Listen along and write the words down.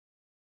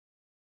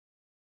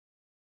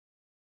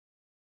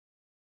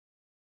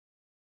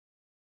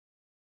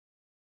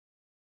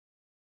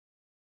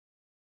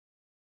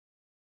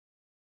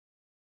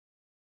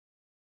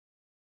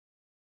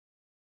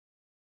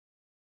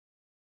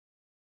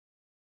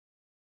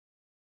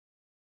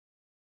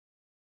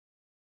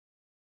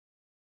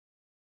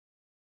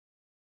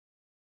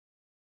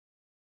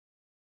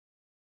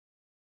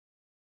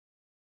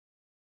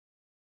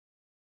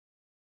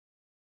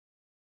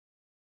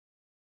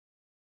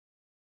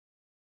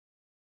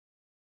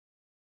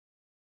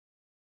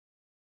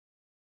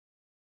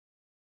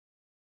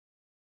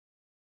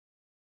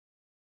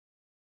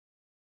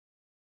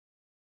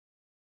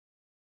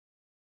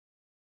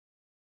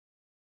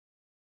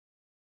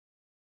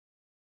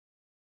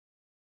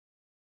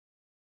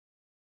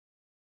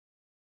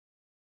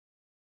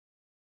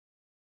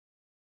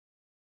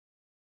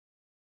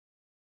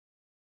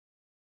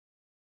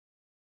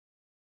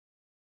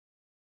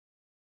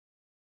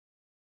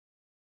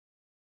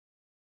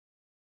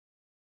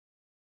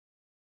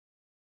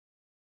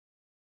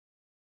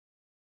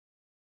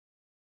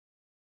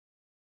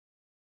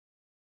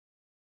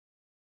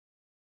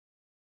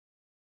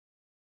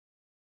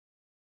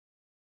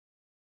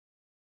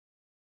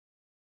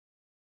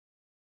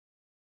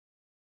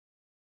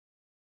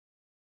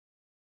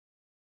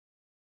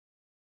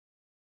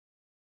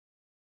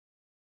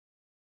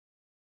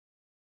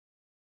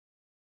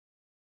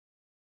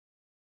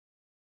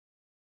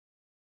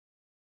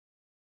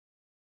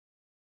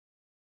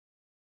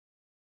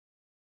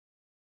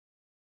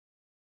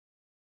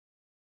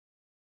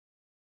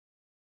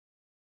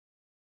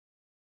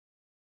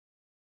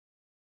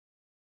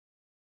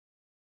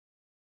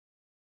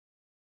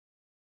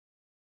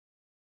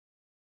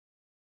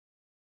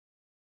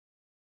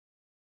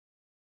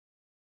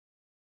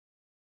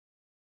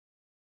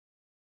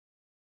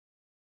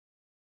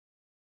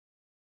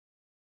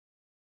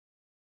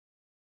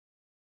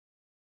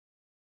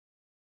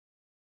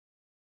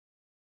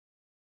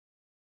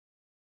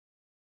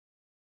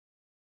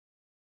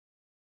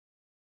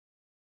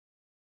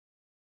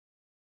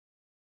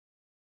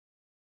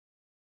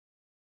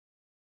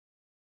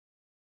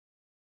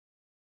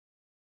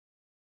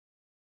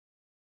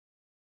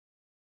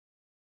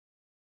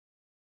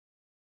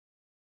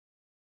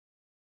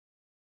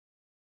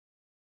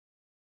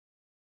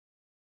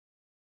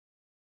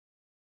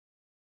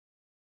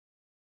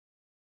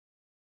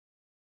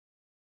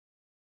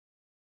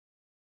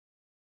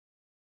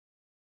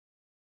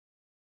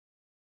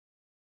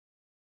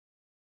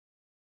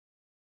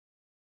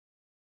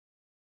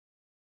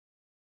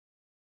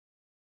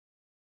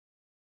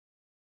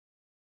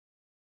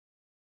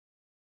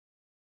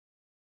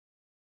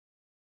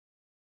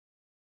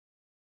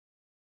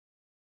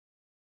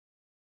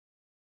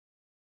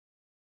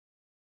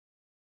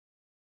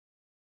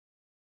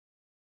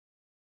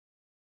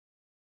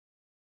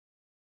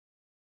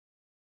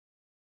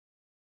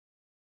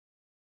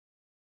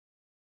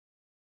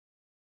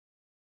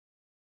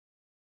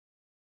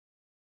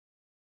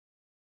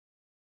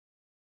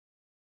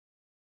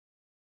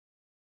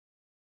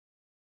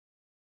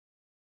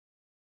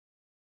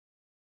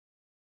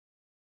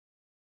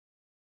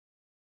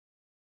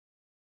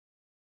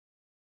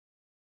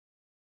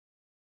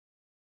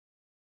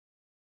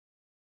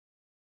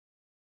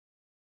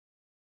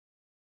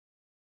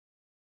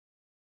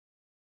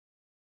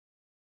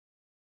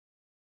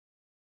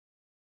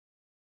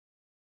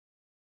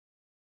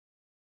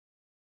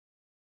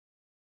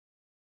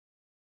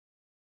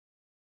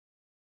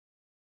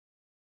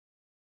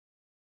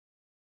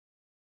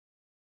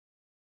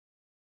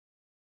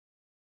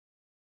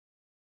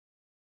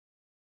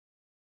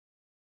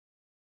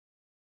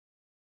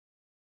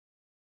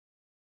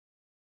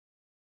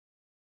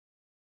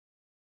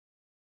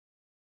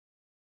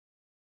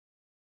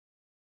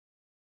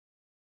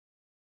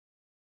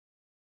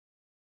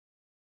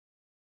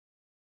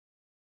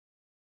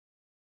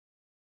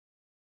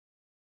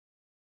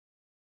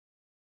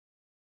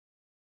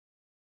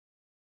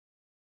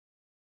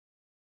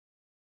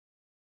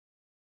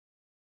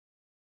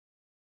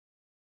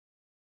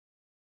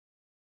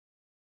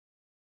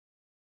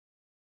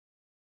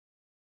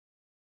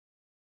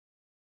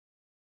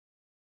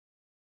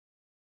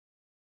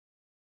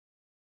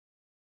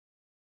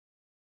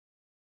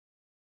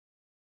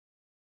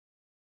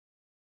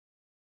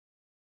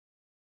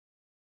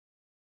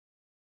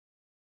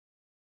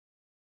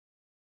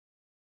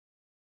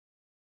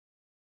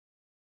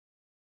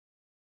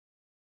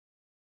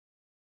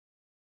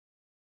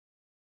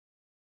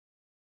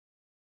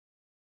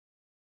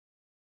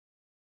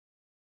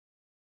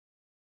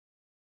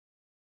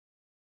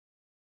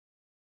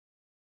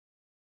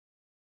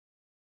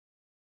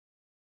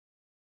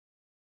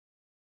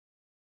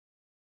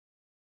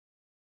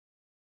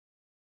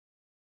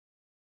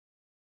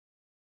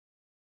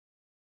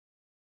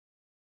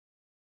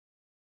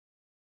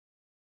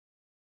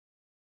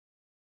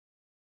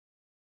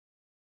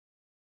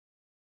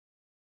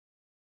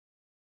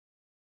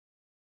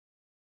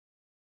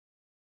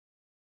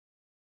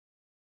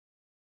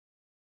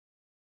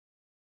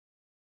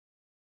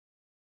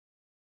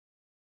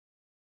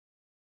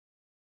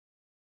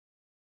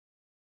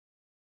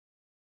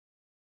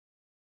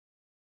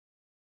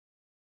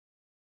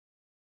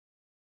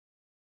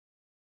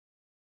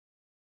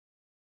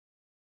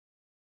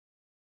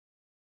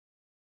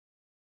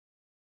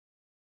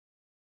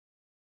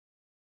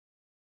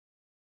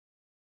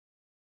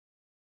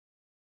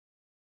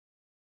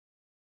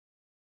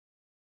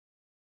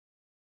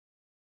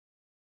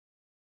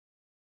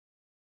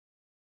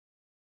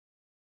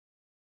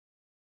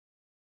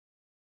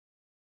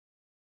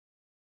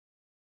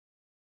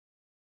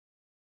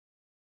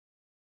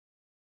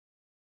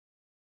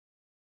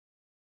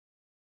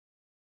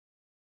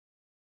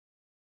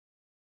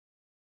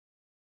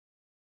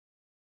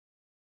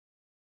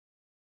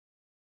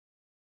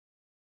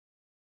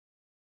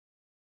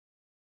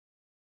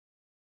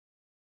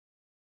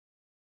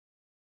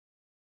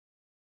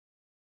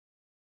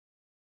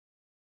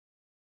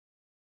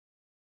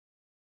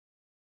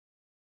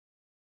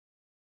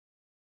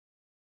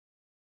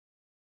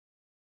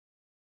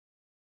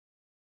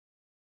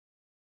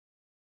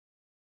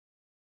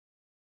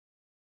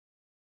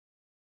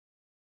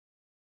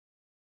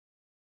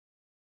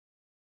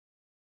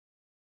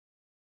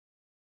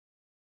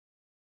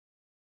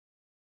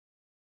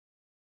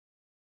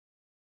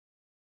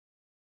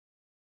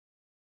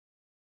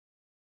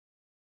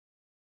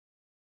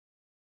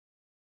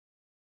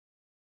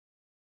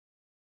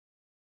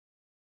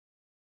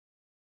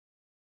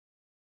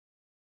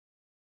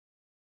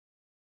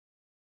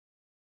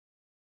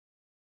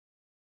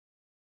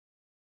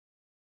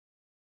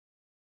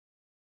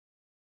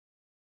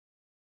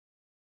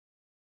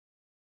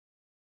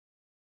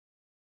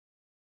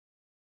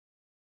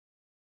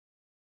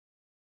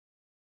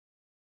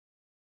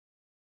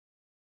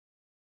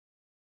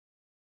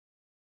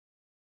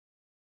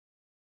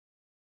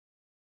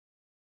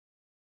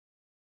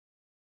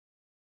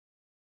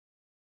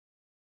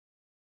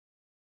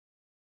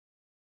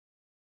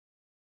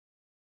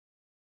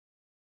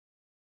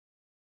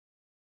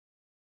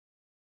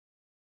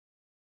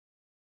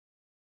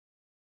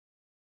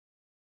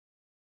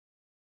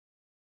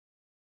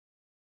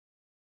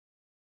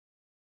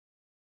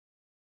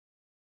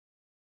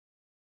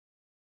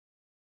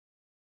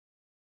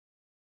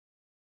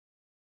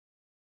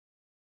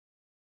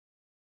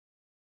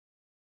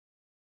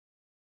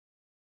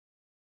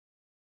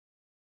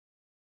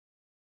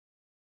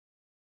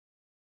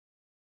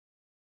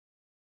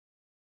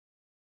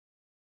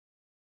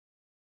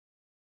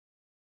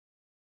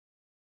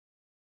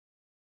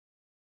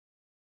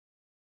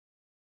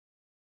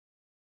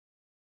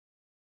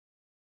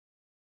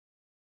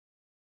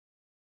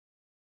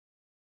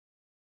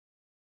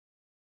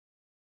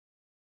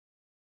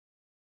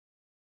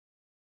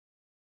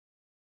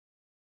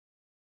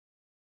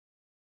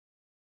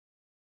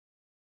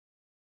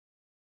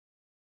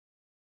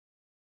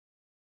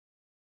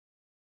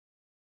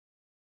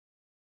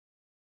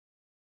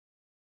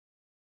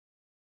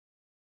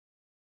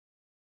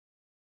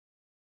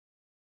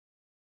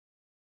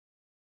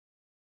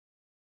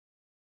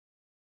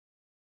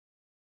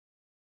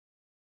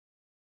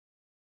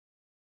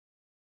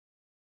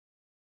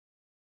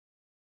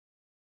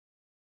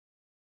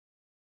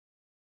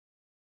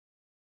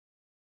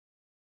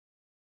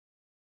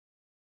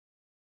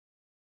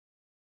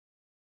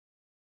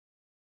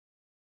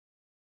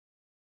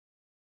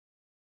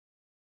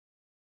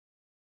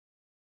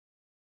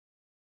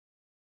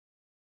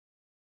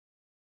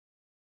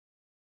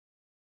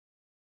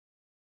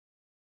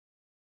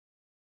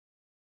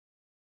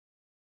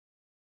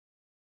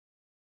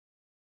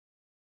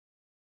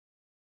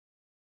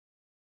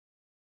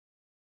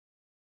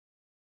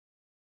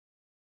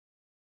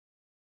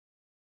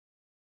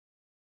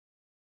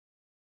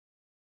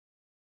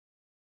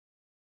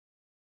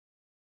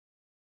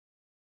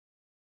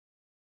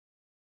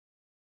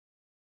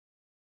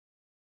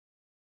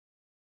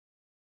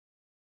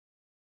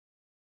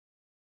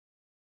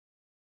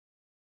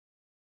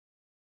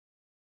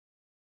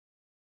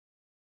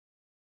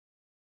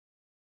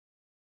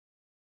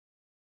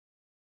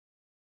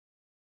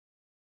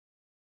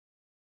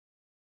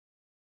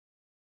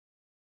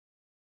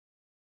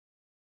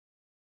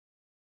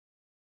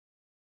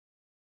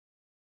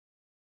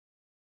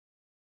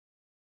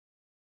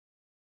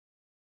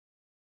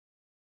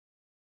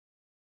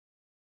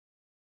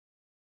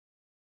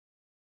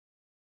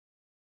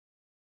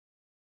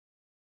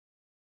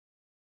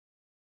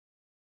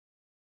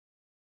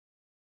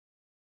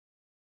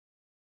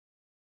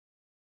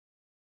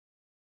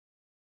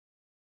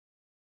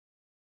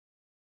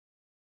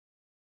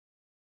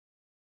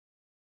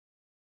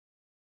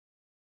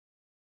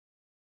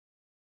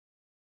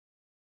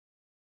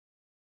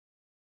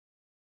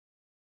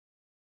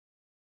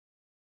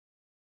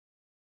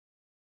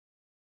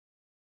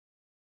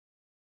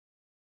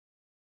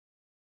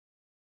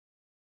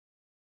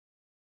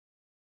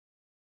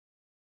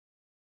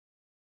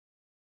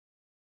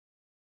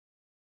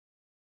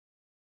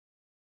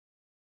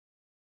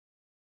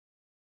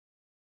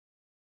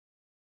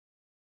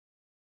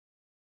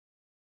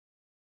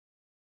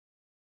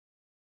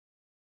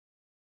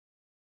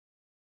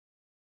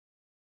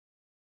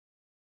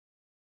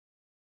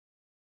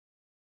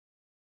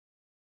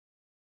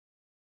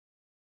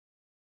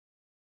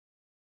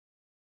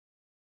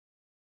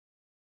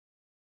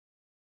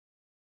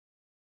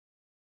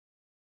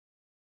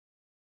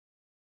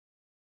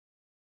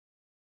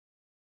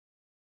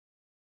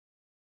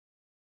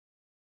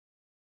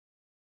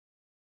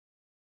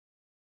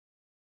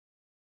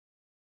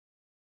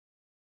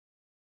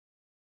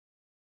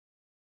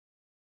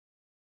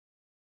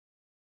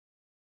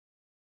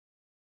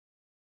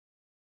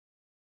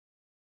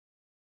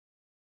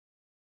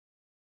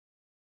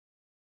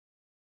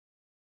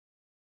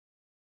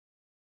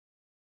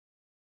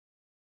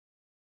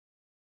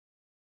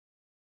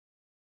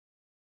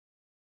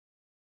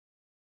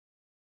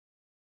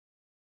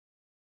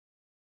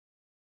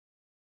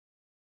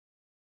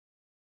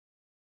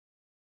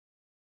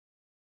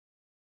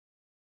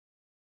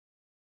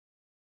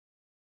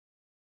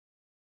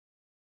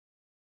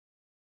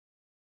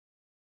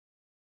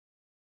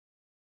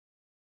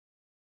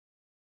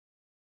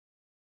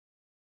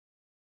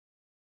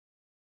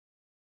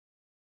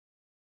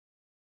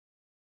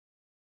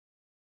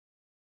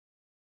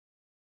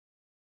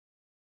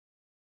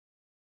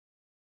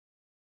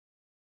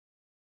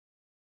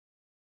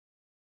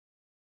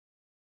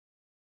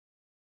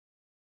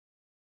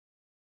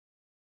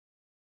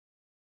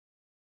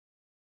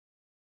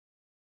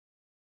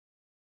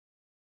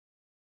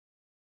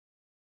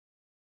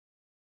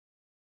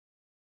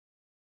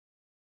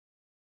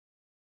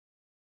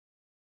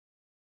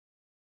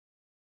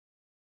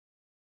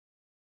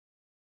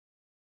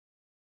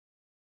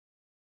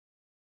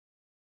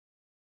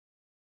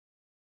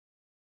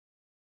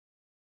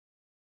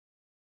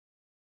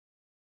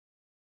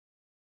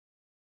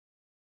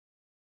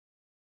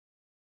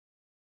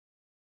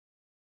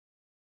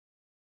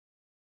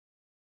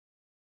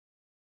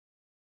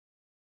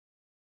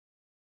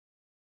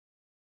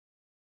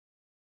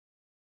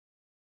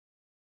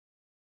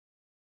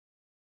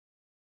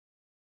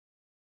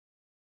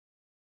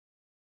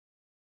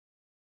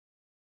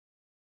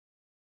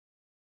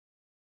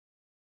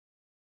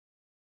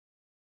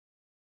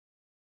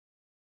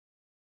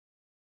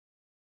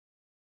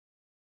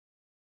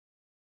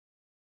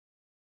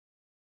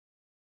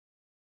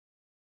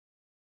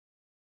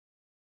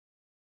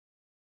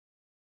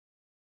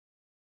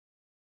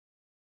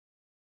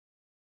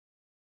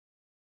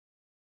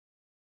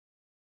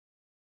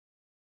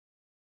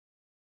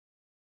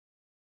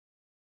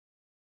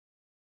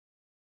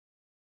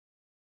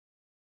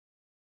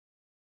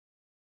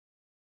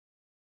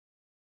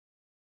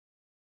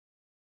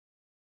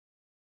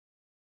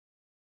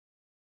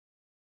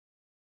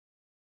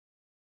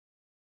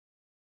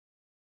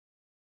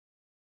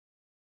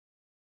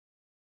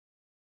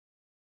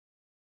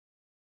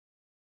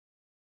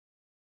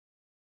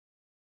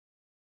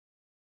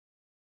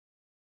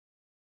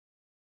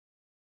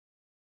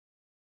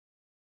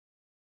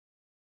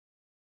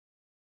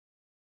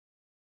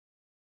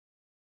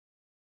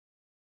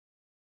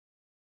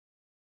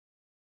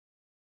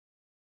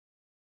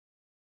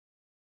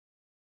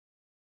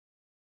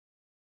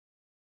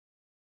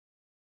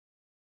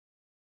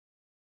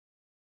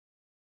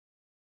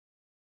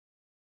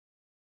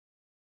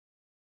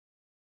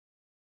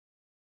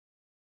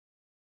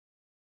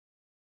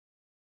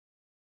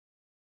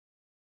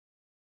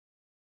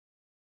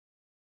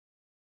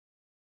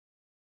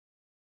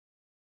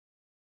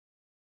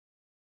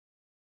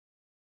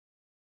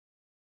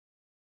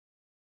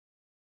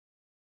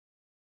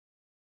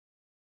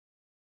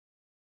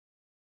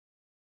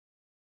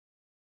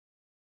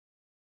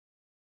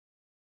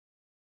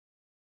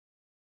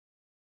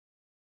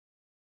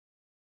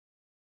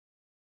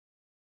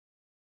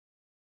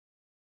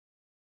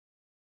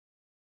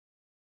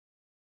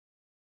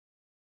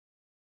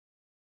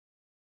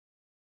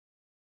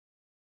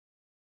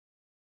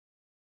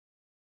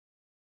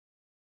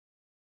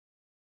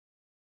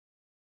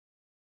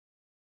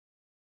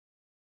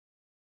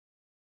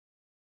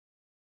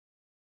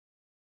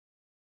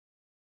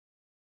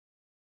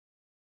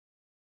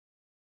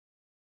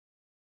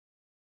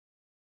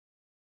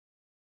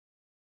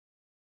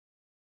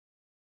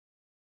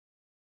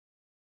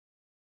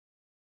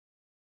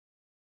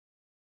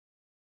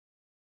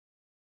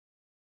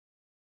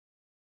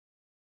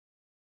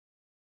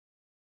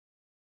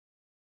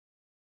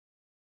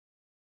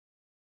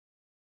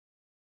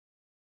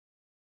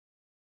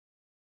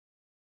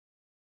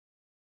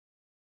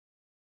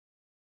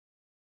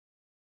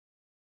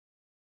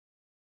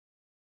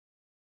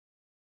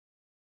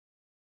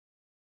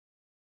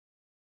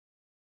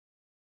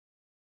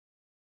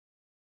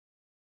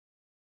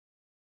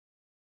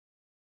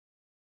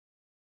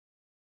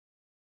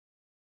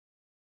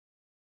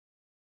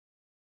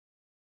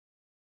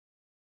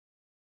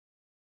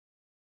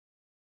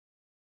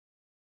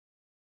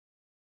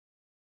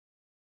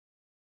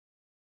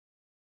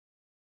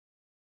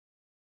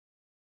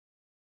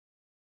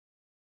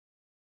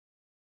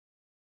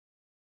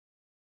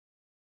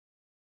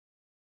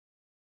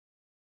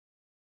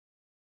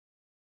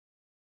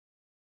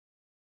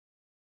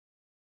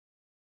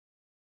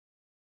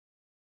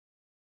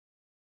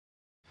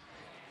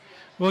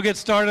We'll get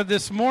started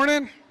this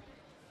morning.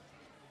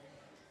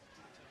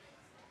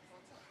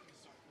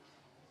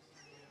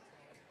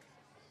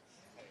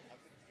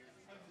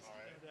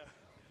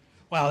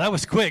 Wow, that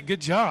was quick.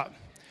 Good job.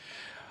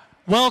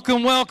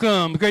 Welcome,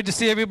 welcome. Great to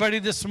see everybody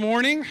this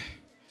morning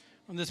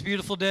on this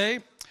beautiful day. I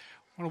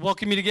want to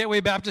welcome you to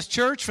Gateway Baptist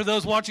Church. For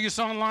those watching us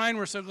online,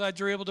 we're so glad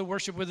you're able to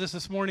worship with us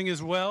this morning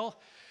as well.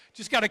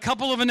 Just got a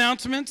couple of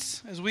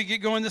announcements as we get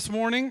going this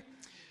morning.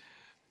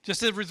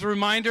 Just as a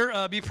reminder,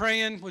 be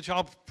praying, which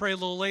I'll pray a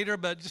little later,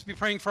 but just be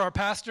praying for our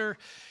pastor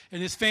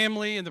and his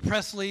family and the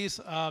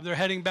Presleys. They're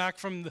heading back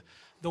from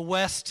the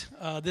West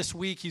this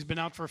week. He's been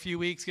out for a few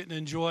weeks getting to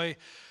enjoy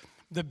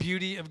the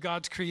beauty of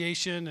God's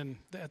creation and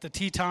at the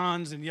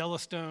Tetons and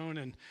Yellowstone.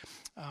 And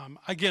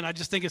again, I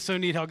just think it's so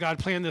neat how God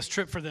planned this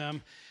trip for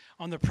them.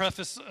 On the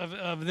preface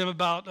of them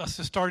about us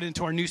to start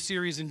into our new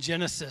series in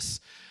Genesis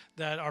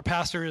that our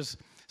pastor has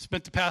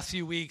spent the past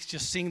few weeks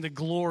just seeing the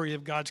glory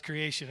of God's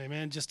creation.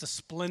 Amen. Just the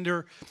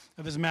splendor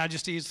of his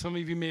majesty. Some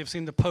of you may have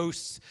seen the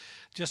posts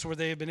just where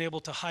they have been able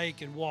to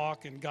hike and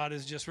walk, and God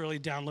is just really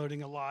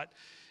downloading a lot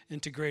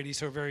into Grady,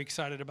 so we're very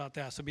excited about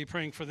that. So be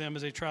praying for them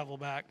as they travel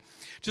back.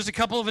 Just a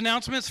couple of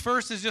announcements.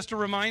 First is just a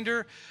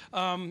reminder,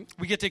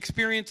 we get to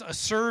experience a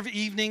serve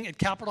evening at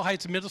Capitol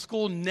Heights Middle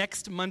School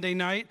next Monday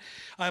night.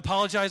 I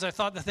apologize, I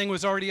thought the thing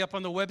was already up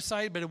on the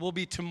website, but it will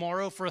be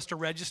tomorrow for us to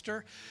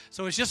register.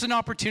 So it's just an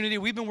opportunity.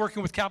 We've been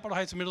working with Capitol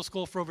Heights Middle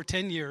School for over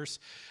 10 years.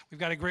 We've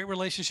got a great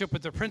relationship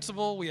with their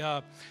principal. We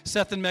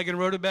Seth and Megan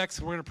Rodebeck,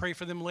 so we're going to pray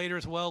for them later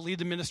as well. Lead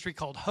the ministry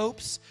called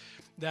Hopes.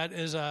 That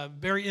is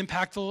very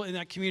impactful in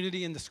that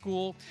community, in the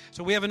school.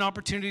 So we have an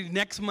opportunity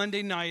next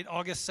Monday night,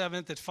 August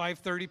 7th at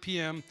 5:30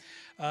 p.m.,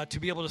 to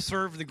be able to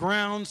serve the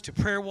grounds, to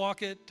prayer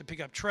walk it, to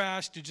pick up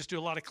trash, to just do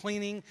a lot of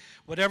cleaning,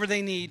 whatever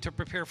they need to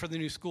prepare for the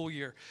new school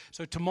year.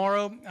 So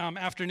tomorrow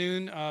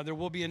afternoon, there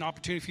will be an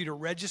opportunity for you to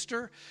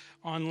register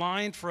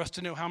online for us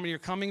to know how many are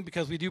coming,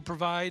 because we do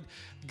provide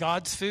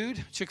God's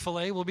food.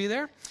 Chick-fil-A will be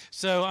there.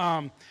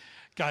 So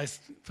guys,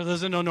 for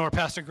those that don't know, our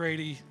Pastor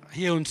Grady,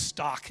 he owns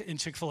stock in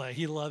Chick-fil-A.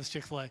 He loves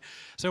Chick-fil-A.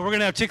 So we're going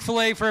to have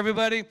Chick-fil-A for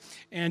everybody,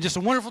 and just a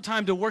wonderful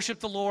time to worship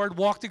the Lord,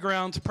 walk the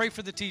grounds, pray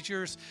for the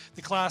teachers,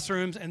 the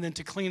classrooms, and then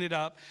to clean it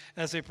up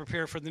as they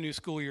prepare for the new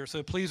school year.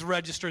 So please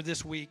register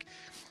this week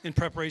in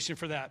preparation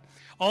for that.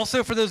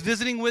 Also, for those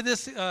visiting with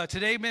us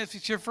today, if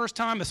it's your first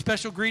time, a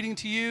special greeting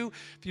to you.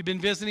 If you've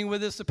been visiting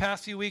with us the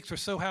past few weeks, we're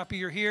so happy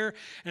you're here.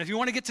 And if you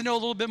want to get to know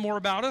a little bit more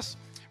about us,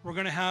 we're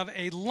going to have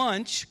a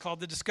lunch called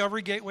the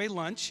Discovery Gateway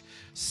Lunch,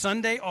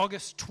 Sunday,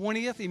 August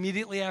 20th,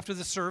 immediately after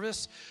the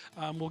service.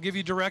 We'll give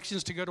you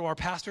directions to go to our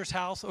pastor's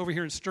house over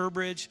here in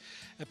Sturbridge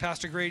at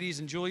Pastor Grady's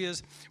and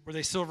Julia's, where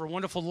they serve a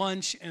wonderful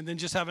lunch, and then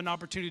just have an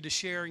opportunity to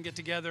share and get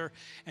together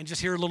and just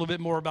hear a little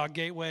bit more about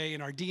Gateway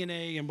and our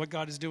DNA and what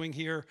God is doing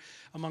here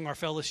among our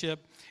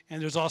fellowship.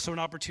 And there's also an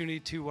opportunity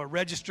to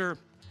register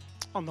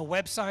on the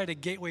website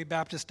at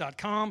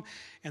gatewaybaptist.com,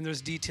 and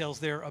there's details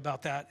there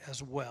about that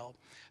as well.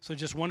 So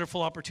just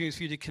wonderful opportunities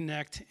for you to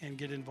connect and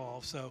get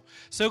involved.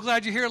 So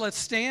glad you're here. Let's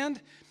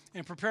stand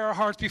and prepare our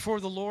hearts before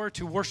the Lord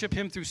to worship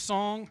him through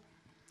song.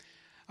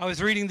 I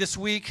was reading this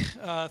week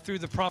through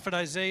the prophet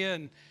Isaiah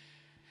and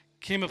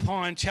came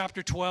upon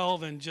chapter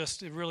 12, and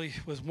just it really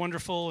was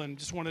wonderful, and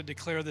just want to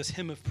declare this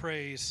hymn of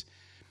praise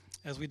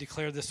as we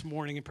declare this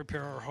morning and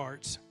prepare our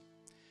hearts.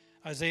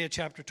 Isaiah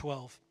chapter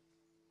 12.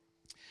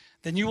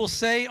 Then you will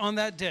say on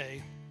that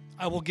day,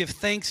 I will give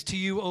thanks to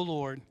you, O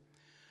Lord.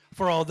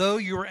 For although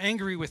you are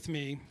angry with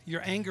me,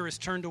 your anger is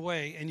turned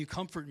away, and you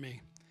comfort me.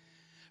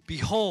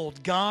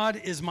 Behold, God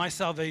is my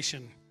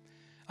salvation.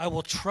 I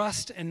will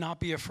trust and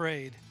not be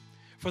afraid.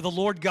 For the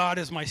Lord God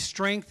is my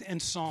strength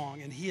and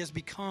song, and he has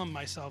become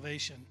my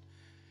salvation.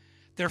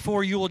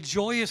 Therefore you will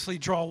joyously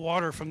draw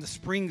water from the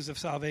springs of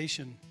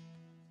salvation.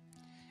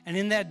 And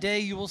in that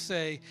day you will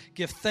say,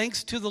 give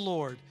thanks to the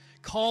Lord,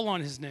 call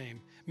on his name,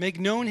 make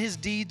known his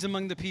deeds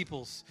among the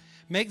peoples.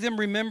 Make them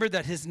remember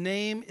that his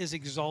name is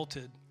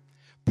exalted.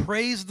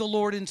 Praise the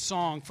Lord in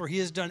song, for he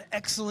has done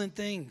excellent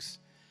things.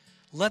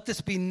 Let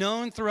this be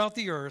known throughout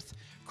the earth.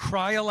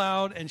 Cry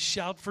aloud and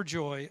shout for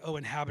joy, O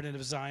inhabitant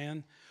of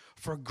Zion.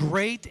 For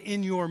great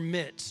in your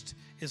midst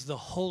is the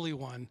Holy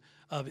One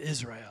of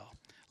Israel.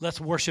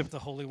 Let's worship the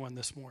Holy One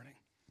this morning.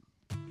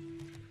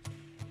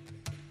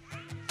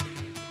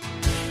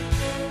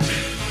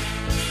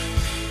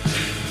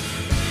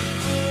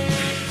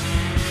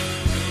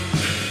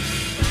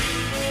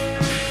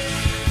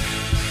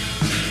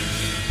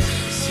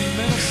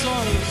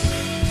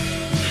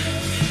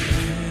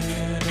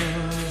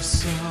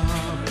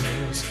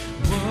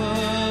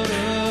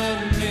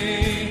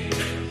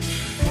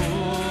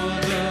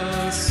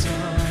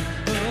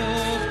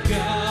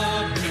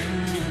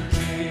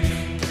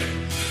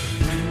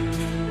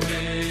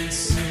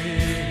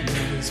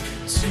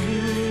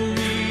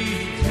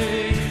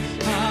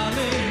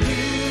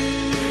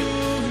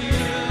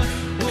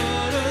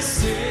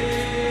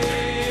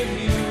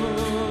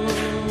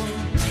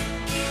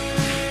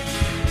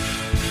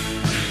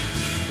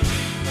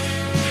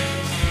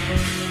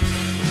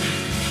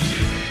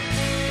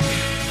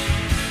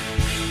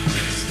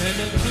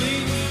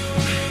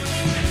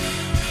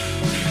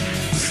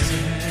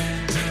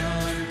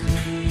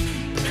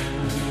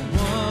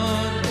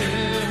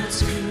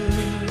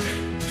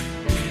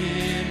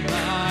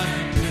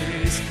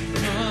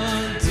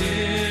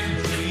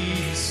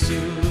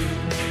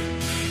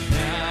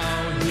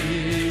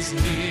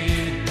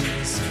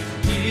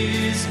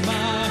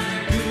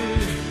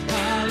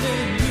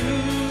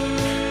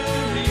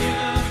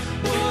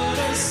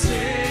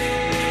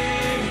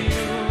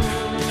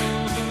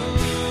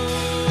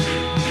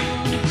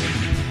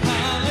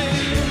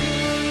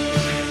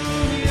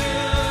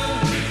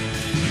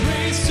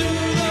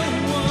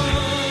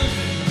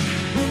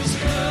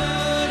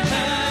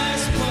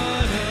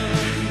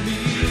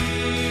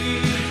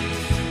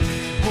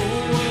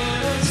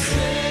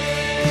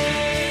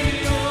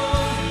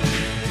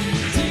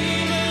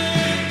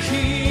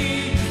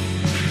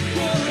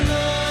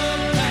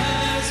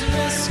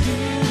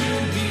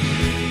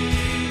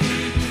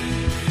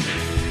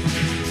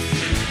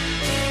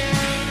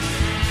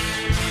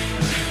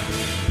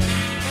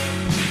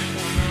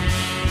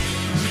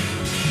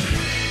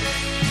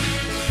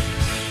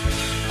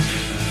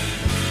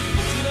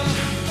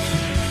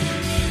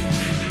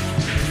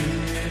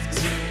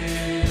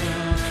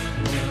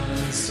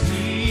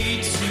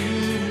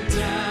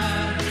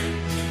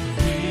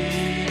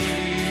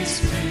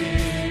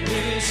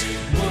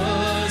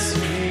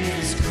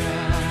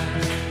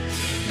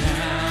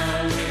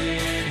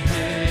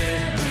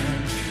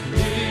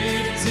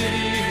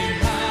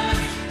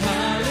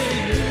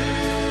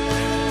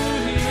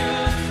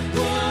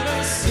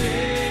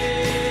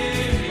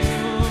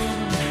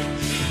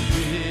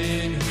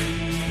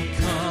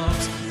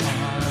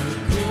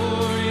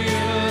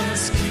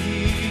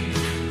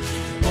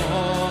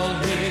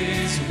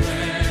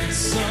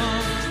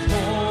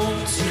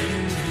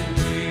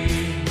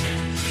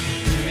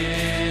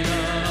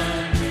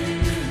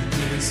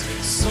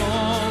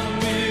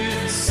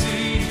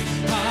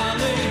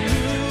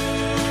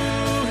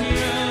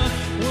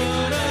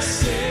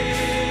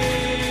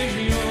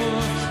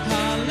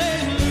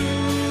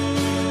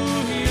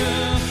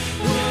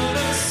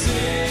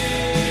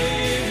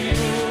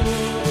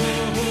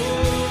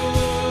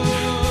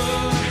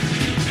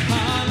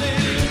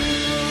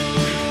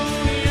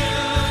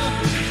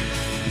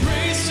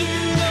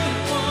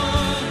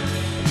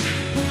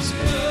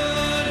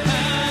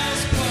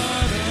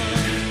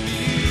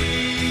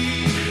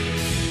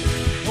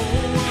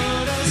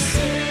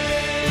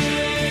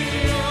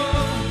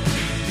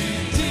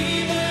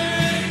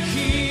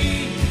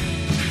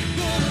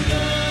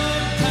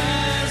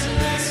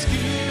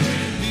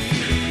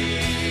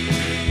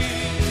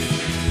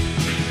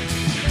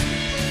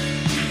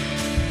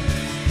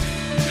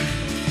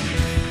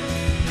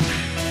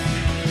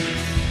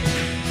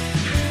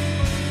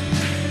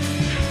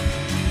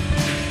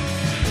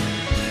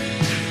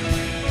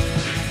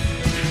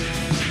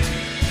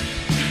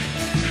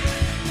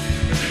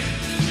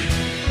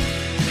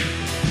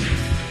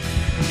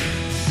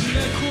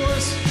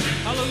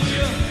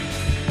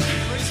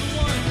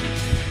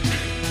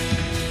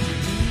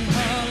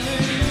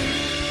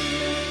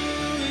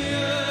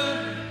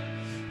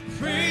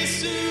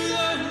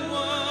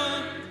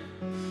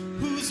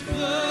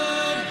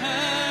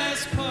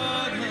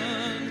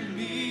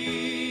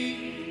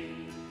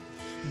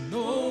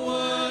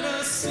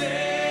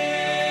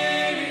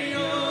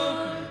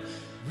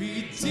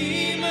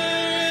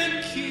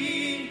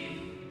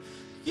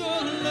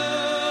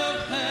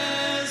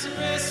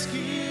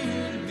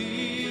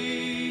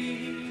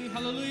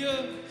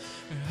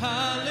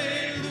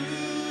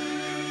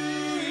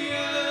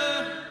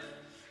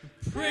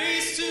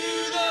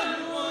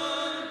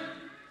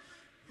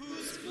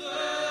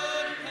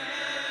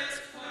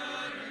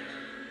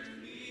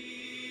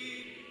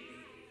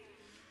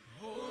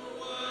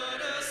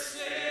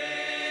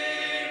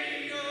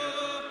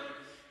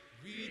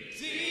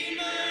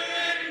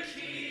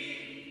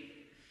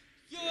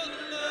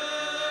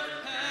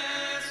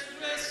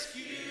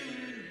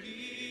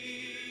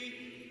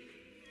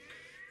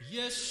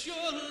 Yes, your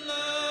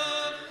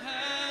love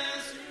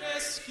has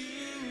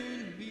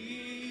rescued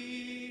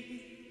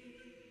me.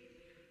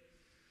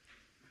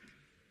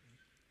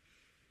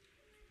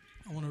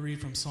 I want to read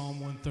from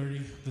Psalm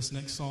 130. This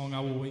next song, I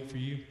Will Wait for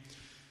You.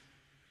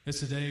 As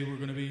today we're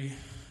going to be,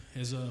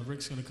 as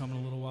Rick's going to come in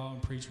a little while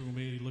and preach, we're going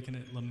to be looking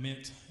at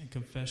lament and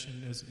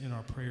confession as in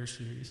our prayer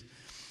series.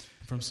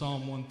 From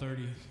Psalm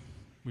 130,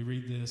 we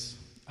read this: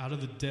 Out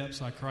of the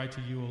depths I cry to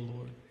you, O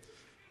Lord.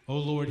 O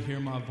Lord, hear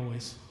my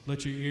voice.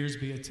 Let your ears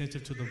be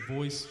attentive to the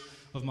voice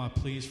of my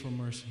pleas for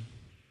mercy.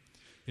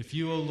 If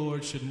you, O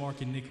Lord, should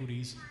mark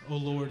iniquities, O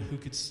Lord, who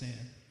could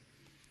stand?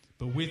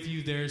 But with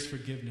you there is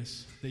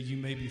forgiveness, that you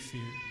may be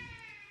feared.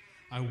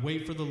 I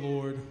wait for the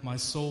Lord, my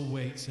soul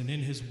waits, and in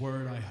his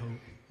word I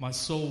hope. My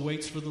soul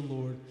waits for the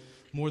Lord,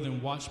 more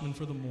than watchmen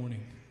for the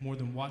morning, more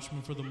than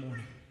watchmen for the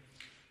morning.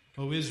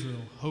 O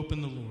Israel, hope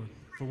in the Lord,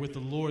 for with the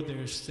Lord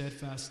there is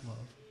steadfast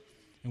love,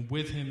 and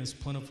with him is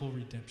plentiful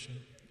redemption,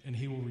 and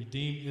he will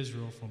redeem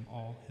Israel from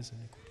all his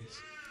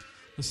iniquities.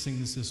 Let's sing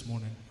this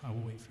morning. I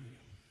will wait for you.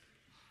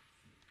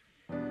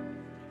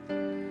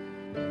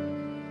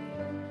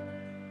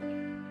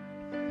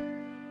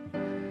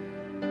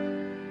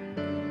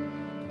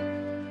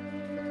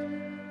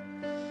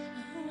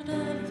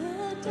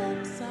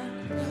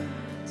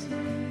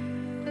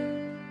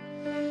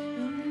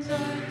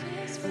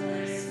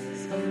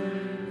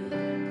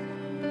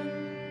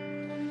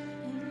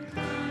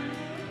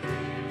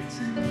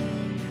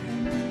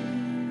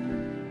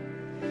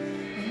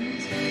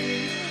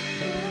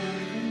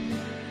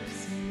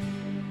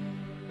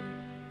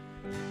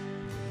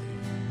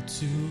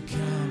 To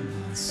count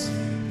my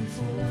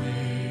sinful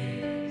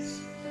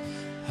ways,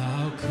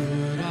 how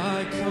could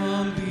I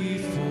come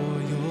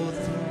before your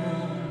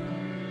throne?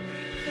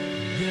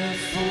 Yet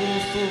full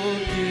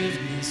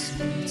forgiveness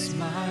meets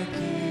my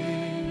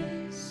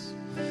gaze.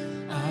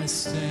 I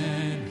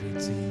stand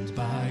redeemed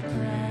by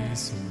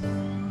grace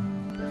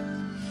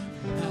alone.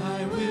 And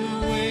I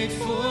will wait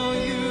for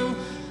you,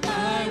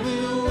 I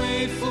will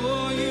wait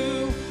for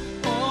you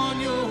on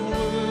your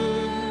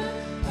word.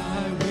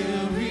 I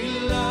will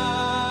rely.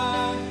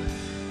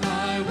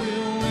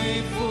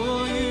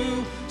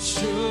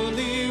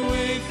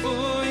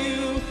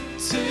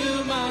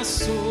 My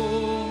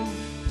soul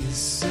is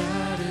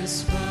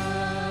satisfied.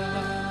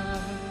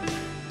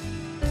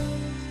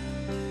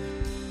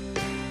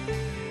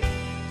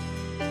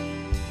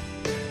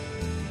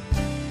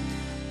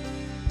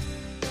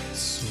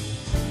 So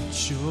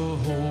put your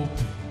hope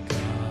in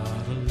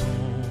God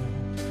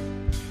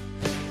alone.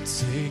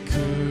 Take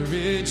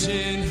courage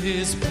in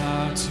his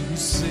power to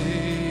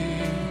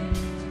save,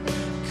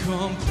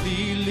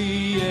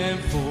 completely and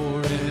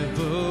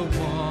forever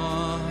one.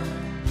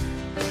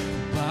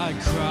 By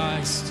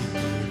Christ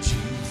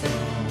emerging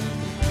from the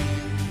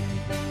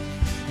grave.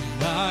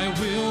 And I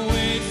will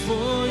wait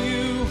for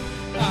you,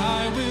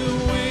 I will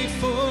wait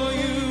for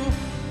you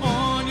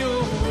on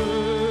your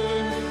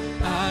word.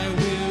 I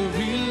will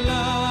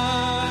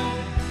rely,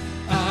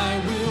 I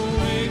will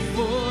wait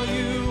for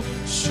you,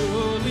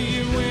 surely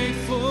wait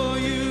for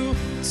you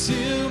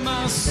till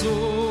my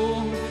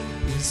soul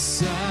is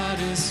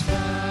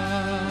satisfied.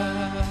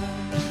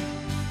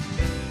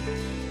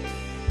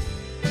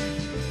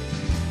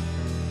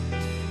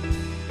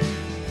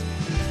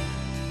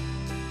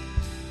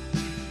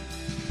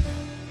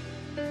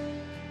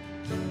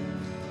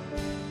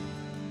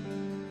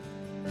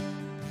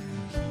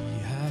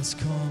 Has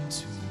come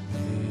to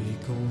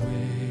make a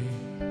way,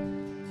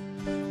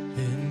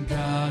 and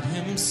God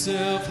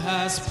himself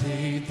has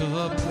paid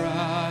the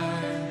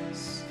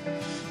price,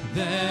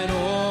 that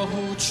all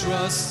who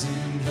trust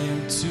in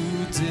him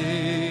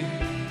today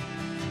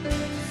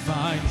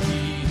find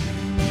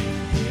healing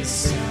in his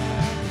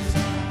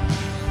sacrifice.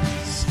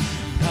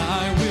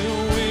 I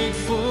will wait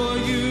for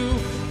you,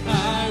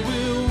 I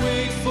will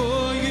wait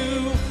for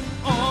you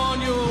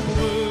on your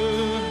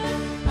word.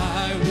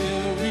 I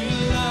will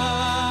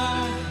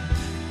rely,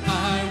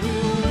 I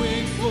will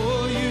wait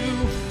for you,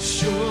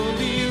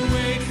 surely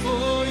wait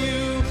for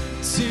you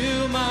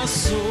till my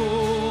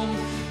soul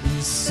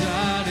is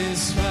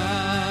satisfied.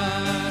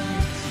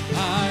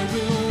 I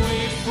will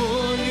wait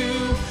for you,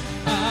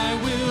 I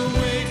will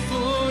wait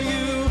for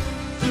you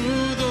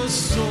through the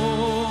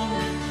storm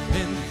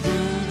and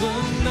through the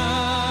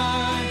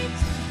night.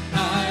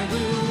 I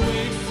will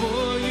wait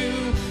for you,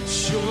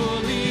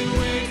 surely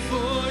wait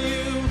for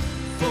you,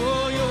 for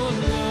your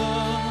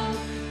love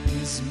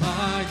is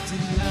my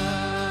delight.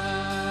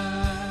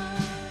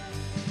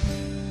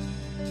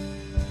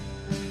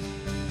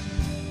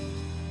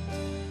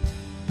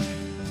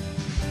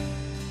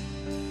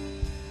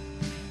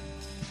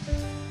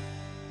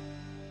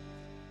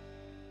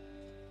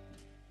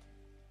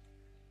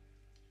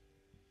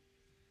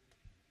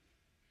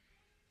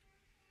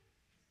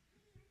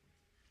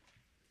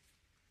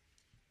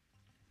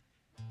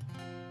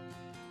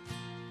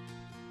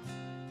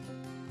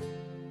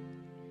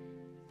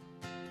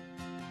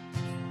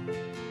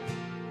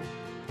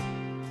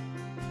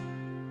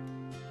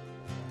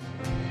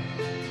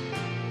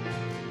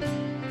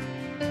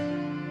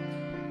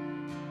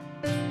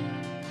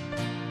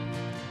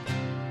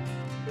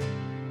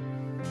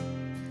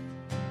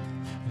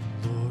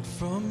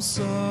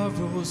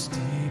 Sorrows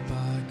deep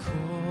I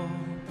call,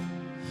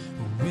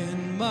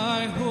 when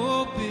my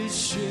hope is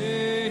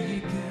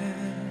shaken,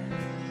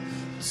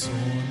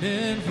 torn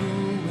and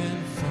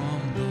ruined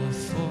from the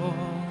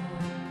fall,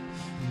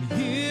 and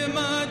hear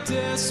my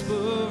desperation.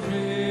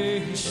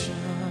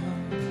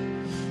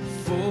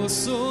 For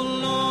so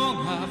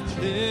long I've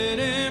pled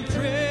and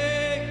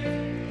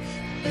prayed,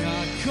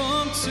 God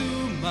come to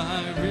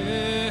my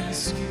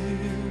rescue,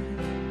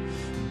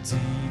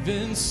 and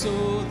even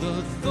so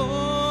the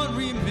thorn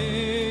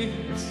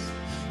remains,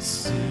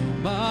 still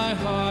my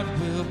heart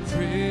will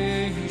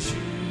praise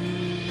you.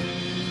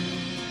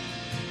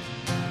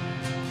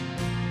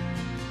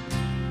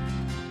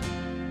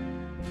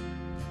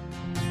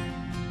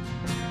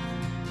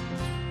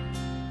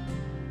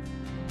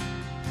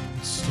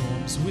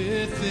 Storms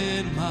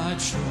within my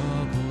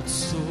troubled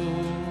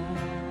soul,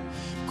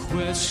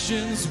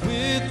 questions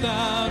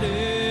without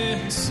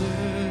answers,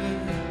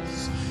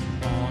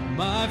 on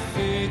my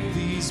faith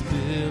these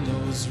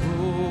billows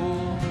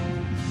roll.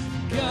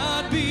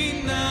 God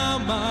be now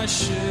my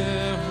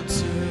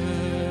shelter.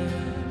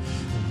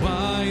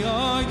 Why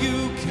are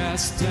you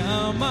cast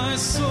down, my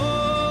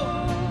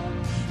soul?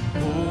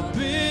 Hope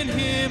in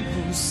Him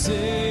who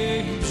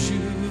saves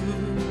you.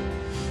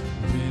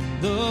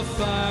 When the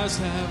fires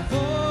have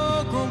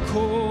all grown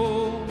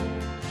cold,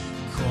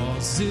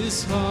 cause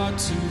His heart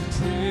to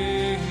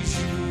praise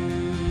you.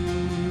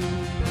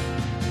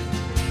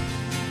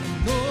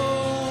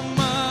 Oh,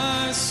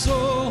 my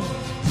soul,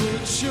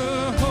 put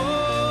your hope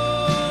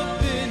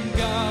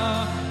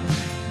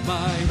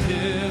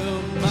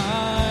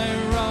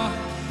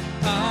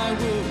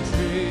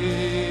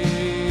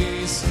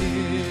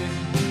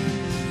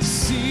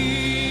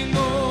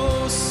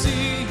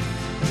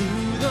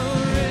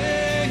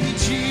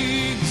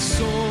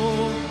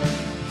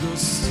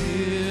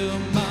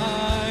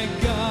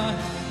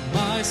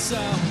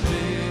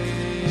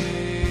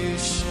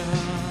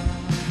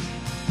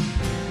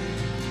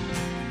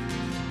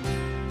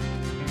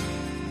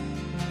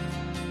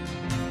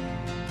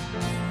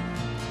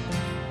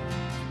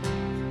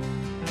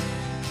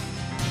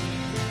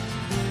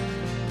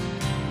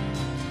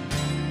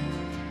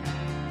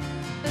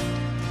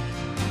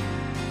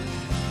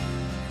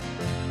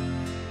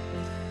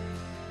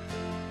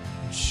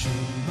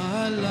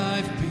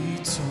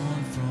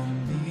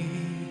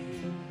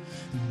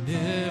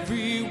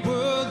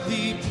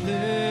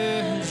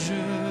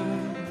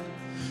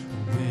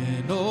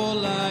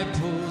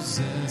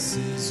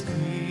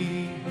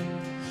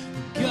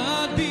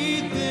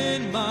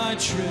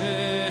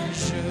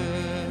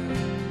treasure,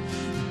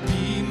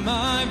 be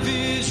my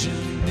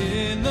vision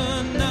in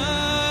the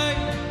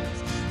night,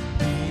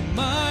 be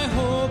my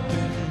hope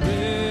and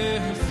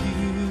refuge,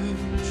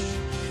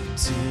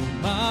 till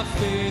my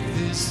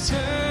faith is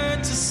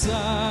turned to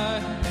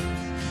sight.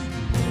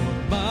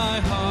 Lord, my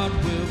heart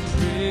will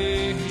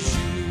praise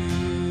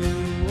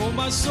you. Oh,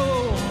 my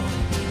soul,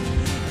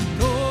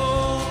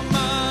 oh,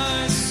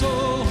 my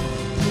soul,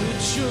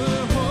 put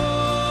your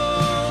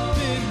hope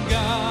in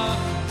God.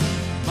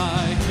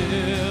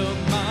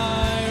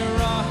 My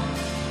rock,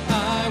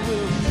 I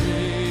will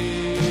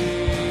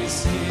praise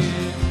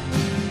Him.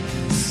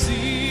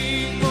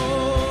 Sing,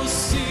 oh,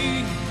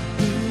 sing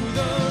through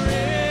the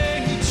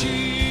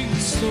raging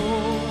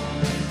storm.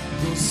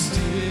 Go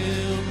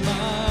still,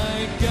 my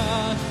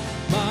God,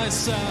 my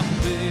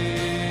salvation.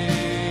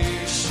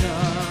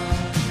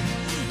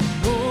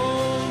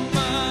 Oh,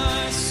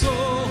 my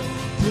soul,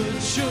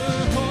 put your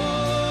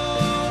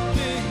hope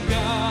in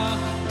God,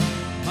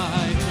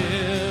 my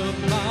help,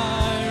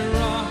 my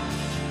rock,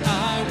 I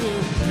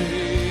will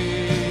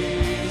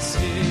praise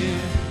Him.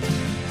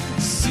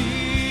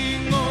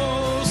 Sing,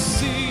 oh,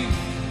 sing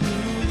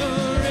through the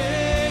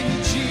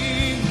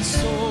raging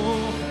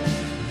storm.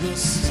 You're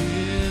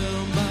still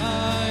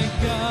my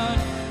God,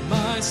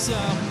 my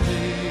salvation.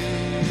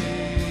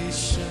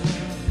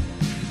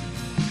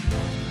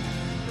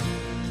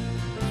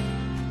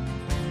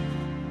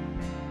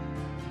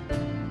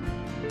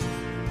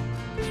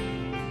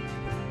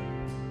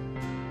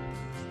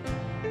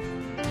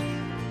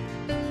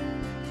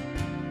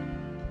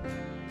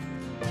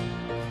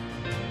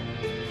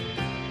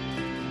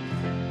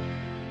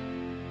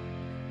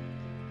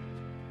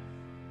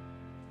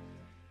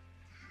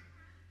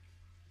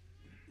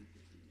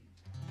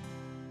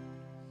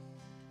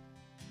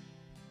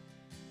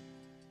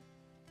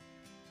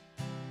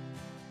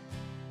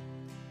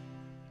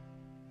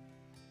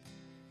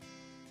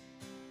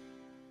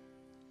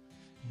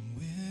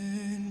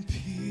 When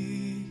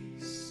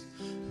peace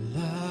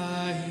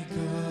like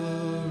a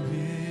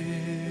river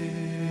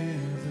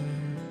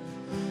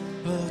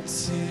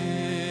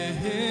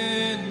attendeth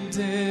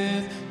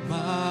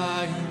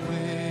my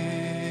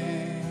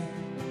way,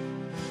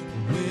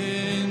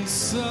 when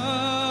sorrows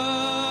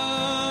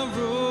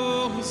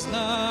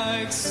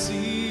like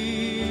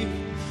sea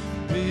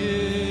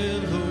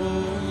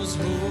billows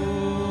roll,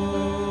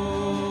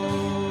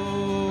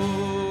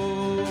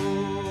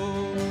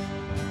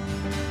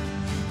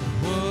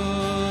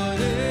 whatever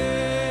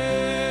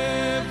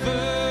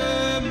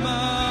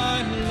my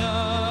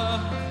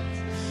lot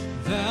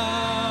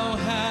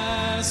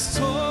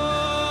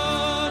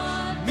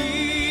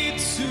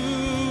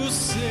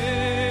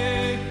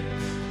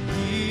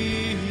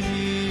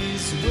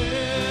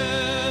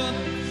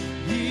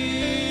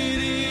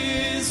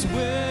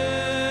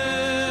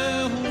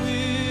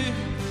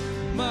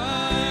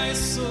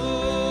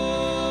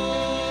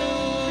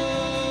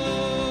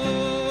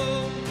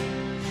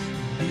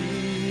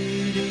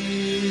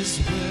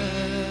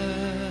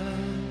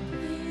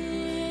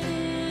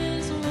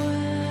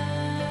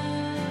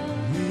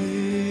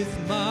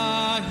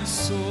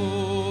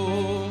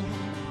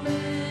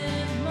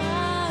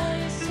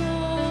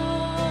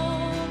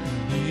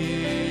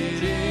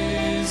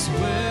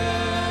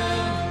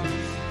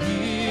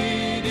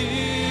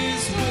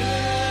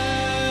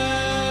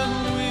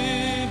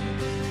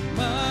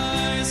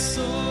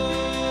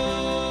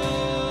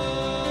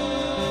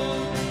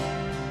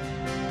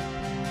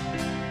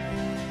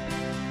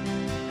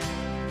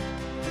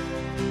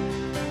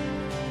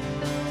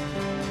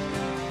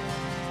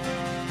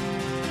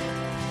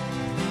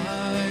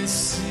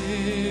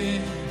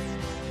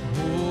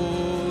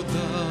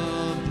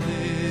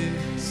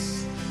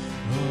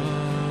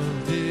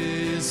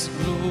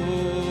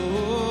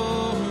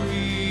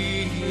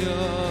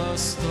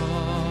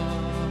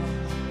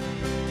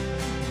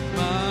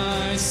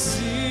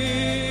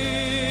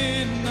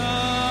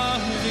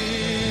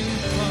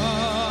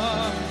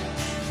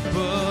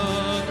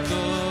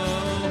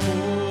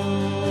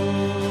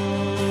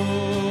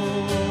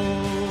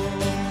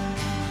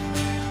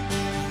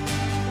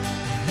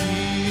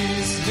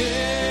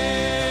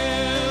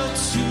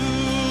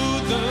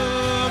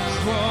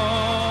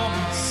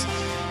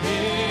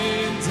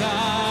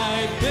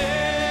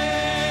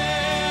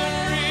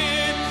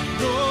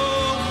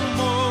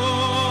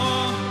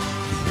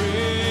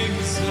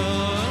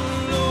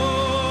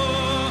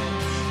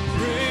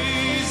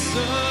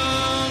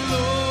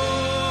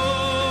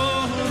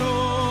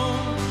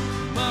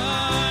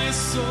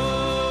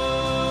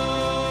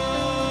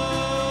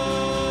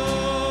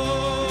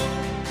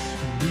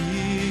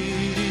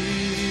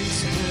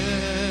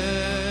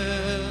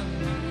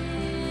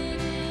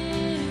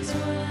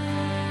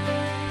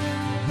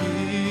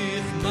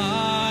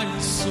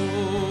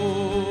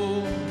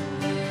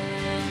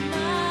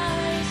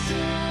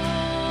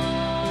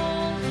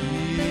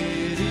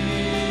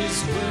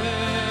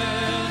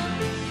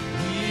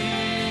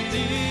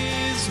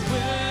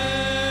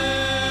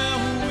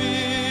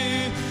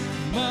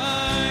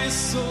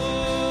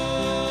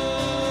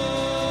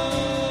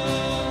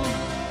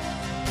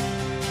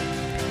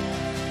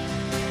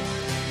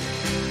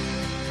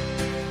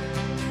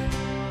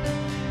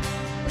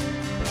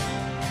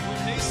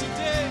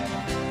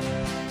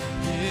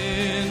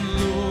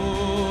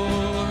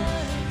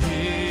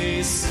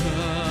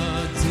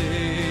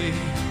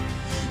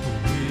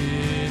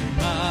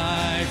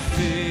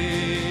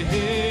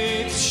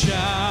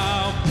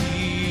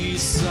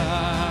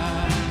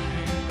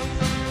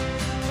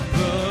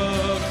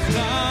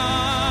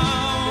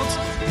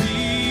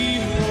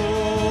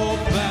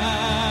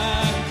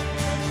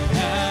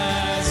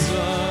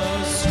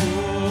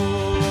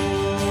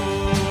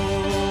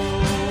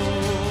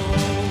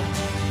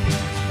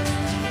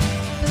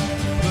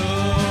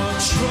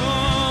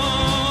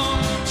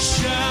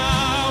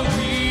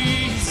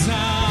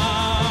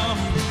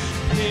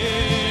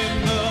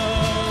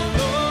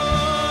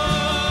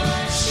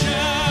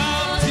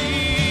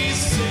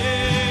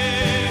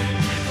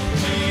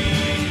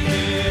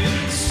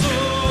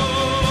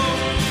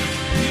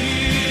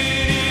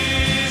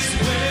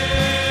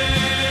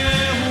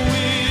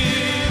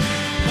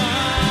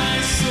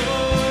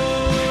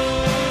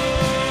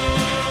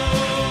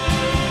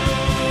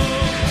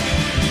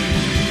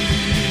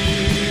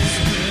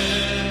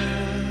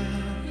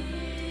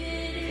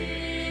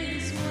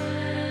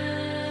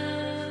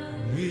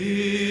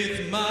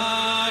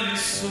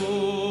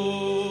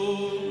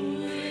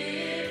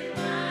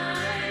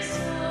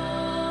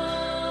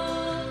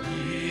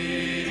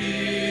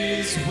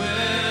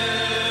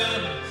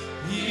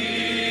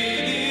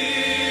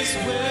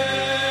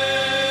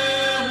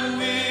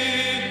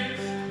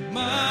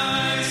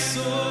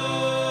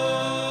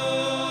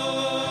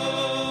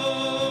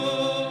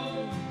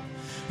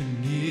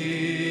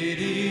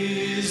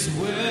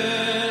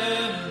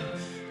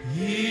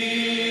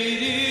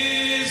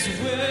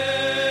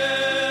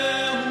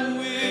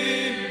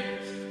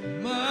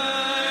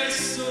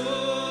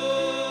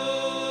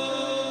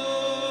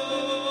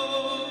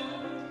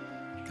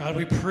God,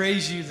 we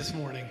praise you this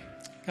morning.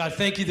 God,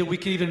 thank you that we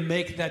can even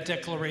make that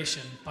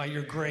declaration by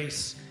your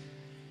grace,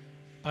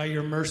 by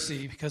your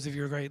mercy, because of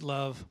your great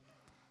love.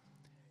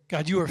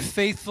 God, you are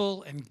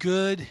faithful and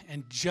good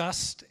and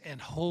just and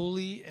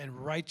holy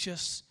and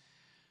righteous.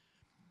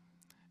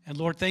 And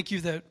Lord, thank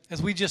you that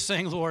as we just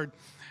sang, Lord,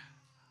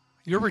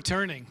 you're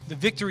returning. The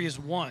victory is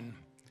won.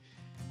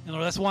 And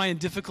Lord, that's why in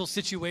difficult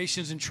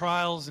situations and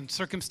trials and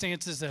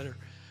circumstances that are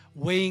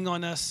weighing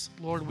on us,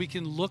 Lord, we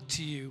can look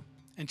to you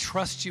and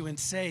trust you and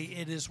say,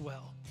 it is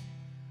well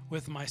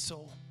with my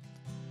soul.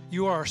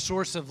 You are our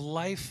source of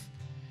life.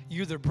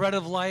 You're the bread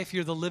of life.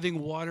 You're the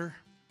living water.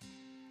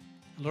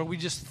 And Lord, we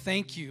just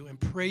thank you and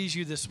praise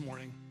you this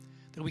morning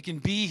that we can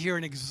be here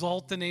and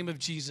exalt the name of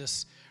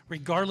Jesus,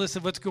 regardless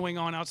of what's going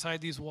on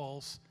outside these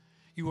walls.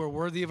 You are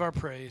worthy of our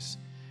praise.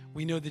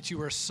 We know that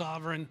you are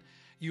sovereign,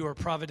 you are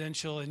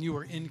providential, and you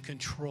are in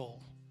control.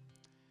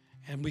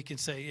 And we can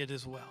say, it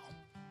is well.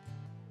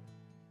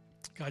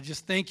 God,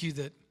 just thank you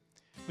that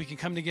we can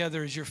come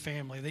together as your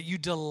family, that you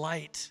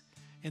delight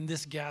in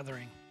this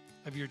gathering.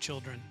 of your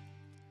children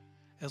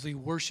as we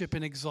worship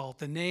and exalt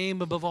the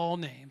name above all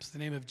names, the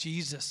name of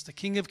Jesus, the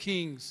King of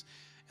Kings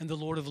and the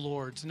Lord of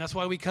Lords. And that's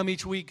why we come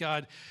each week,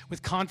 God,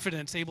 with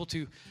confidence, able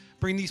to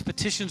bring these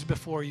petitions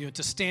before you and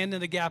to stand in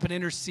the gap and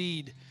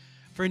intercede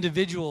for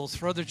individuals,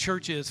 for other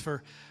churches,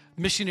 for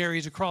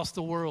missionaries across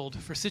the world,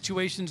 for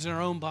situations in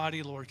our own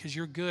body, Lord, because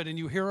you're good and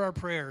you hear our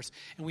prayers,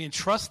 and we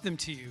entrust them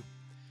to you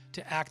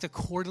to act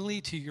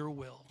accordingly to your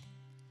will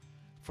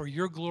for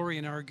your glory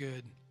and our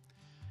good.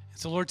 And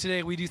so, Lord,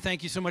 today we do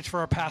thank you so much for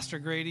our pastor,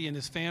 Grady, and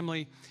his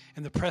family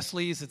and the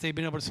Presleys that they've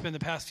been able to spend the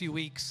past few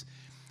weeks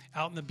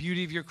out in the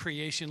beauty of your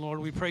creation, Lord.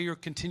 We pray your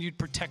continued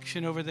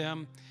protection over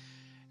them.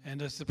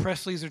 And as the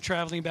Presleys are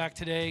traveling back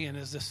today and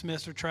as the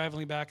Smiths are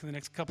traveling back in the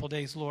next couple of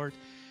days, Lord,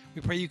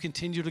 we pray you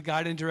continue to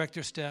guide and direct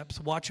their steps,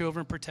 watch over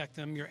and protect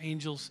them. Your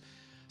angels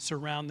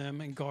surround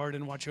them and guard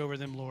and watch over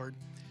them, Lord.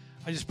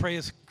 I just pray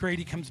as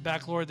Grady comes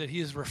back, Lord, that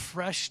he is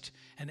refreshed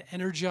and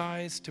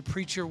energized to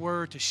preach your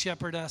word, to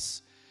shepherd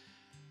us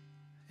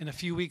in a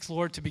few weeks,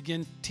 Lord, to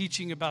begin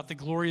teaching about the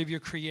glory of your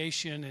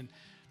creation and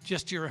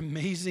just your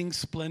amazing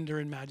splendor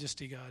and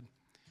majesty, God.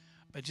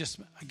 But just,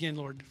 again,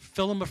 Lord,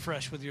 fill them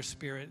afresh with your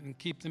spirit and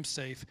keep them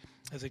safe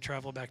as they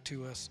travel back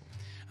to us.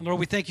 And Lord,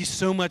 we thank you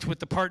so much with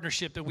the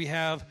partnership that we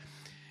have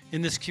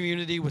in this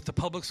community with the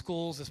public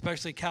schools,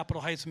 especially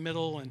Capitol Heights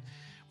Middle. And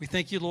we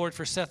thank you, Lord,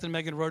 for Seth and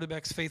Megan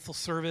Rodebeck's faithful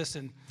service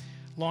and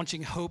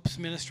launching Hope's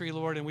ministry,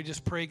 Lord. And we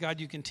just pray, God,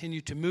 you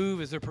continue to move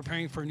as they're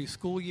preparing for a new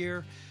school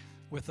year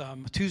with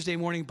Tuesday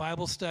morning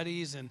Bible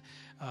studies and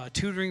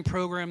tutoring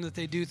program that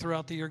they do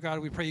throughout the year, God.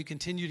 We pray you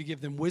continue to give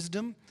them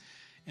wisdom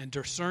and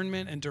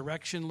discernment and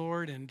direction,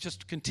 Lord, and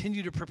just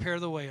continue to prepare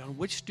the way on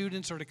which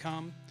students are to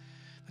come,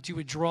 that you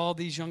would draw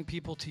these young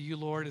people to you,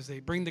 Lord, as they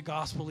bring the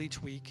gospel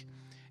each week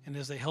and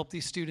as they help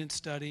these students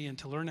study and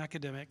to learn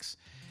academics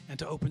and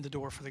to open the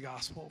door for the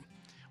gospel.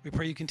 We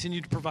pray you continue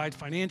to provide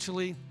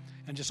financially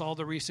and just all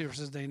the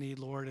resources they need,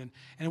 Lord.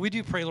 And we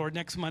do pray, Lord,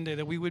 next Monday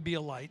that we would be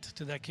a light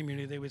to that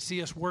community. They would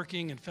see us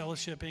working and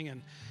fellowshipping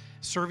and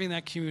serving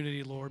that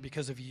community, Lord,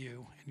 because of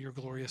you in your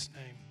glorious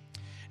name.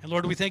 And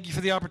Lord, we thank you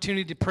for the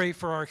opportunity to pray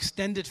for our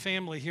extended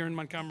family here in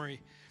Montgomery,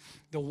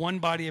 the one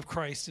body of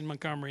Christ in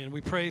Montgomery. And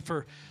we pray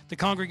for the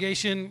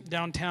congregation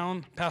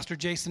downtown, Pastor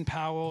Jason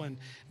Powell and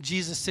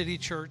Jesus City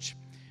Church.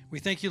 We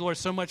thank you, Lord,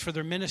 so much for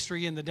their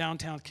ministry in the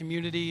downtown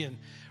community and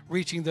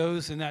reaching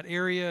those in that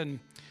area and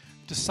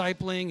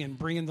discipling and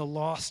bringing the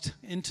lost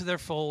into their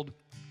fold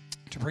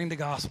to bring the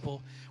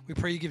gospel. We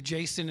pray you give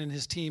Jason and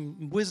his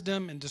team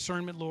wisdom and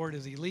discernment, Lord,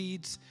 as he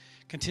leads.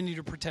 Continue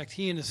to protect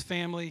he and his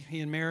family,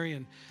 he and Mary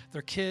and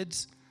their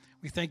kids.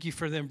 We thank you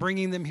for them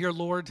bringing them here,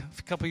 Lord,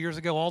 a couple of years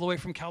ago, all the way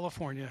from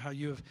California, how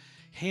you have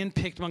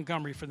handpicked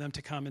Montgomery for them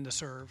to come and to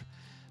serve.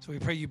 So we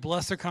pray you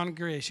bless their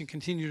congregation,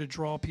 continue to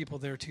draw people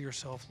there to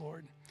yourself,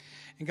 Lord.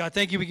 And God,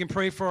 thank you. We can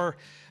pray for our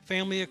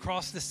family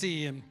across the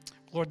sea. And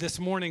Lord, this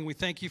morning we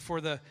thank you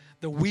for the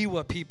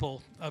Wewa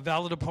people of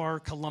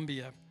Valledupar,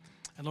 Colombia.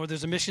 And Lord,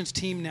 there's a missions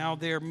team now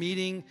there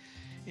meeting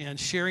and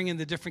sharing in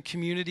the different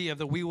community of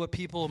the Wewa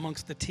people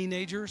amongst the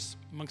teenagers,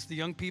 amongst the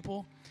young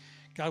people.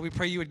 God, we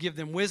pray you would give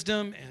them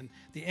wisdom and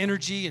the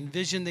energy and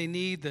vision they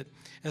need that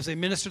as they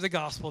minister the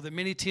gospel, that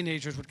many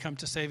teenagers would come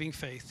to saving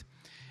faith.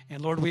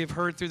 And Lord, we have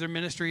heard through their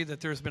ministry that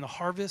there's been a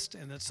harvest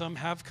and that some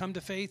have come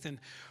to faith. And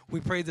we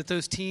pray that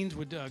those teens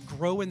would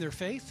grow in their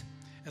faith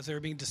as they're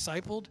being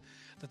discipled,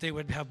 that they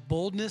would have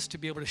boldness to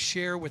be able to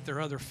share with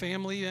their other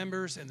family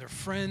members and their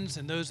friends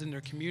and those in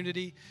their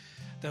community,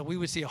 that we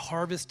would see a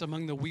harvest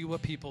among the Wewa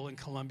people in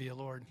Colombia,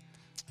 Lord.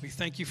 We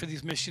thank you for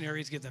these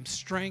missionaries. Give them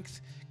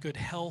strength, good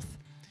health,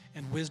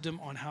 and wisdom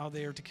on how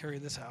they are to carry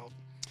this out.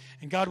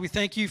 And God, we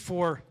thank you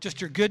for just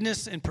your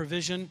goodness and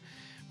provision.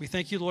 We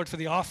thank you, Lord, for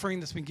the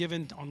offering that's been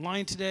given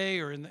online today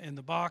or in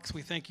the box.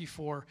 We thank you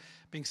for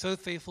being so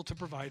faithful to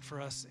provide for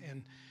us.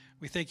 And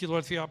we thank you,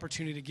 Lord, for the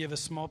opportunity to give a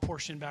small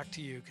portion back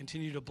to you.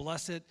 Continue to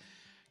bless it.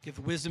 Give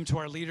wisdom to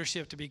our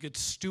leadership to be good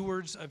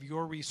stewards of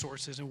your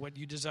resources and what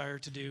you desire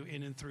to do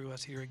in and through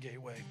us here at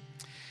Gateway.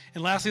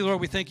 And lastly,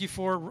 Lord, we thank you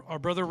for our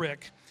brother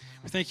Rick.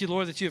 We thank you,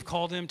 Lord, that you have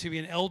called him to be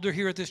an elder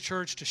here at this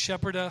church, to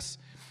shepherd us,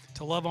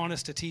 to love on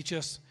us, to teach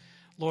us.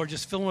 Lord,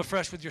 just fill him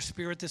afresh with your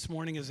spirit this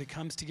morning as he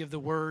comes to give the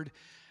word.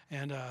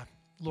 And,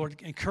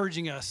 Lord,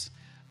 encouraging us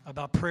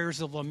about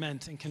prayers of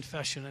lament and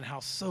confession and how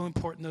so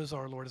important those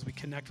are, Lord, as we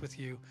connect with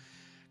you.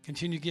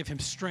 Continue to give him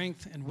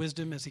strength and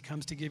wisdom as he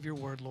comes to give your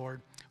word,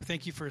 Lord. We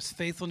thank you for his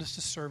faithfulness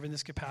to serve in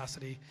this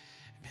capacity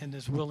and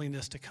his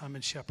willingness to come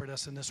and shepherd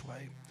us in this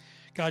way.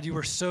 God, you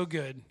are so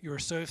good. You are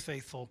so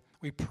faithful.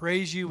 We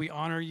praise you. We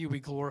honor you. We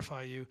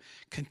glorify you.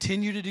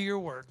 Continue to do your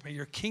work. May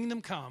your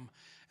kingdom come,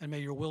 and may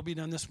your will be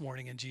done this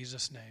morning in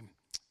Jesus' name.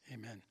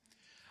 Amen.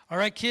 All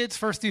right, kids,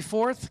 first through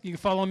fourth, you can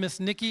follow Miss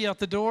Nikki out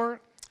the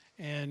door,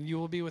 and you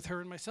will be with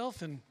her and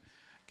myself and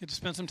get to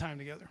spend some time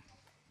together.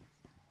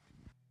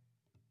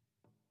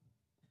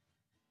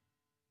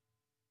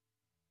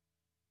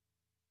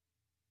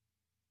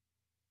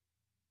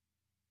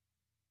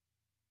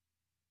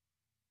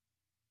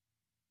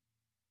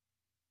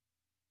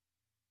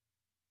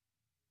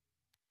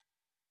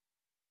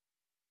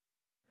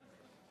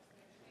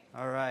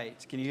 All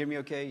right. Can you hear me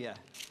okay? Yeah.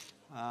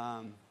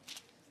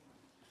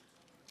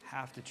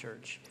 Half the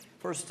church.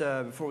 First,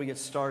 before we get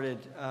started,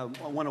 I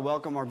want to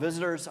welcome our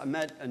visitors. I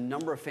met a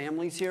number of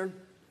families here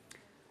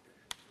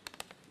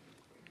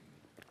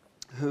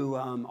who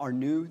are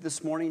new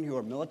this morning, who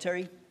are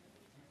military.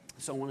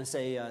 So I want to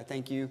say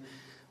thank you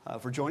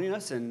for joining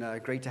us,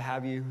 and great to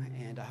have you.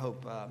 And I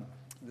hope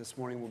this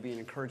morning will be an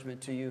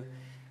encouragement to you.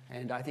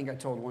 And I think I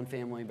told one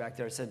family back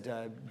there, I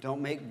said, don't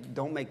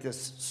make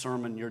this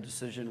sermon your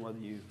decision whether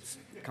you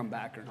come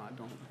back or not.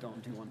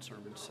 Don't do one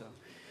sermon. So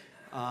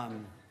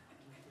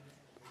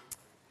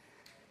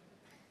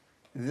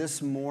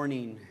this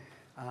morning,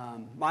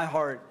 my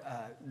heart,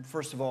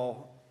 first of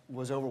all,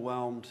 was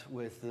overwhelmed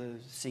with the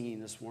singing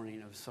this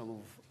morning of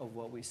some of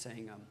what we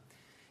sang.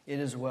 It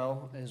as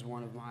well is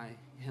one of my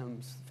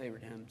hymns,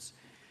 favorite hymns.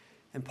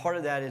 And part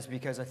of that is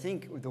because I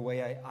think the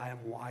way I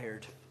am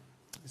wired.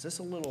 Is this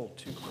a little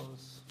too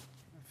close?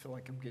 I feel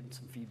like I'm getting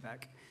some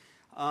feedback.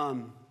 I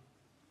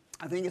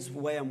think it's the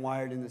way I'm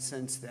wired in the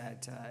sense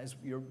that,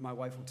 my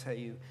wife will tell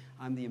you,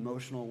 I'm the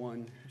emotional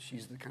one.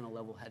 She's the kind of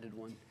level-headed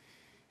one.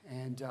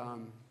 And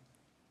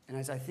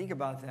as I think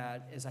about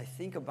that, as I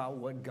think about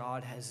what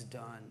God has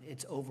done,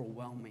 it's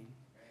overwhelming.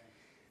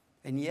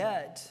 And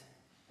yet,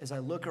 as I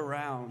look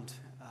around,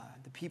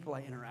 the people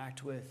I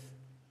interact with,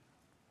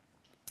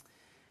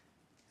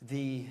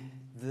 the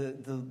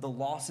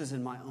losses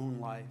in my own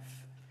life,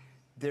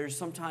 there's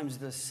sometimes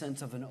this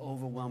sense of an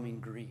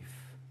overwhelming grief.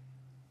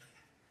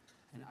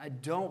 And I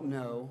don't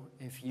know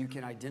if you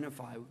can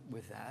identify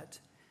with that,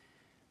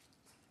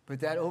 but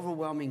that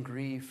overwhelming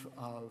grief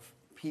of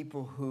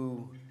people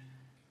who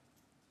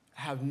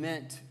have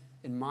meant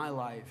in my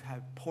life,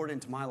 have poured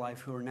into my life,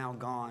 who are now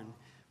gone,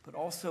 but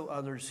also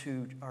others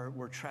who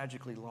were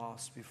tragically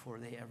lost before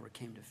they ever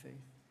came to faith.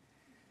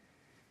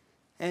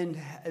 And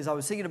as I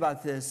was thinking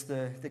about this,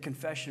 the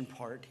confession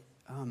part,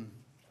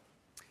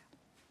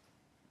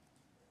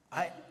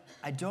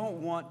 I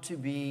don't want to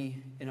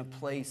be in a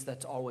place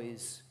that's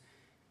always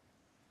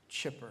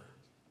chipper.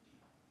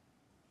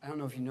 I don't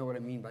know if you know what I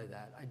mean by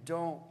that.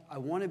 I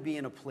want to be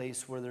in a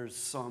place where there's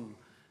some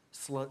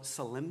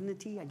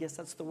solemnity, I guess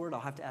that's the word. I'll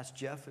have to ask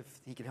Jeff if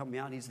he can help me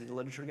out. He's the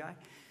literature guy.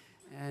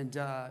 And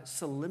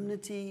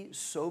solemnity,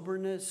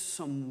 soberness,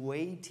 some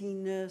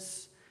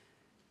weightiness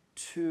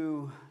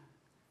to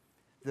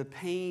the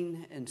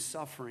pain and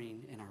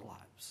suffering in our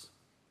lives.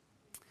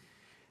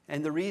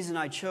 And the reason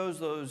I chose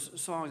those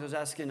songs, I was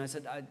asking, I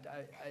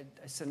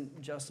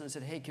sent Justin, I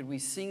said, hey, could we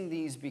sing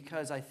these?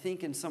 Because I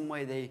think in some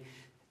way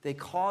they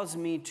cause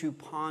me to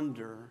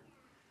ponder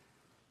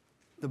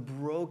the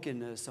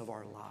brokenness of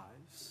our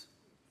lives.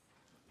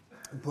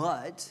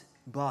 But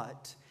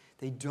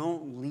they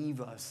don't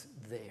leave us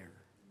there.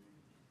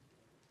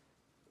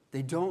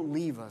 They don't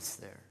leave us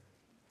there.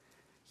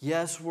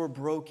 Yes, we're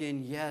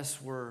broken. Yes,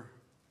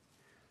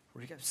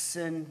 we got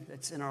sin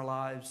that's in our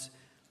lives.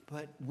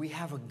 But we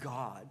have a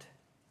God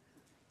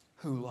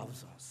who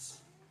loves us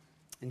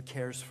and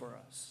cares for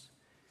us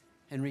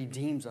and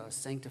redeems us,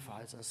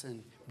 sanctifies us,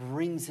 and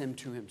brings him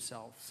to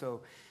himself. So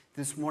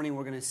this morning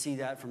we're going to see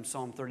that from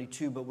Psalm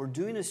 32, but we're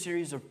doing a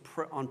series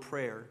on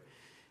prayer.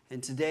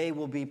 And today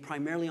will be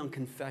primarily on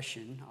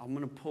confession. I'm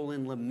going to pull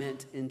in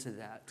lament into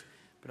that.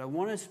 But I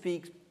want to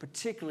speak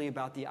particularly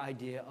about the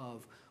idea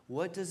of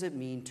what does it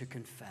mean to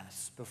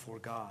confess before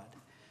God?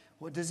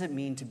 What does it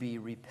mean to be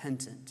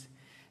repentant?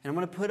 And I'm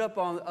going to put up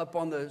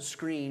on the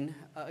screen,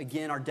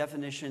 again, our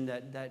definition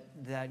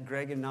that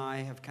Greg and I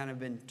have kind of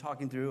been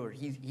talking through, or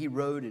he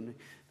wrote and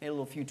made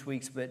a few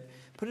tweaks, but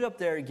put it up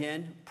there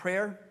again.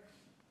 Prayer,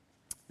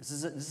 this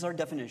is our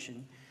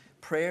definition.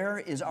 Prayer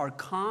is our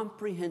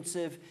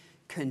comprehensive,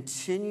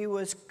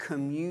 continuous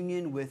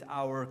communion with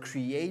our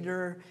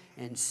Creator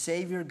and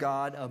Savior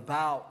God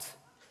about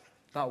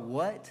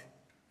what?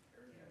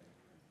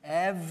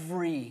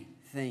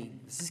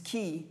 Everything. This is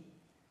key.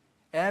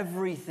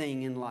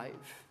 Everything in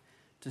life.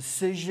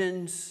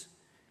 Decisions,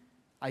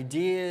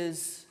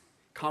 ideas,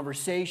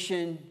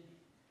 conversation,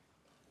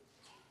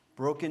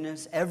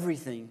 brokenness,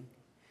 everything.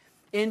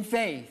 In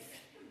faith.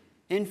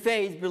 In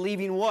faith,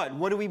 believing what?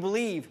 What do we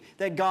believe?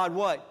 That God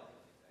what?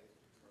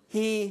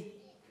 He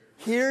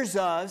hears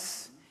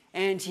us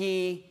and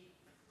he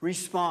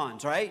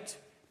responds, right?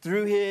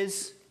 Through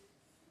his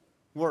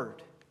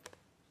word.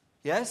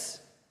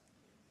 Yes?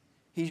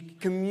 He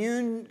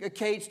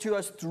communicates to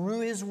us through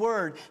his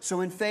word.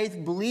 So in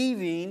faith,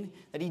 believing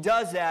that he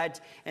does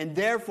that, and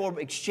therefore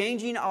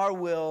exchanging our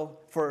will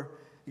for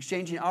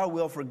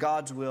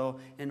God's will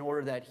in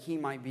order that he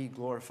might be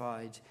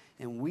glorified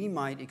and we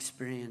might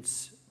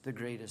experience the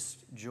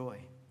greatest joy.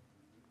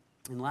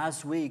 And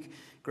last week,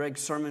 Greg's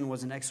sermon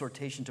was an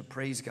exhortation to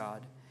praise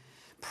God.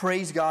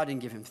 Praise God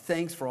and give him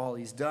thanks for all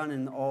he's done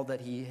and all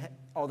that he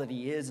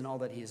is and all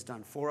that he has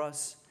done for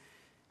us.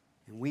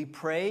 And we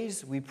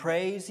praise,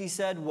 he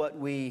said, what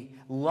we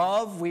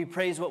love. We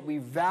praise what we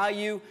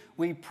value.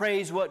 We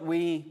praise what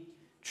we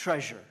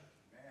treasure.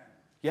 Amen.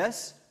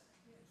 Yes?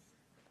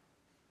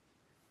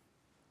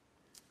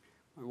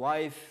 My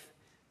wife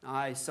and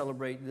I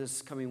celebrate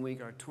this coming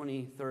week our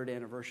 23rd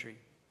anniversary.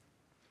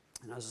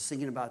 And I was just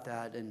thinking about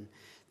that and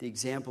the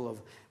example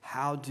of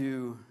how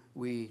do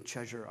we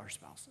treasure our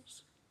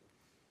spouses.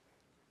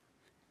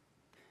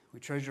 We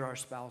treasure our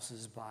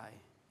spouses by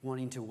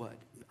wanting to what?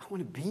 I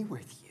want to be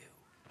with you.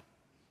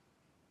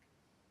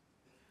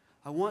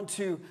 I want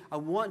to,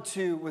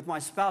 with my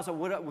spouse,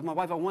 with my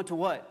wife, I want to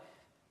what?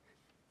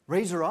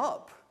 Raise her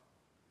up.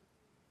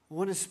 I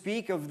want to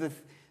speak of the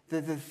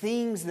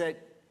things that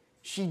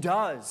she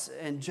does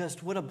and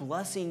just what a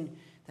blessing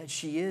that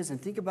she is.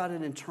 And think about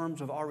it in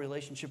terms of our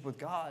relationship with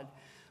God.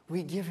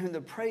 We give him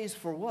the praise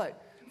for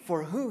what?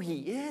 For who he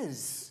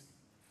is.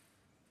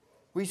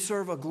 We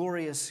serve a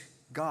glorious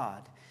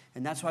God.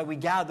 And that's why we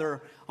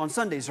gather on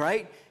Sundays,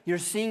 right? You're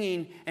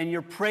singing and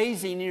you're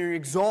praising and you're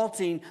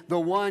exalting the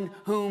one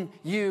whom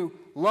you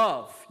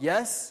love.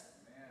 Yes?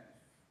 Amen.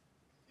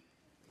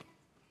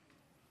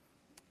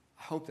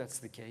 I hope that's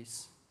the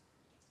case.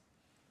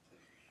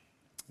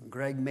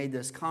 Greg made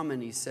this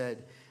comment. He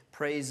said,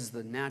 praise is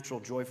the natural,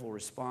 joyful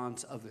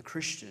response of the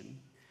Christian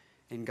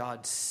in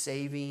God's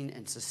saving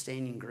and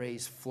sustaining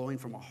grace flowing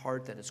from a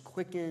heart that is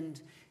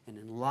quickened and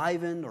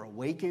enlivened or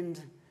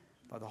awakened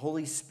by the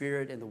Holy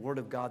Spirit and the Word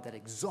of God that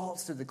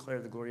exalts to declare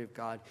the glory of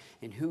God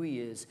and who he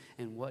is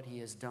and what he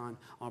has done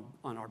on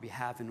our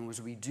behalf. And as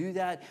we do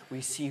that,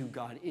 we see who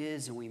God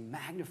is and we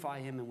magnify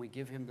him and we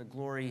give him the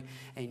glory.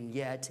 And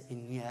yet,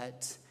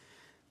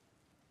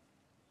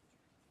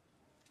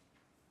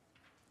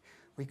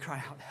 we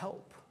cry out,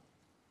 help.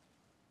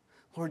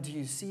 Lord, do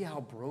you see how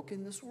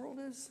broken this world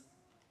is?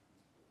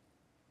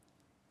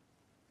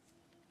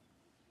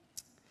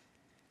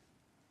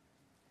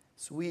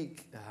 This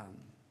week,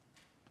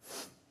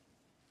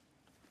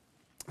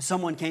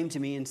 someone came to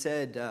me and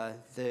said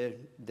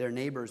their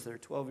neighbors, their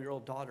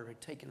 12-year-old daughter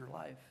had taken her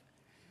life.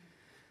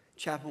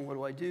 Chaplain, what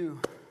do I do?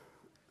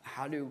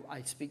 How do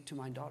I speak to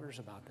my daughters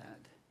about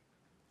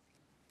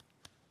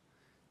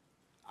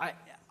that?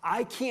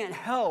 I can't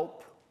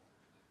help,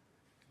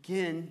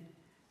 again,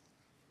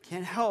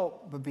 can't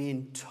help but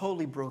being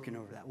totally broken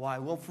over that. Why?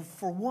 Well,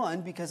 for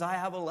one, because I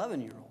have an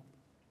 11-year-old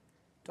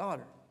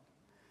daughter.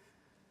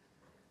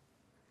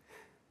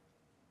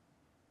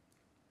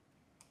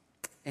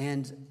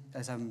 And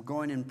as I'm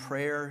going in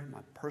prayer,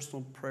 my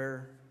personal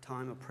prayer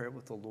time of prayer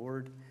with the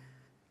Lord,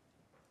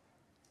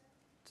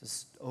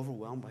 just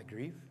overwhelmed by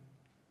grief.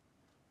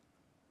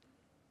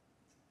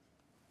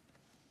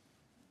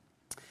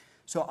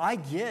 So I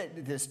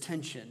get this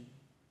tension,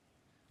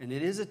 and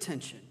it is a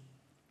tension,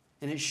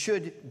 and it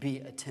should be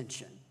a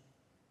tension.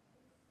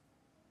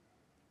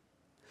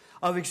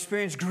 I've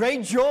experienced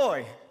great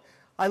joy.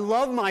 I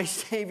love my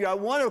Savior. I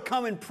want to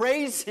come and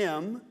praise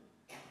him.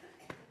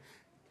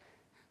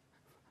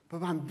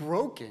 But I'm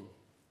broken.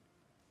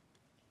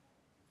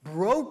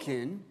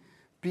 Broken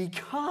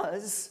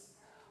because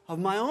of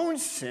my own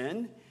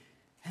sin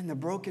and the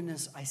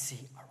brokenness I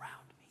see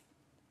around me.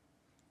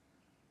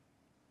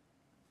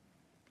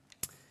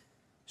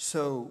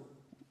 So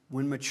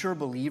when mature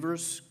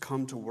believers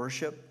come to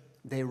worship,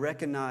 they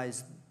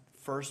recognize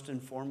first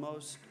and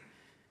foremost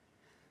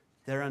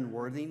their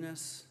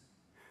unworthiness.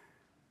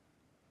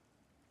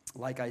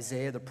 Like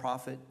Isaiah the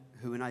prophet,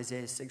 who in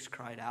Isaiah 6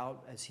 cried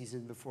out as he's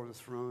in before the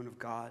throne of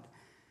God,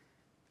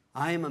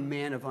 I am a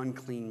man of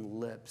unclean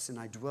lips, and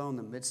I dwell in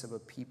the midst of a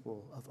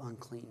people of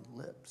unclean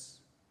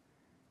lips.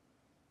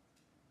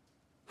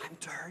 I'm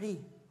dirty.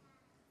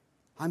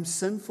 I'm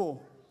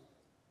sinful.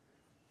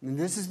 And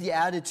this is the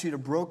attitude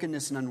of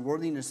brokenness and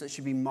unworthiness that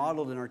should be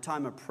modeled in our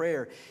time of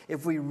prayer.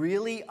 If we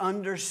really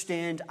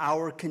understand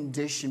our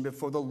condition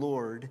before the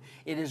Lord,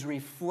 it is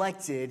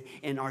reflected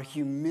in our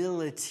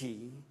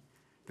humility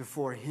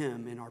before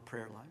him in our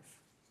prayer life.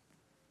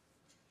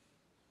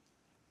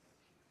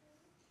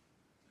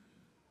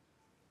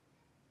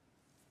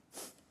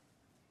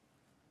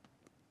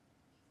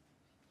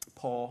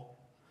 Paul,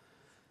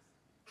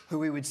 who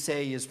we would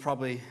say is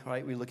probably,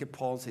 right, we look at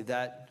Paul and say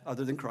that,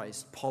 other than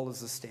Christ, Paul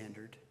is the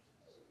standard.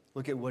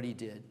 Look at what he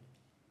did.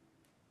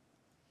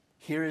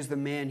 Here is the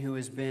man who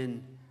has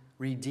been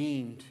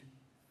redeemed,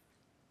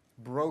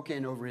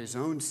 broken over his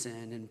own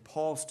sin, and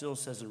Paul still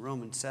says in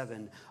Romans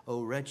 7,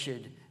 O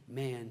wretched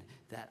man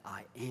that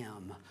I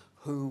am,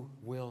 who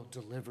will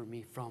deliver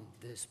me from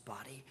this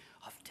body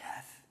of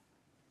death?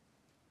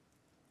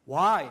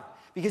 Why?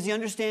 Because he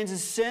understands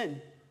his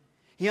sin.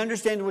 He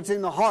understands what's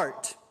in the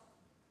heart.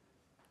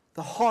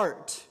 The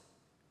heart.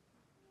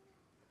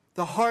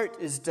 The heart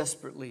is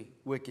desperately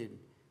wicked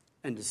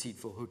and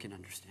deceitful. Who can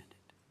understand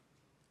it?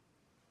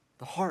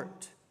 The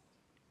heart.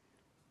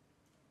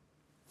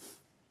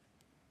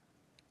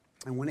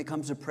 And when it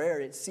comes to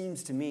prayer, it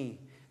seems to me,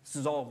 this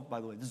is all,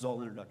 by the way, this is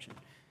all introduction.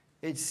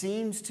 It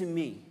seems to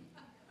me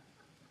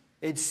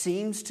that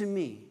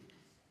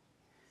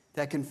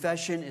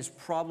confession is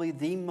probably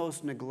the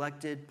most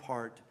neglected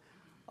part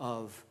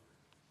of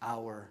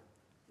our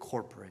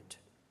corporate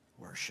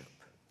worship.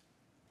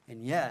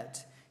 And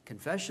yet,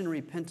 confession and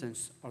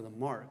repentance are the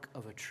mark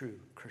of a true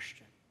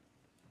Christian.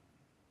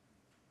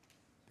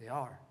 They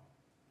are.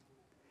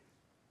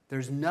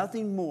 There's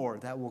nothing more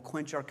that will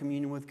quench our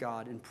communion with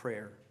God in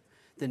prayer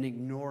than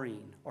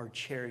ignoring or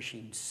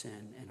cherishing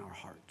sin in our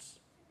hearts.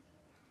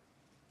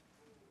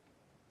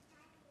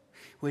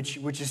 Which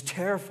is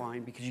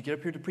terrifying, because you get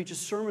up here to preach a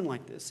sermon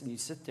like this and you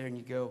sit there and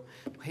you go,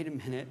 wait a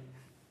minute,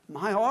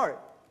 my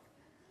heart.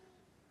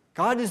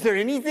 God, is there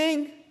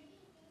anything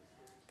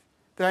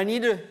that I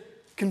need to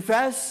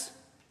confess?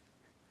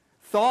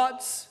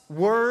 Thoughts,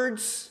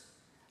 words,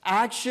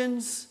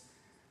 actions?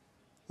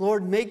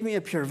 Lord, make me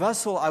a pure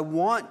vessel. I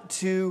want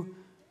to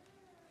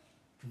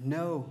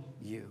know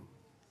you.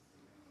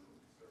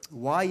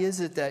 Why is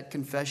it that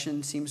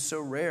confession seems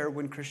so rare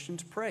when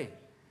Christians pray?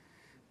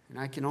 And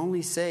I can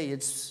only say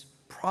it's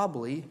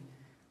probably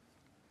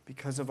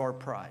because of our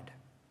pride.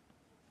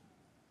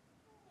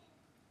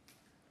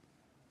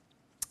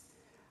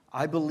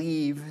 I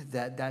believe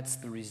that that's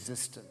the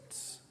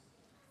resistance.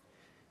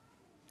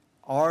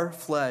 Our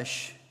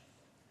flesh,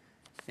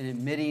 in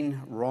admitting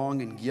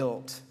wrong and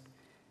guilt,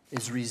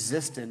 is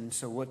resistant.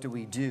 So what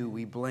do?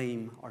 We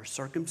blame our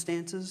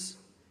circumstances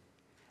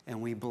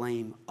and we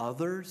blame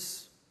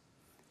others.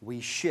 We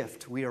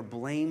shift. We are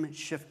blame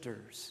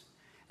shifters.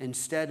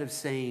 Instead of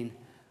saying,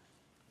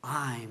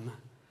 I'm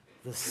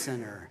the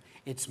sinner.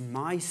 It's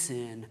my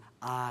sin.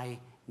 I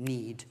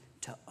need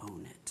to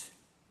own it.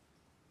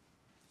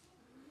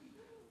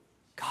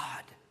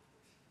 God,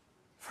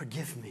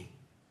 forgive me.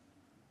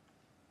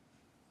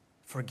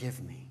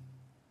 Forgive me.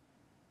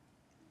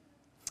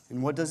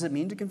 And what does it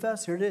mean to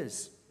confess? Here it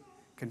is.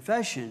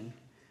 Confession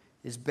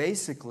is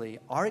basically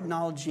us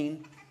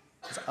acknowledging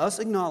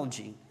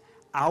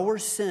our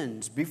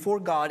sins before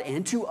God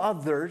and to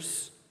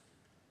others.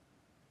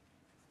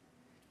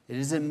 It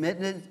is the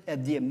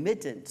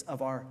admittance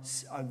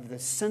of the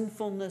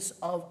sinfulness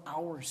of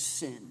our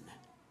sin.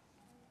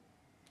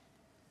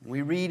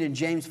 We read in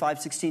James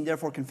 5:16,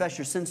 therefore confess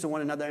your sins to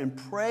one another and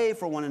pray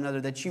for one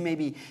another that you may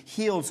be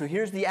healed. So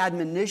here's the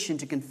admonition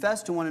to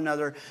confess to one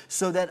another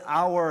so that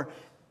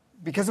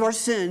because of our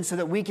sins, so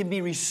that we can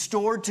be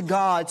restored to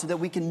God, so that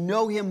we can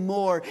know Him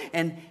more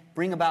and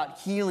bring about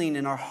healing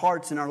in our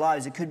hearts and our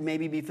lives. It could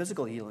maybe be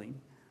physical healing.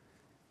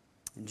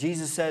 And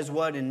Jesus says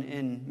what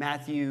in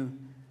Matthew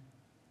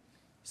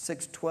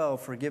 6:12,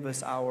 forgive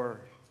us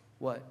our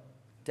what?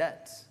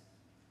 Debts.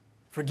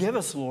 Forgive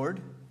us, Lord,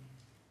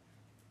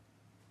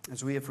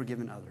 as we have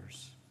forgiven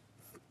others.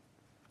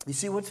 You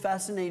see, what's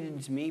fascinating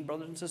to me,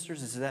 brothers and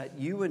sisters, is that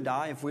you and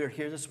I, if we are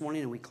here this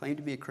morning and we claim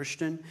to be a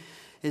Christian,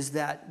 is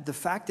that the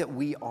fact that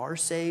we are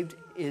saved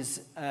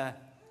is,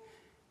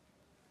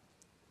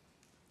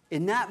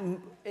 in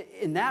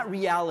that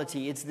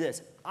reality, it's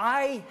this.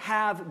 I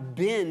have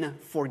been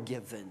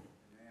forgiven.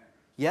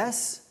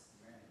 Yes?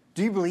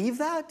 Do you believe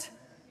that?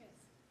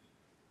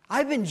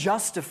 I've been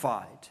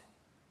justified.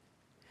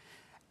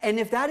 And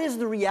if that is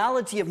the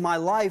reality of my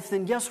life,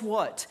 then guess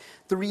what?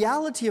 The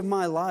reality of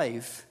my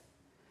life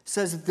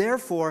says,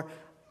 therefore,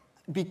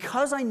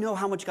 because I know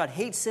how much God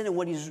hates sin and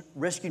what He's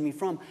rescued me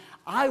from,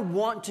 I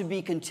want to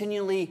be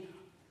continually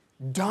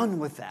done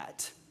with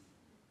that.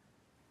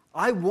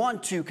 I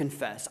want to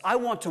confess. I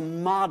want to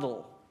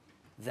model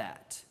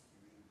that.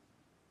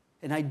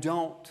 And I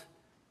don't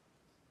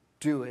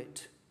do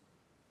it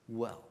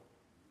well.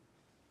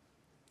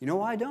 You know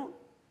why I don't?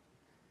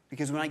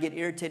 Because when I get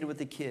irritated with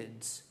the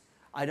kids,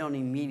 I don't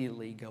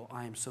immediately go,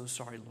 I am so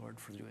sorry, Lord,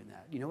 for doing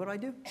that. You know what I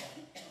do?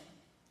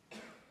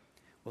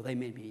 Well, they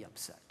made me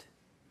upset.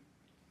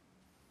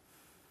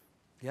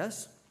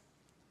 Yes?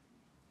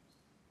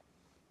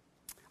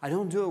 I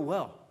don't do it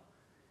well.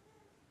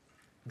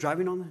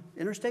 Driving on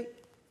the interstate,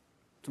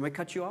 somebody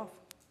cuts you off.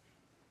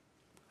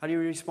 How do you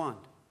respond?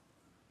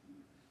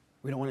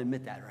 We don't want to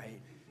admit that, right?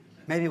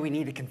 Maybe we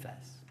need to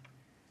confess,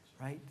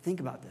 right?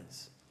 Think about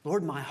this.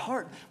 Lord, my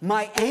heart,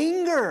 my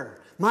anger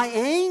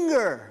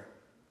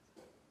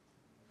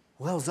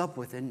wells up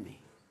within me.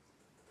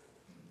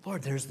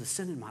 Lord, there's the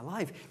sin in my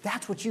life.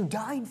 That's what you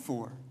died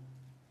for.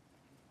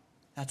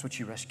 That's what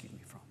you rescued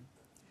me from.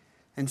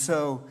 And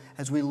so,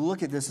 as we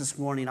look at this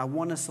morning, I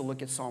want us to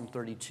look at Psalm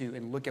 32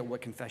 and look at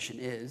what confession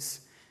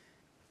is.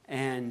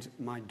 And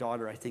my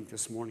daughter, I think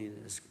this morning,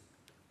 is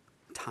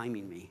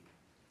timing me.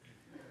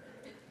 I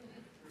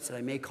said,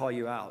 I may call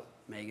you out,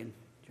 Megan.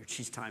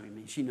 She's timing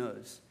me. She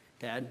knows.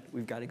 Dad,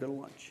 we've got to go to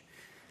lunch.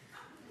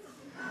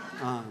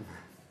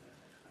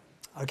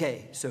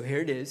 Okay, so here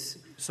it is.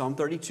 Psalm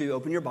 32.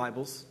 Open your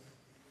Bibles.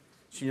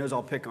 She knows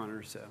I'll pick on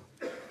her, so.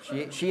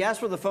 She asked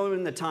for the phone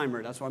and the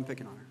timer. That's why I'm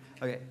picking on her.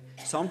 Okay,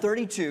 Psalm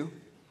 32.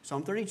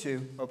 Psalm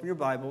 32. Open your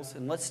Bibles,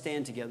 and let's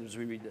stand together as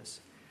we read this.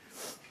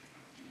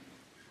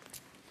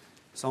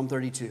 Psalm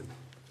 32.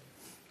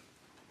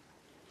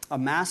 A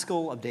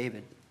maskil of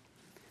David.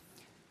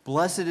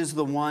 Blessed is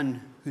the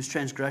one whose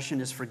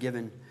transgression is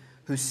forgiven,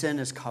 whose sin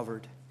is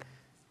covered.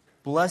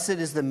 Blessed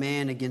is the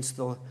man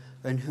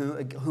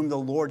whom the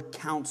Lord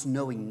counts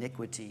no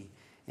iniquity,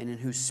 and in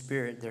whose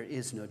spirit there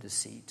is no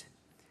deceit.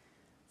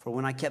 For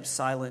when I kept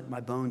silent,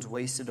 my bones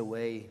wasted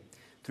away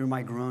through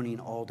my groaning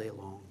all day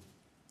long.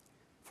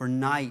 For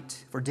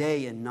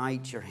day and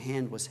night your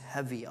hand was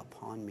heavy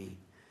upon me.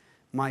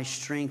 My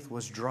strength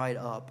was dried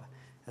up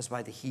as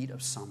by the heat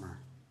of summer.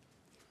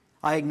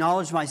 I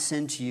acknowledged my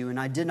sin to you, and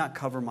I did not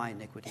cover my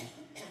iniquity.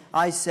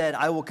 I said,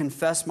 I will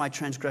confess my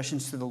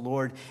transgressions to the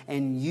Lord,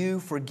 and you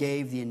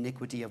forgave the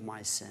iniquity of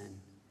my sin.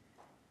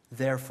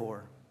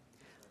 Therefore,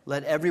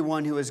 let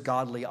everyone who is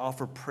godly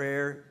offer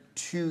prayer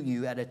to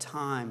you at a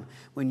time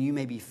when you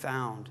may be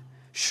found.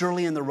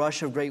 Surely in the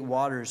rush of great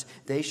waters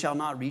they shall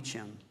not reach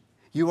him.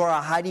 You are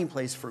a hiding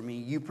place for me.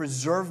 You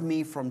preserve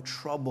me from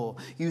trouble.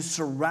 You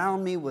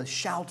surround me with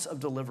shouts of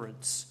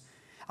deliverance.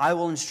 I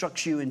will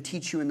instruct you and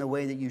teach you in the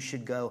way that you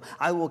should go.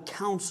 I will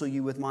counsel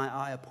you with my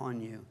eye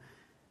upon you.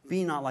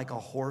 Be not like a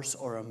horse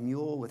or a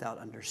mule without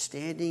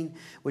understanding,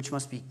 which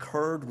must be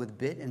curbed with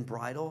bit and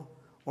bridle,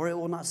 or it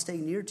will not stay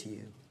near to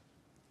you.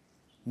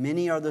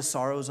 Many are the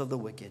sorrows of the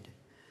wicked,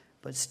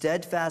 but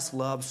steadfast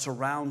love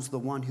surrounds the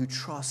one who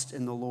trusts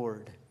in the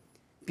Lord.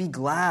 Be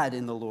glad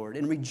in the Lord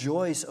and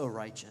rejoice, O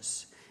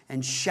righteous,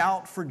 and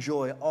shout for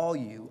joy, all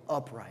you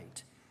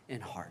upright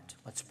in heart.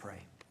 Let's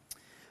pray.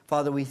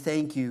 Father, we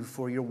thank you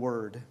for your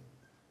word.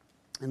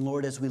 And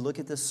Lord, as we look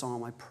at this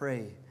psalm, I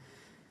pray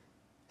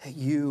that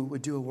you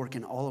would do a work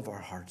in all of our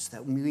hearts,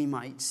 that we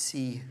might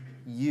see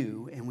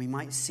you and we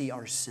might see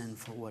our sin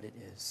for what it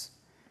is.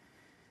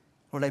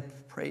 Lord, I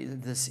pray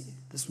that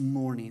this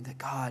morning that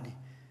God,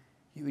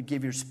 you would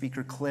give your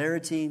speaker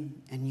clarity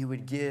and you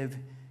would give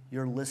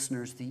your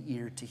listeners the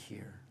ear to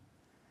hear.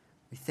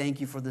 We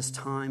thank you for this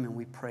time and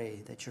we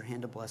pray that your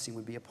hand of blessing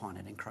would be upon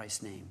it. In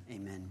Christ's name,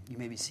 amen. You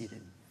may be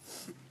seated.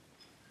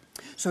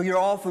 So you're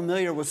all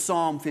familiar with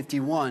Psalm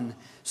 51.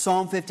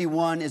 Psalm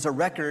 51 is a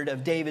record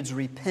of David's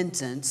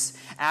repentance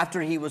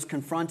after he was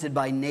confronted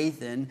by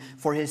Nathan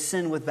for his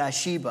sin with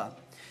Bathsheba.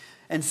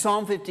 And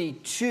Psalm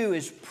 52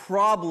 is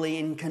probably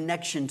in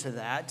connection to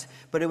that,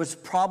 but it was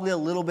probably a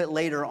little bit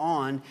later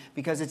on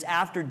because it's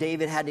after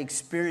David had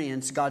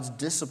experienced God's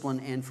discipline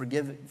and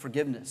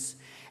forgiveness.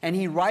 And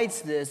he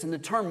writes this, and the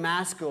term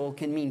maskil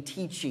can mean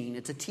teaching.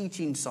 It's a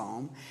teaching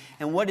psalm.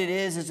 And what it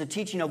is a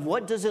teaching of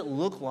what does it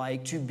look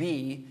like to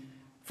be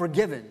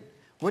forgiven?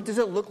 What does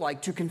it look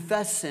like to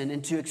confess sin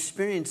and to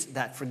experience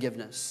that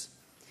forgiveness?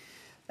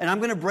 And I'm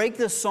going to break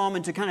this psalm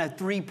into kind of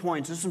 3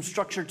 points. There's some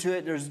structure to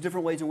it. There's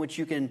different ways in which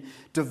you can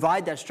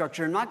divide that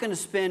structure. We're not going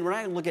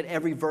to look at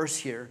every verse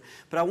here,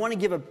 but I want to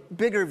give a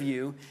bigger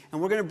view, and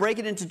we're going to break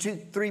it into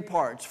 3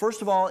 parts.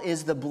 First of all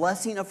is the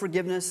blessing of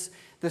forgiveness.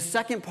 The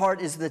second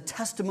part is the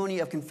testimony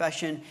of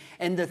confession,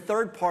 and the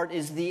third part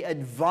is the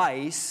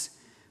advice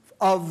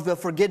of the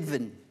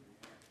forgiven.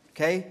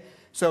 Okay?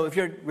 So we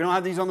don't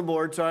have these on the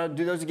board, so I'll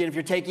do those again. If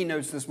you're taking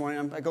notes this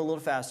morning, I go a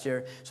little fast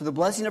here. So the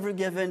blessing of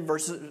forgiven,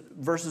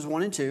 verses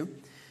 1 and 2,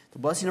 the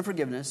blessing of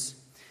forgiveness.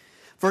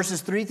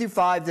 Verses 3 through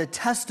 5, the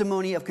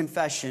testimony of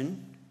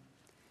confession.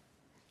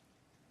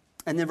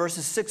 And then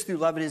verses 6 through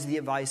 11 is the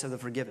advice of the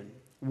forgiven.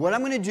 What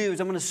I'm going to do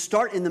is I'm going to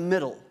start in the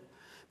middle,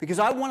 because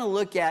I want to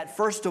look at,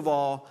 first of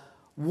all,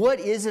 what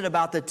is it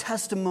about the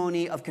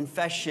testimony of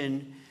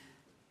confession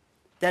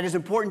that is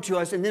important to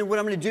us. And then what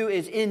I'm going to do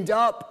is end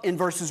up in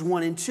verses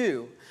 1 and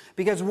 2.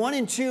 Because 1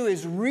 and 2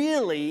 is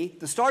really,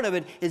 the start of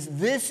it is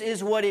this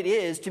is what it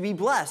is to be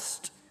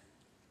blessed.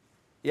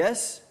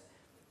 Yes?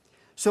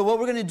 So what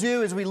we're going to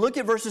do is we look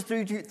at verses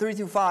 3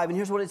 through 5, and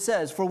here's what it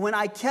says. For when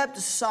I kept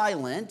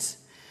silent,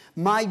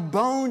 my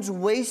bones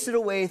wasted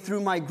away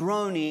through my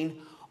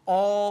groaning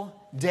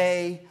all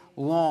day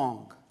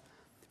long.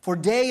 For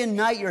day and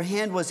night your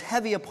hand was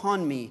heavy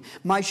upon me.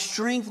 My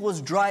strength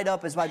was dried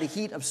up as by the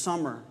heat of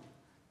summer.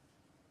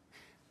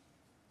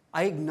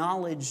 I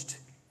acknowledged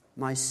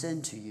my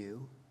sin to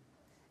you,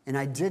 and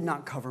I did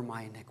not cover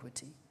my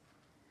iniquity.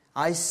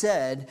 I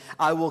said,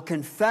 I will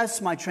confess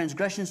my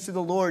transgressions to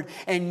the Lord,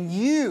 and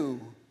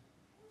you,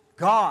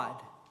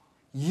 God,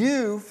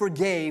 you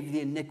forgave the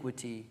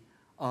iniquity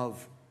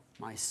of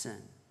my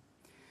sin.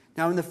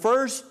 Now, in the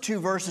first 2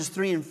 verses,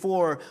 3 and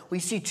 4, we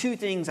see 2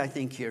 things, I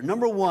think, here.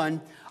 Number 1,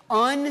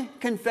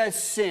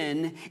 unconfessed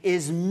sin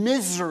is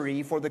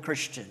misery for the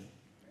Christian.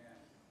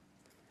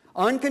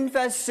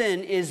 Unconfessed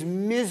sin is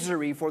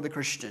misery for the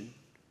Christian.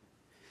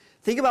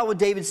 Think about what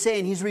David's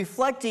saying. He's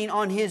reflecting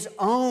on his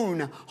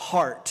own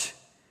heart.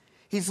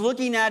 He's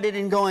looking at it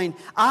and going,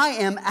 I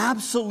am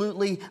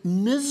absolutely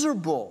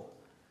miserable.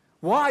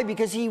 Why?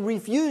 Because he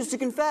refused to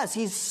confess.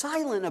 He's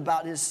silent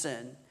about his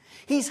sin.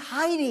 He's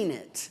hiding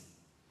it.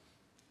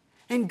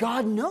 And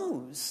God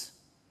knows.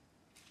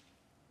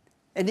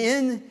 And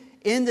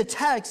in the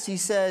text, he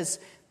says,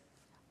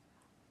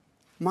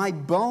 my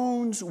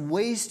bones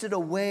wasted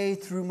away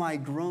through my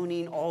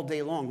groaning all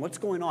day long. What's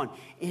going on?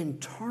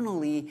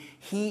 Internally,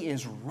 he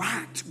is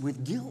racked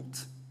with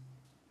guilt.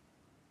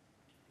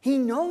 He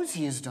knows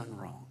he has done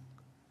wrong.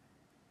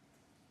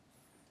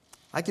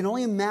 I can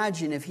only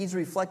imagine if he's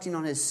reflecting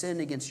on his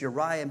sin against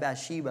Uriah and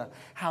Bathsheba,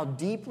 how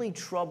deeply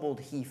troubled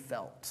he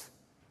felt.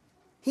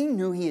 He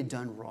knew he had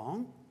done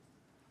wrong.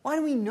 Why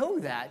do we know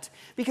that?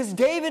 Because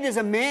David is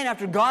a man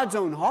after God's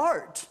own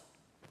heart.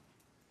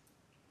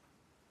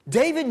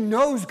 David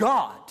knows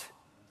God.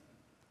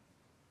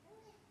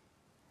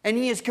 And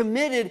he has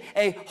committed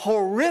a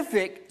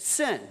horrific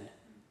sin.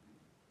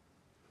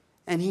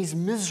 And he's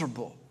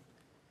miserable.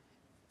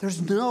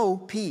 There's no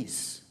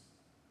peace.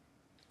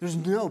 There's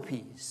no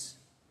peace.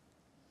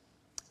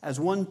 As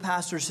one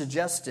pastor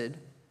suggested,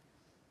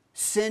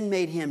 sin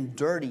made him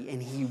dirty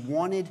and he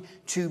wanted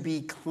to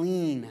be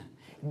clean.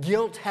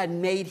 Guilt had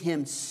made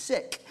him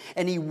sick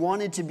and he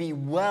wanted to be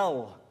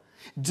well.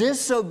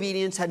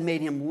 Disobedience had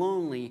made him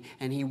lonely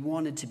and he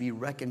wanted to be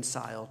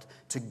reconciled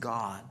to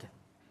God.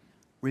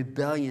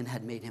 Rebellion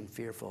had made him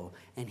fearful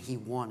and he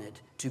wanted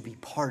to be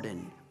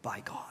pardoned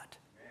by God.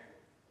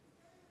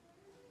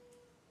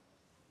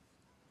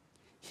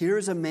 Here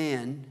is a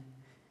man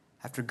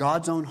after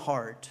God's own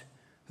heart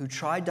who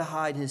tried to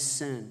hide his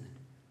sin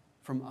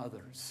from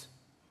others.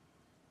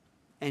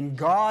 And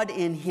God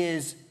in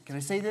his, can I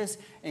say this?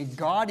 And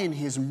God in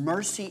his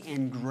mercy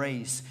and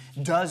grace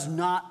does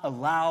not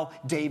allow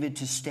David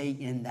to stay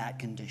in that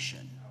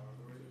condition.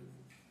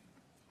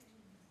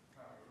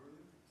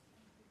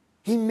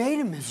 He made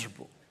him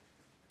miserable.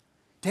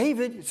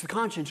 David, it's the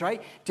conscience,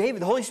 right?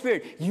 David, the Holy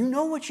Spirit, you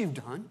know what you've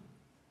done.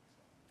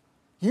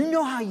 You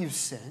know how you've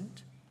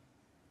sinned.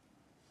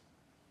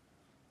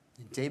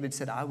 And David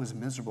said, I was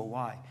miserable.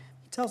 Why?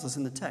 He tells us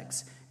in the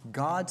text,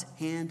 God's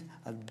hand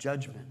of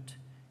judgment.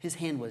 His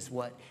hand was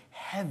what?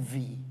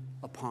 Heavy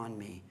upon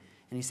me.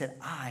 And he said,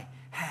 I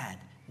had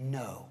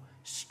no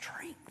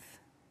strength.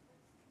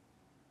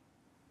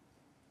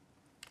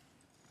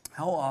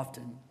 How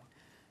often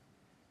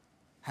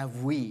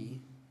have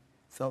we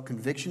felt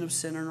conviction of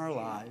sin in our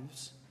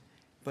lives,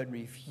 but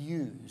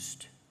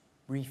refused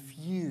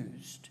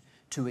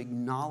to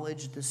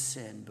acknowledge the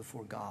sin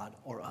before God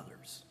or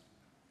others?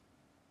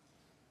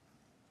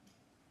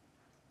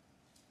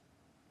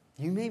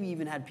 You maybe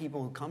even had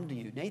people who come to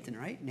you. Nathan,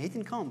 right?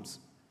 Nathan comes.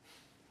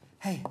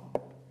 Hey,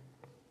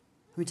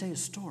 let me tell you a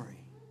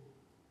story.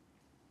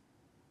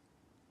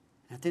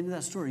 And at the end of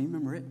that story, you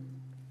remember it?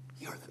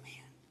 You're the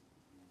man.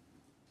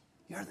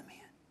 You're the man.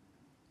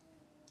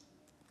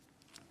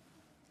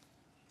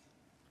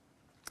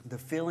 The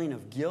feeling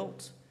of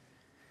guilt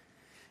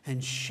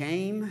and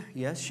shame.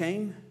 Yes,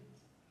 shame.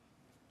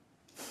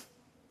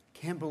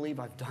 Can't believe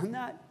I've done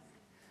that.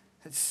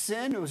 That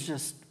sin, it was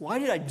just, why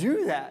did I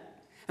do that?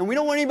 And we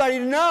don't want anybody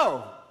to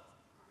know.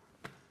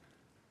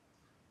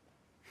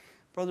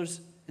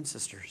 Brothers and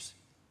sisters,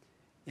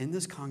 in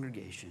this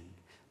congregation,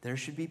 there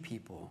should be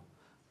people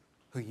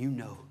who you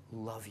know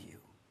love you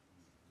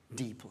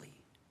deeply,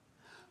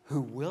 who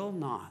will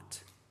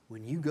not,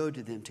 when you go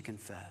to them to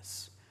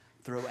confess,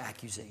 throw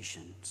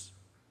accusations.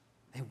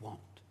 They won't.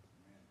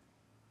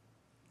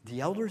 The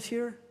elders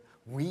here,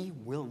 we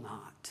will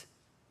not.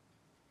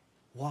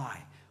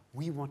 Why?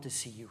 We want to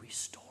see you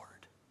restored.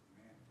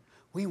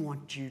 We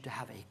want you to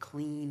have a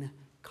clean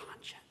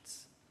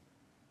conscience.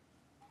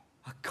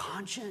 A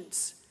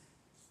conscience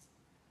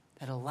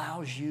that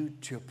allows you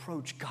to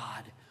approach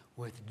God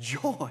with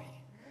joy.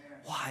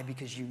 Why?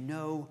 Because you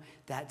know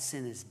that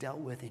sin is dealt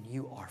with and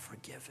you are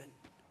forgiven.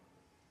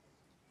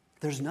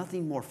 There's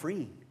nothing more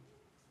freeing.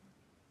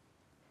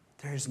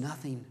 There is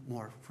nothing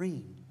more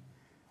freeing.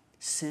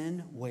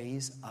 Sin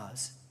weighs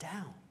us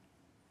down.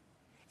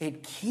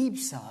 It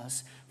keeps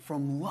us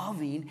from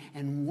loving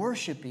and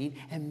worshiping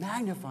and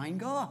magnifying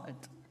God.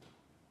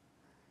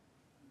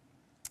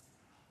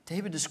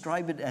 David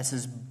described it as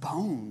his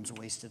bones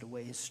wasted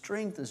away. His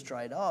strength is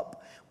dried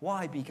up.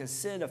 Why? Because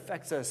sin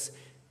affects us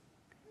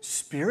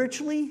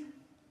spiritually,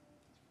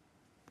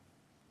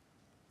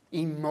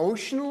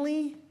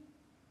 emotionally,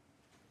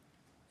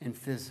 and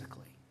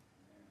physically.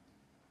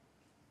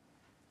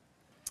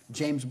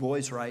 James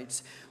Boyce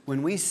writes,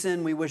 when we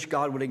sin, we wish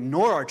God would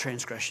ignore our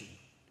transgression.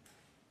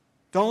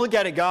 Don't look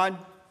at it, God.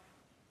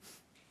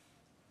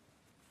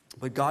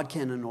 But God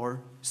can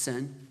ignore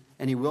sin,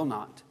 and He will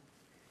not.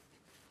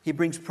 He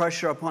brings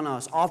pressure upon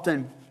us,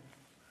 often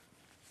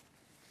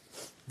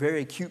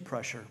very acute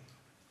pressure,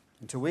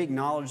 until we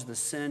acknowledge the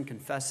sin,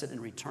 confess it,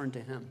 and return to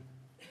Him.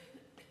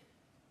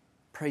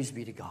 Praise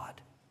be to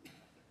God.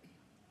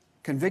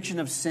 Conviction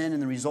of sin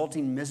and the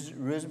resulting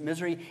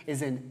misery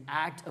is an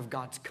act of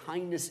God's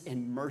kindness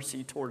and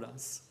mercy toward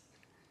us.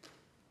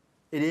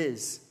 It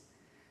is.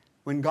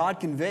 When God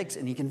convicts,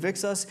 and He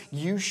convicts us,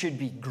 you should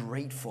be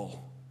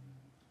grateful.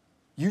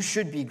 You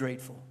should be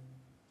grateful.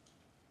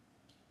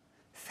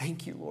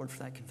 Thank you, Lord, for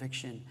that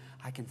conviction.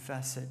 I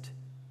confess it.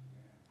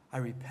 I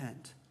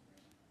repent.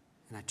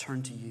 And I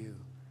turn to you.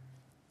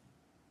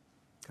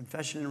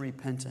 Confession and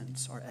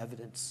repentance are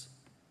evidence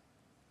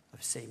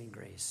of saving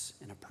grace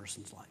in a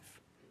person's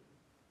life.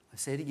 I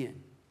say it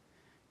again.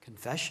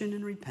 Confession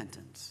and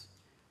repentance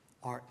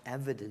are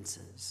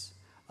evidences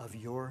of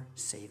your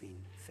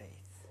saving faith.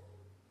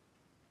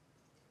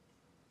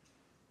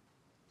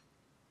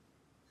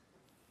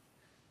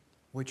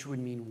 Which would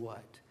mean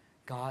what?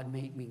 God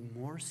made me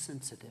more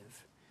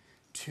sensitive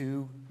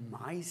to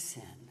my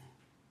sin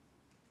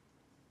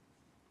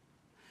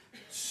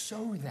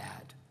so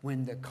that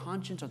when the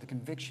conscience or the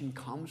conviction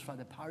comes by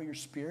the power of your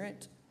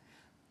Spirit,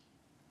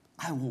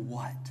 I will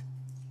what?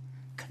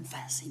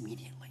 Confess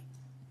immediately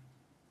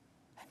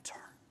and turn.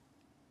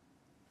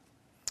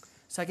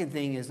 Second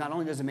thing is, not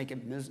only does it make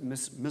it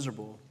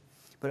miserable,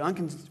 but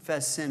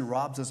unconfessed sin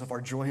robs us of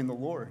our joy in the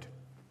Lord.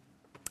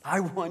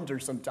 I wonder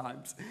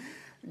sometimes,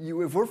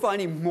 If we're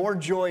finding more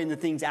joy in the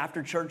things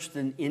after church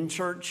than in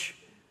church,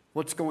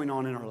 what's going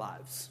on in our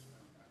lives?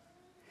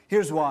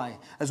 Here's why.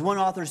 As one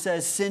author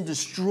says, sin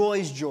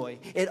destroys joy.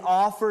 It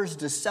offers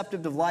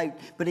deceptive delight,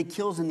 but it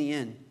kills in the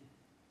end.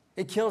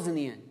 It kills in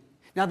the end.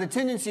 Now, the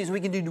tendency is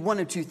we can do one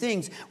of two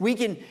things.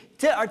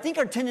 I think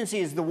our tendency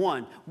is the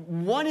one.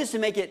 One is to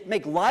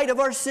make light of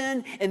our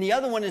sin, and the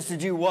other one is to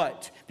do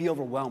what? Be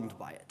overwhelmed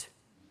by it.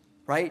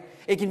 Right?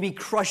 It can be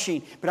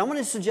crushing. But I want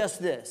to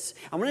suggest this.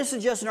 I want to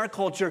suggest in our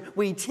culture,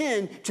 we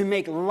tend to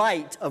make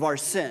light of our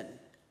sin.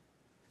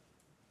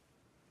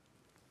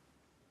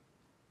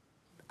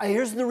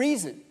 Here's the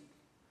reason.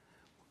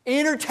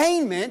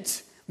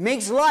 Entertainment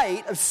makes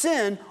light of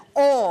sin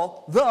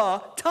all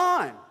the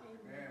time.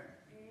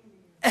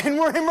 And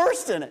we're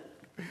immersed in it.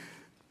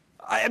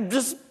 I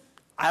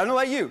don't know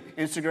about you.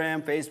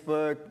 Instagram,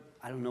 Facebook,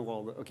 I don't know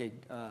all the,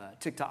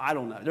 TikTok, I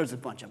don't know. There's a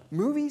bunch of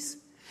movies.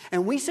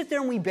 And we sit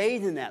there and we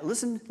bathe in that.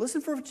 Listen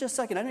for just a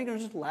second. I know you're going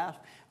to just laugh.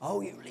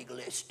 Oh, you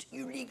legalist.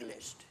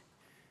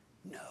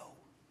 No.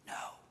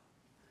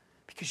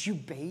 Because you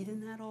bathe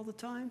in that all the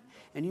time.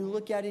 And you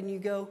look at it and you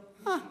go,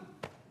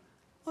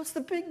 what's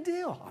the big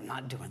deal? I'm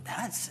not doing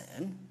that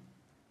sin.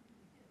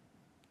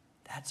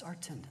 That's our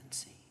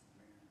tendency.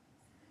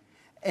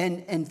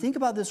 And think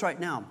about this right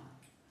now.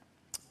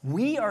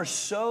 We are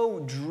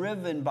so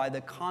driven by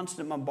the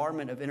constant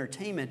bombardment of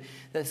entertainment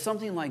that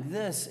something like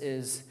this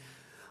is,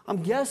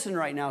 I'm guessing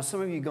right now,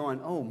 some of you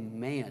going, oh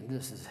man,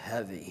 this is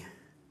heavy.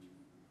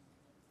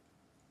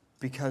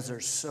 Because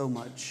there's so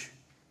much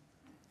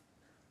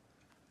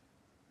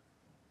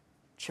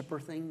chipper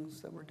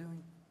things that we're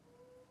doing.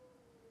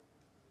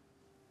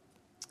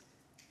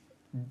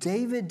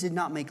 David did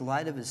not make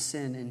light of his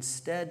sin.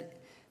 Instead,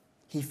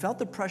 he felt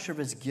the pressure of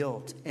his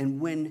guilt,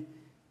 and when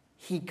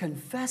he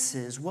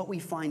confesses, what we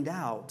find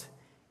out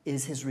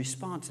is his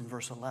response in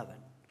verse 11.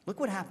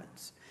 Look what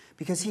happens.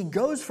 Because he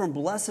goes from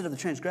blessed of the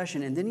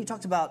transgression, and then he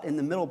talks about in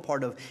the middle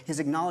part of his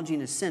acknowledging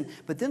his sin.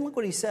 But then look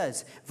what he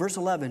says, verse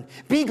 11.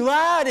 Be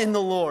glad in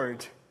the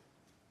Lord,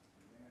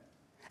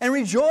 and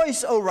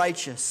rejoice, O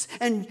righteous,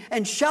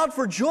 and shout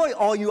for joy,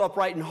 all you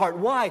upright in heart.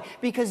 Why?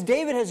 Because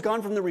David has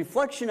gone from the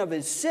reflection of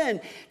his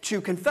sin to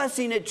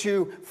confessing it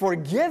to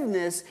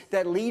forgiveness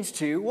that leads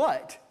to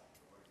what?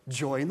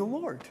 Joy in the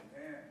Lord.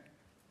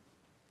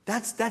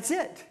 That's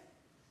it.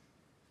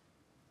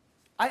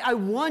 I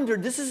wonder,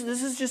 this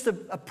is just a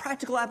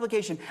practical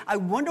application. I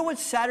wonder what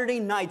Saturday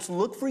nights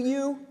look for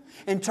you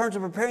in terms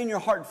of preparing your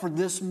heart for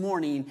this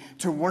morning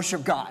to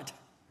worship God.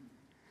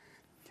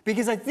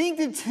 Because I think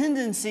the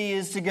tendency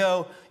is to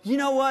go, you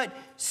know what,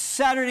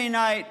 Saturday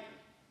night,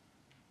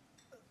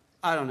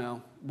 I don't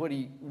know, what do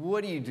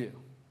you do?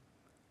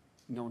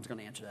 No one's going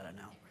to answer that, I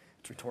know.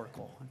 It's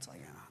rhetorical. It's like,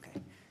 okay.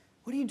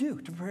 What do you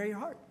do to prepare your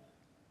heart?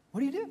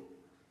 What do you do?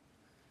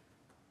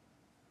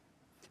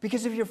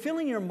 Because if you're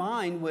filling your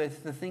mind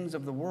with the things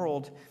of the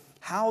world,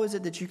 how is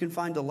it that you can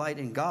find delight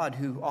in God,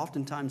 who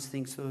oftentimes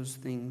thinks those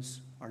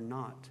things are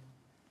not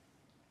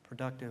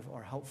productive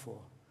or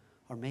helpful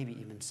or maybe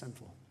even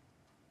sinful?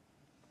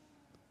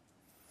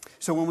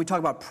 So when we talk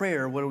about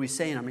prayer, what are we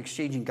saying? I'm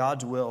exchanging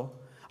God's will.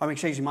 I'm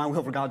exchanging my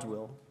will for God's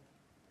will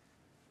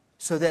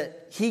so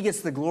that He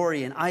gets the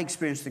glory and I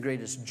experience the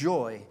greatest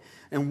joy.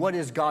 And what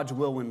is God's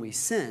will when we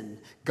sin?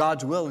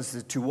 God's will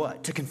is to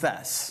what? To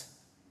confess.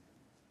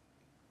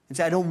 And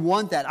say, I don't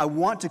want that. I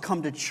want to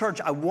come to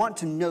church. I want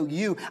to know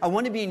you. I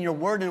want to be in your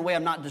word in a way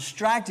I'm not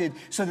distracted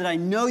so that I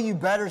know you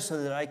better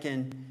so that I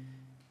can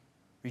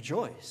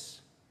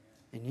rejoice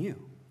in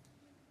you.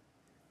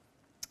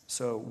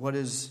 So what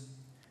is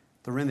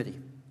the remedy?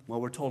 Well,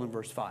 we're told in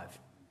verse 5.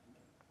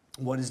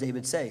 What does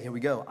David say? Here we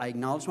go. I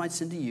acknowledge my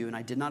sin to you, and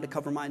I did not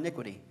cover my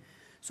iniquity.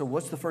 So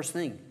what's the first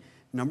thing?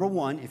 Number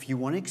one, if you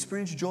want to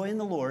experience joy in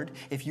the Lord,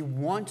 if you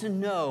want to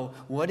know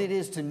what it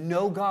is to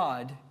know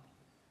God,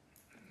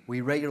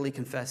 we regularly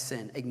confess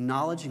sin.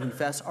 Acknowledge and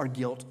confess our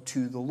guilt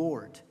to the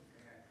Lord.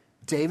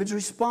 David's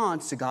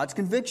response to God's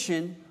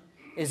conviction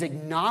is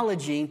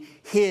acknowledging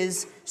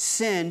his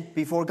sin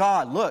before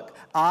God. Look,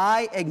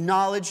 I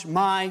acknowledge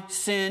my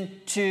sin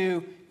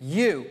to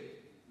you.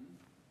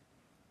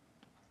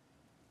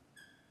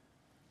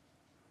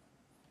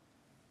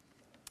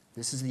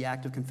 This is the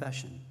act of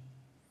confession.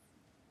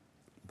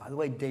 By the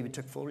way, David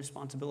took full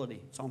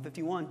responsibility. Psalm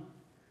 51.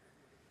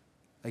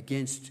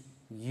 Against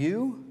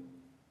you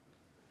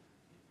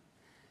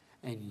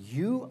and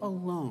you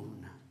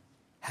alone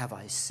have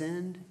I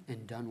sinned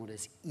and done what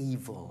is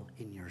evil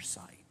in your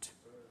sight.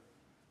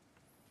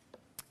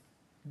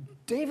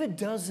 David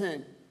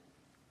doesn't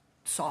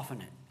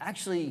soften it.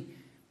 Actually,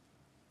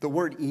 the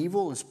word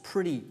evil is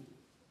pretty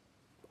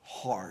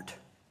hard.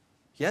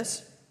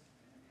 Yes?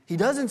 He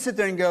doesn't sit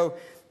there and go,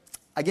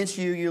 against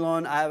you, you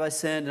alone, I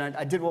sinned, and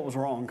I did what was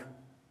wrong.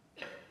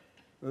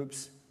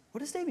 Oops. What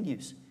does David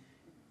use?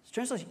 It's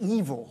translated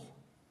evil.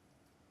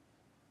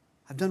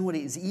 I've done what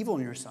is evil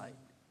in your sight.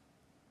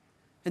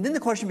 And then the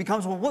question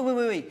becomes, well,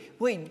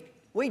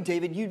 wait,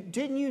 David,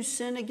 didn't you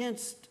sin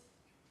against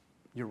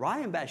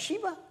Uriah and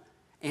Bathsheba?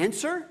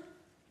 Answer,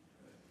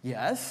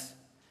 yes.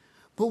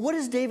 But what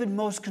is David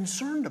most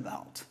concerned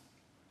about?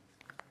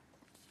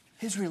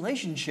 His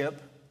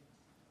relationship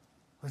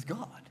with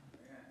God.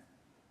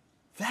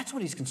 That's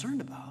what he's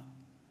concerned about.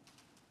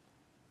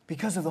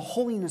 Because of the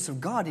holiness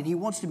of God, and he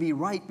wants to be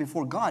right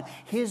before God.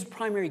 His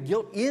primary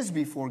guilt is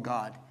before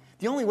God.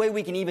 The only way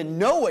we can even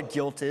know what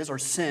guilt is or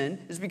sin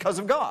is because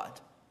of God.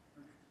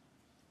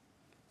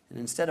 And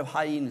instead of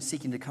hiding and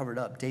seeking to cover it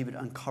up, David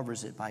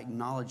uncovers it by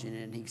acknowledging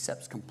it, and he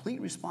accepts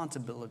complete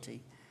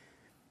responsibility.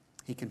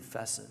 He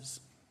confesses.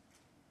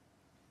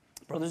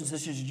 Brothers and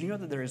sisters, did you know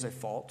that there is a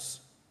false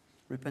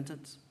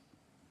repentance?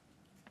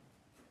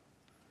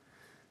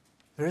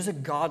 There is a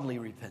godly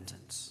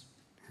repentance.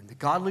 And the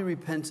godly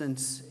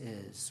repentance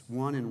is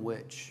one in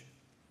which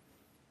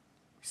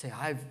you say,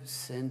 I've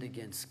sinned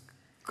against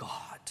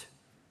God.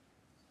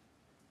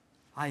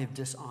 I have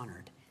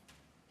dishonored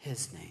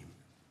his name.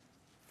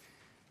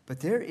 But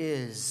there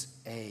is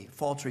a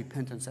false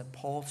repentance that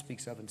Paul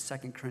speaks of in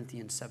 2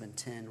 Corinthians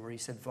 7:10, where he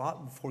said,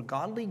 for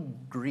godly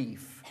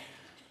grief,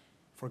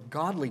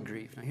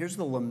 now here's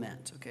the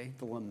lament, okay,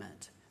 the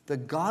lament. The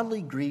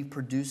godly grief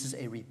produces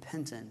a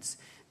repentance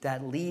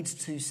that leads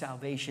to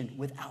salvation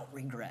without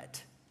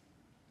regret.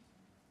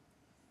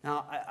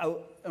 Now, I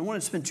don't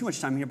want to spend too much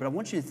time here, but I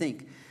want you to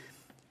think,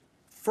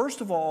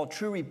 first of all,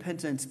 true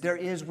repentance, there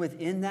is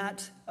within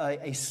that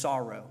a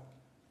sorrow.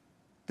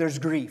 There's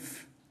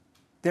grief.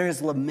 There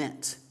is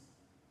lament.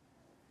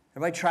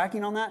 Everybody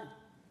tracking on that?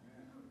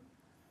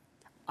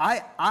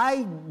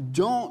 I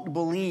don't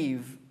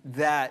believe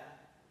that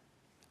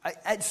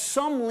at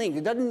some length,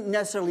 it doesn't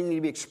necessarily need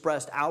to be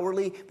expressed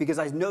outwardly, because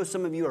I know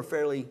some of you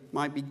are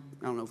might be,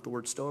 I don't know if the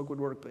word stoic would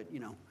work, but,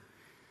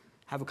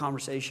 have a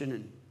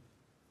conversation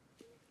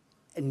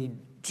and you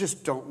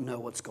just don't know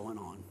what's going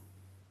on.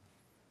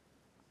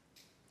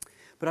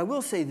 But I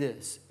will say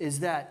this,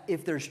 is that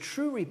if there's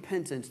true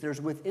repentance,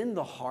 there's within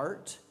the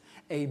heart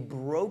a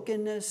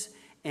brokenness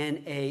and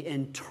an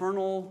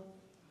internal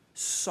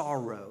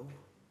sorrow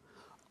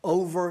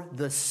over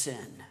the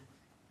sin.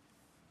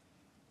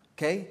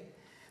 Okay?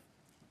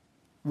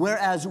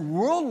 Whereas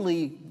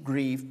worldly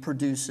grief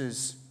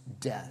produces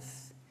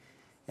death.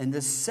 And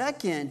the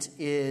second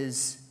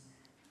is,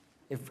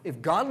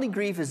 if godly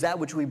grief is that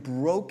which we've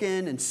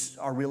broken in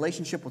our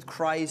relationship with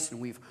Christ,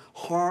 and we've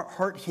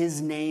hurt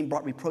his name,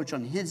 brought reproach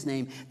on his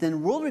name,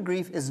 then worldly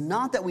grief is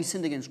not that we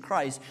sinned against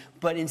Christ,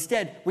 but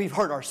instead we've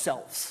hurt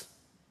ourselves.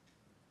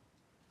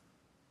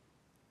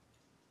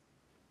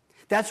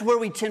 That's where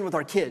we tend with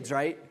our kids,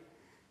 right?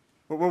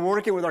 We're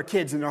working with our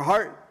kids in their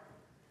heart.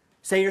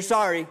 Say you're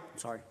sorry. I'm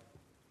sorry.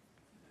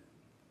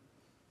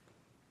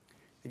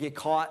 They get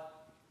caught.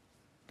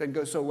 Doesn't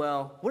go so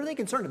well. What are they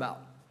concerned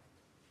about?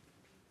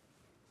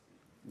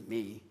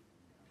 Me.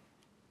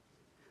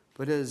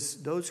 But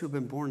as those who have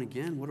been born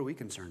again, what are we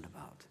concerned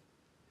about?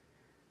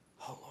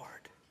 Oh,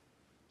 Lord,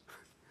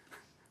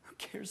 who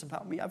cares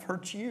about me? I've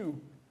hurt you.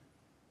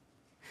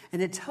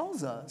 And it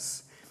tells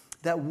us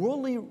that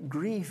worldly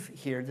grief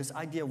here, this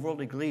idea of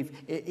worldly grief,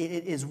 it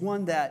is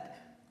one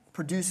that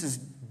produces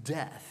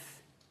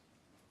death.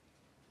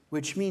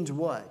 Which means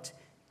what?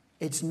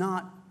 It's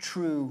not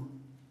true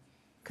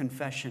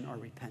confession or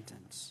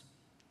repentance.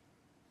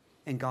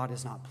 And God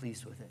is not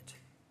pleased with it.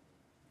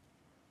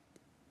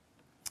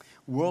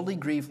 Worldly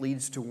grief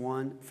leads to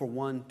one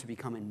to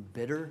become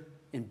embittered,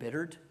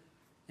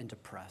 and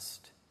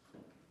depressed.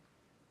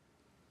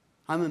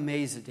 I'm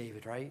amazed at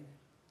David, right?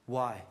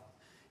 Why?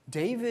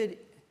 David's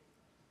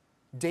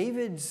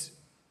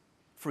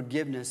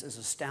forgiveness is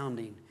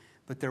astounding,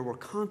 but there were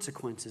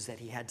consequences that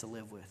he had to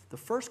live with. The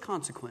first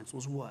consequence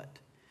was what?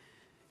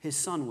 His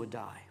son would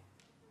die.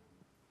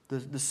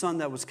 The son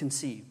that was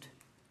conceived,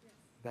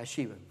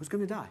 Bathsheba, was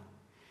going to die.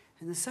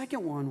 And the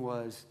second one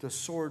was, the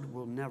sword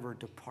will never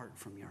depart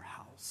from your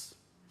house.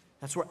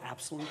 That's where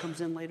Absalom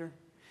comes in later.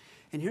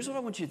 And here's what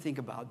I want you to think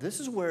about. This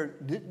is where,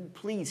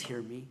 please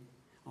hear me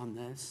on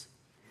this.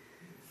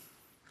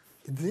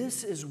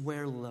 This is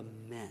where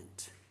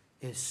lament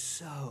is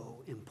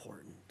so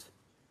important.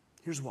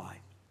 Here's why.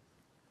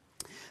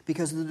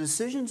 Because the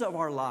decisions of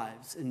our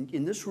lives, and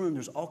in this room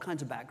there's all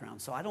kinds of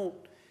backgrounds, so I don't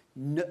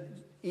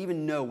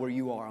even know where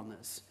you are on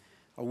this,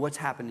 or what's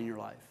happened in your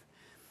life.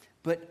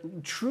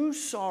 But true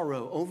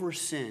sorrow over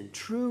sin,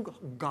 true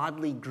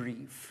godly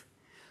grief,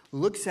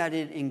 looks at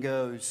it and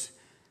goes,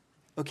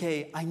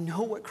 okay, I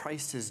know what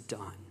Christ has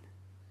done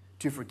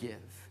to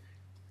forgive.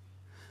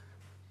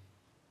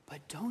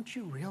 But don't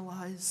you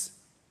realize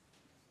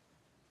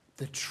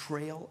the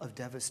trail of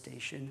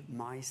devastation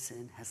my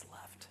sin has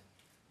left?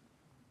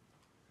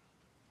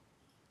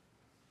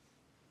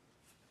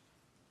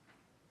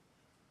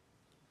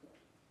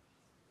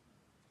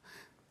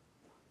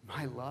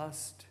 My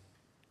lust,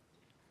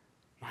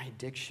 my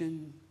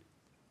addiction,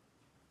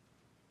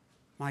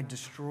 my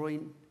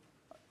destroying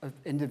an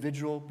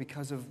individual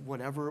because of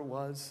whatever it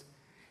was,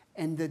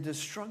 and the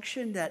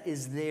destruction that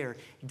is there.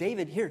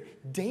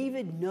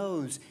 David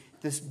knows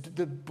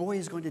the boy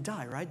is going to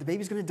die, right? The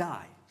baby's going to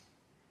die.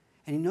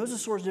 And he knows the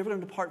sword is never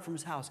going to depart from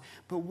his house.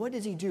 But what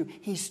does he do?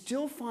 He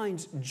still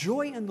finds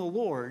joy in the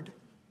Lord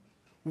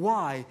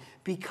Why?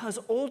 Because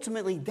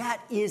ultimately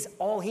that is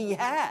all he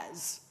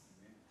has.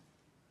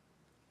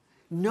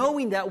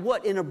 Knowing that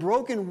what? In a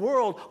broken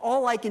world,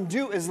 all I can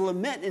do is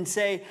lament and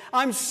say,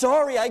 I'm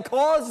sorry I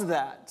caused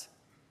that.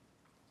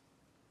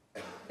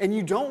 And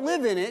you don't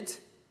live in it.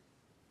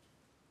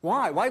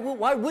 Why? Why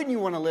wouldn't you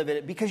want to live in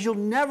it? Because you'll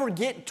never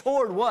get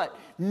toward what?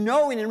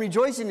 Knowing and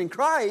rejoicing in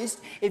Christ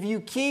if you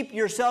keep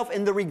yourself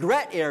in the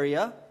regret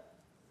area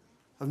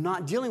of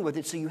not dealing with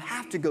it. So you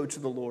have to go to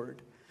the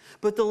Lord.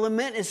 But the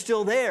lament is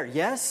still there,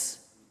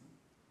 yes?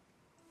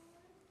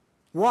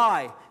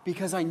 Why?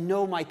 Because I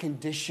know my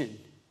condition.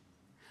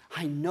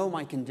 I know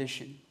my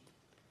condition.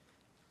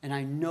 And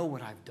I know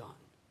what I've done.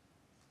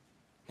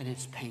 And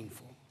it's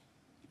painful.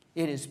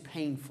 It is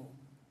painful.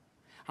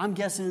 I'm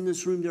guessing in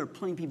this room there are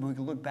plenty of people who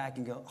can look back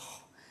and go,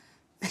 oh,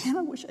 man,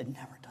 I wish I'd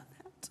never done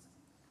that.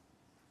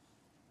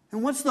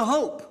 And what's the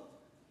hope?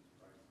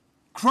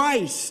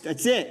 Christ,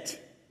 that's it.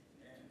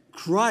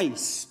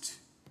 Christ.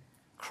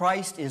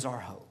 Christ is our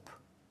hope.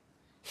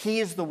 He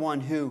is the one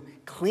who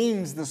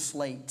cleans the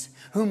slate,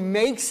 who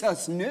makes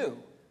us new.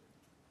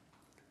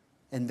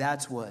 And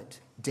that's what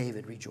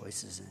David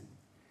rejoices in.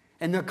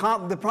 And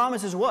the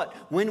promise is what?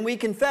 When we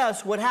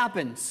confess, what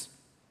happens?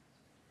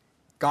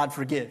 God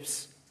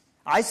forgives.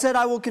 I said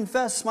I will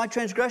confess my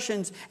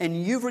transgressions,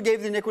 and you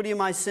forgave the iniquity of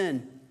my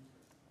sin.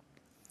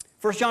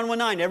 1 John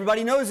 1:9,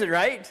 everybody knows it,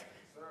 right?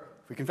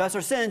 If we confess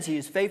our sins, he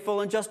is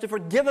faithful and just to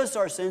forgive us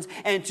our sins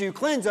and to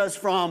cleanse us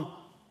from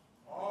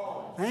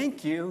all.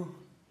 Thank you.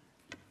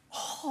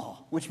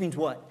 All. Which means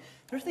what?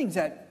 There's things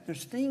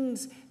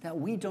that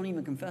we don't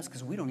even confess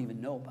because we don't even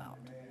know about.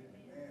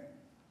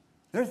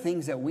 There are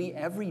things that we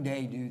every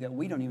day do that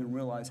we don't even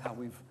realize how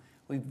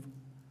we've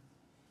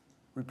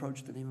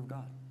reproached the name of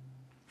God.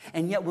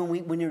 And yet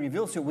when he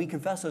reveals it, we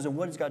confess those, and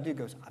what does God do? He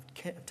goes, I've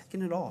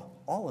taken it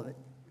all of it.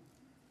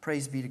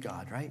 Praise be to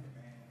God, right?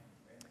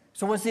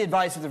 So what's the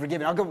advice of the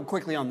forgiven? I'll go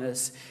quickly on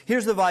this.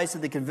 Here's the advice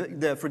of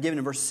the forgiven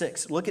in verse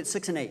 6. Look at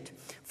 6 and 8.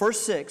 Verse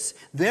 6,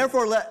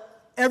 therefore let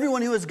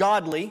everyone who is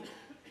godly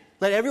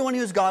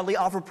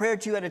offer prayer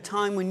to you at a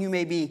time when you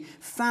may be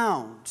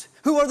found.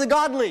 Who are the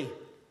godly?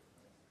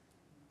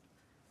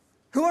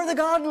 Who are the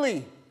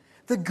godly?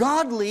 The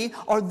godly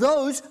are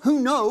those who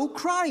know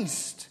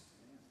Christ.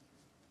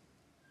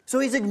 So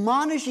he's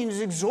admonishing,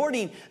 he's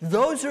exhorting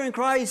those who are in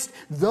Christ,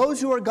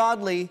 those who are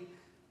godly,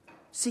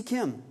 seek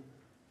him.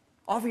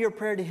 Offer your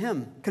prayer to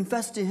him.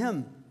 Confess to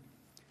him.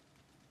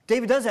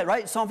 David does that,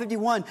 right? Psalm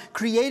 51,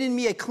 create in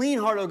me a clean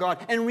heart, O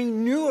God, and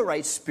renew a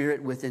right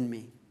spirit within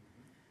me.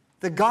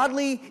 The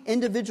godly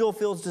individual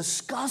feels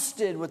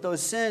disgusted with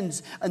those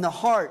sins in the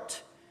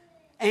heart.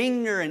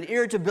 Anger and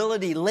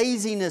irritability,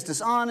 laziness,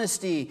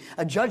 dishonesty,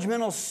 a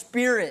judgmental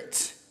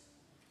spirit.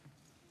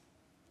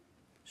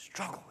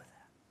 Struggle with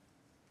that.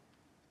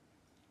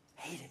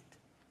 Hate it.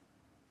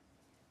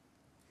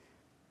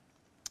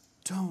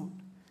 Don't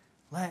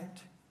let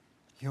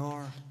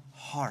your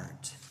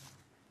heart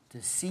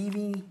deceive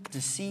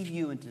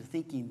you into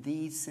thinking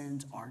these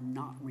sins are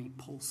not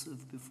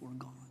repulsive before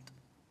God.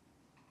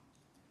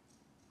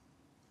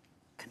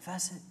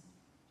 Confess it.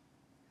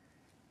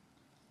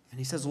 And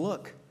he says,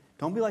 look,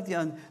 don't be like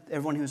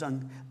everyone who's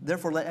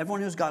therefore let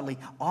everyone who's godly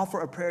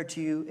offer a prayer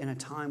to you in a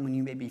time when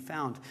you may be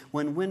found.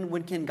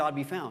 When can God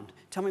be found?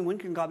 Tell me, when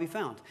can God be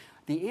found?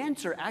 The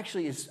answer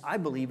actually is, I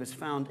believe, is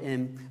found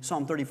in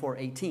Psalm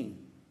 34:18.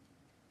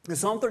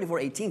 Psalm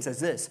 34:18 says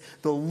this,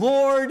 the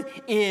Lord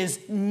is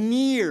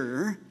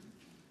near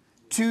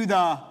to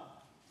the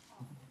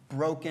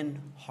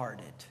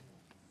brokenhearted.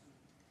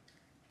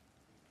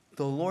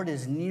 The Lord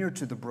is near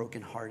to the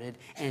brokenhearted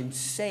and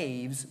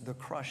saves the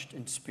crushed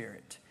in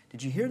spirit.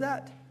 Did you hear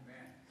that? Amen.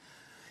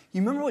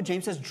 You remember what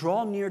James says?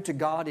 Draw near to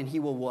God and he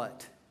will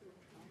what?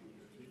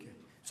 Okay.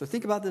 So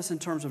think about this in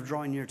terms of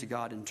drawing near to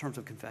God, in terms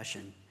of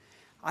confession.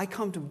 I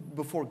come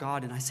before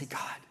God and I say,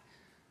 God,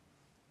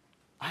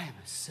 I am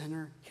a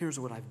sinner. Here's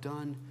what I've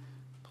done.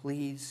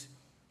 Please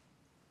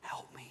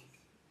help me.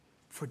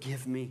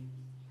 Forgive me.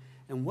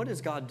 And what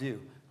does God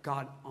do?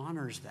 God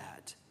honors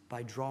that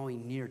by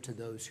drawing near to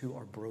those who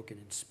are broken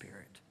in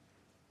spirit.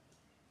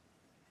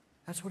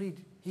 That's what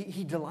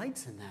he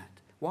delights in that.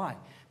 Why?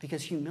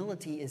 Because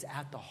humility is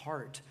at the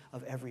heart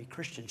of every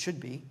Christian. Should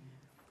be.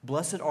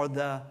 Blessed are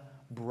the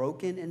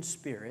broken in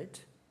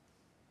spirit,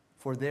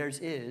 for theirs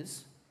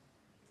is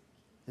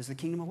the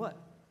kingdom of what?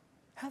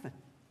 Heaven.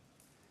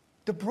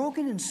 The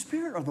broken in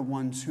spirit are the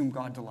ones whom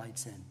God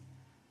delights in.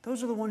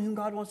 Those are the ones whom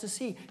God wants to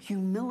see.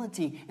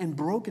 Humility and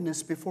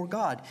brokenness before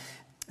God.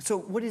 So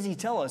what does he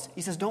tell us?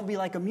 He says, don't be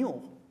like a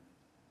mule.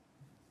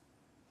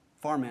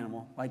 Farm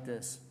animal, like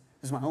this.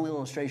 This is my only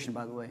illustration,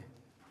 by the way.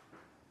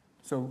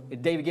 So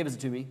David gives it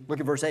to me. Look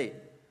at verse 8.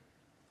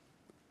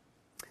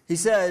 He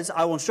says,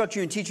 I will instruct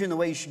you and teach you in the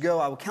way you should go.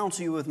 I will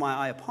counsel you with my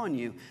eye upon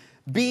you.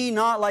 Be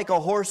not like a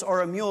horse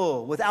or a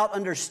mule, without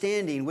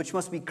understanding, which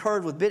must be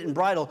curbed with bit and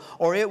bridle,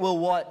 or it will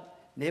what?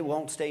 It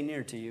won't stay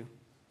near to you.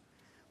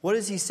 What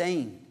is he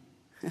saying?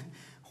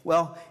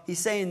 Well, he's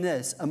saying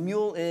this. A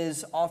mule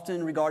is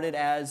often regarded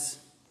as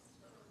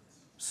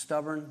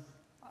stubborn.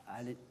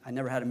 I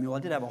never had a mule. I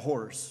did have a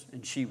horse,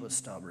 and she was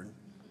stubborn.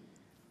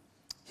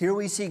 Here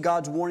we see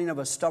God's warning of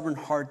a stubborn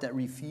heart that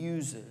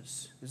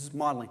refuses, this is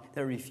modeling,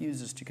 that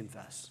refuses to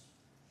confess.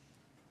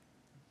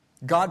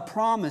 God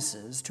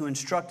promises to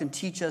instruct and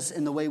teach us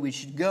in the way we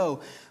should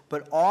go,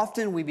 but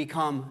often we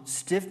become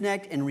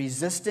stiff-necked and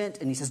resistant,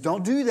 and he says,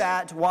 don't do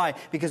that. Why?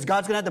 Because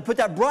God's going to have to put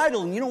that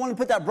bridle in. You don't want to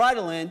put that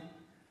bridle in.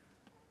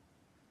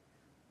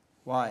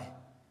 Why?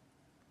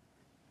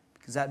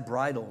 Because that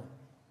bridle,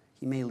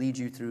 he may lead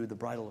you through the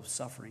bridle of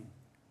suffering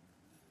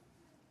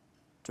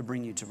to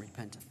bring you to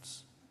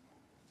repentance.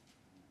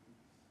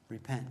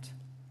 Repent.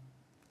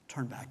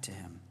 Turn back to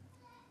him.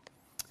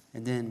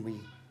 And then we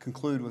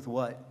conclude with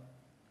what?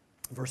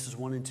 Verses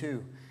 1 and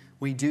 2.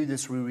 We do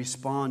this, we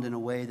respond in a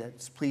way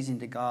that's pleasing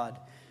to God.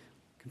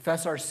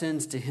 Confess our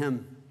sins to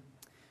him.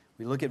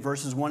 We look at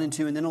verses 1 and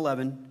 2 and then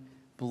 11.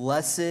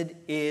 Blessed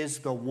is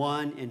the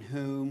one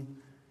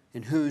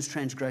in whose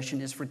transgression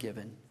is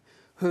forgiven,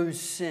 whose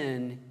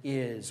sin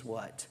is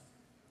what?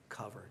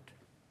 Covered.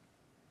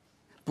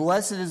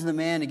 Blessed is the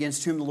man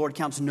against whom the Lord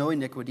counts no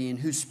iniquity, in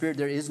whose spirit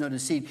there is no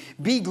deceit.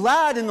 Be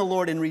glad in the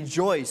Lord and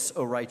rejoice,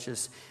 O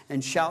righteous,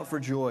 and shout for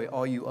joy,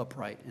 all you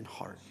upright in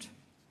heart.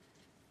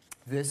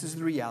 This is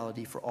the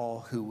reality for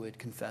all who would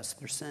confess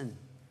their sin.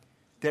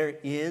 There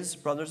is,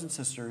 brothers and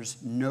sisters,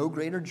 no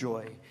greater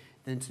joy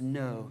than to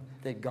know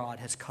that God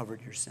has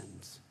covered your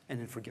sins and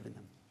has forgiven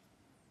them.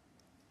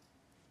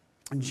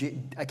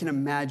 And I can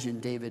imagine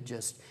David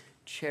just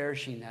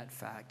cherishing that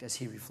fact as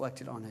he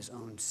reflected on his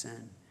own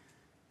sin.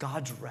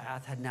 God's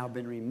wrath had now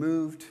been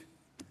removed.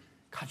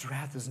 God's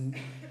wrath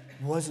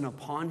wasn't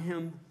upon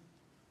him.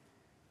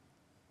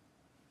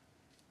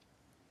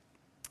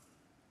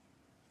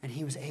 And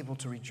he was able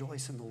to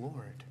rejoice in the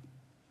Lord.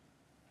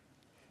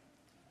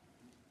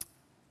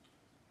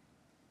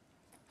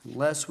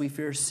 Unless we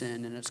fear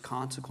sin and its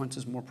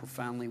consequences more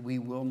profoundly, we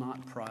will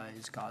not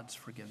prize God's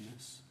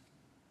forgiveness.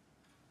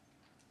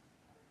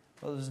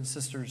 Brothers and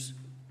sisters,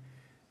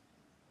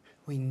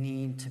 we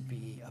need to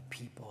be a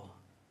people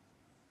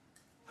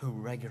who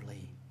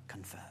regularly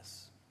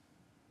confess.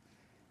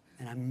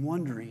 And I'm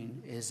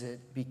wondering, is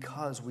it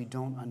because we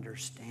don't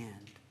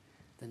understand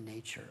the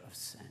nature of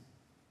sin?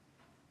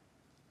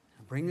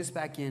 Now bring this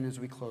back in as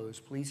we close.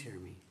 Please hear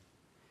me.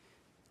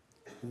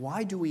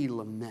 Why do we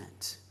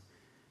lament?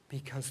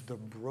 Because the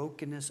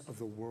brokenness of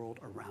the world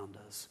around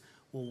us.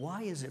 Well,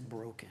 why is it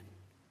broken?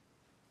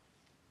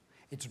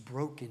 It's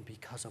broken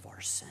because of our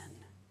sin.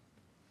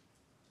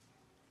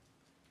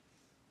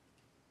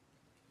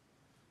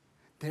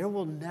 There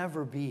will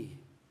never be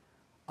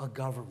a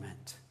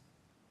government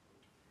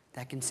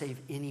that can save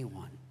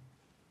anyone.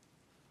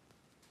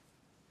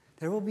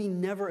 There will be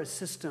never a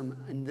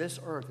system in this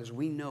earth as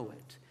we know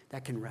it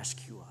that can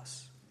rescue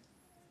us.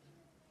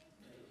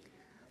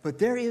 But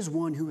there is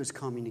one who is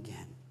coming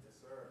again.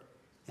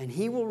 And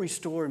he will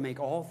restore and make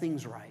all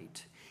things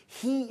right.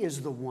 He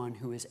is the one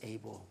who is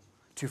able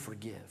to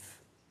forgive.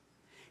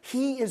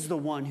 He is the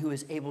one who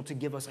is able to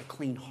give us a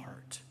clean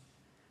heart.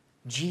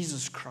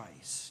 Jesus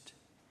Christ.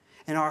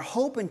 And our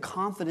hope and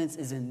confidence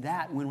is in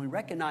that when we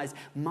recognize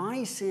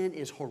my sin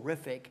is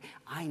horrific.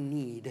 I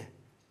need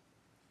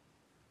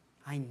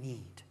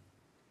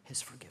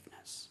his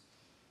forgiveness.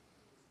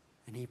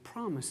 And he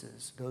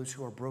promises those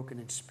who are broken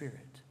in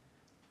spirit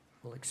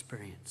will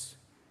experience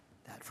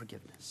that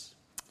forgiveness.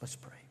 Let's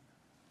pray.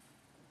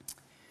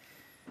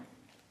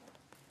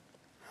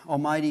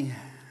 Almighty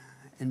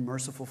and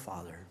merciful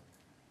Father,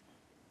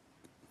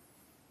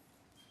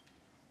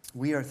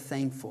 we are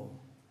thankful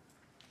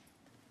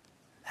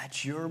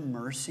that your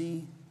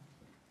mercy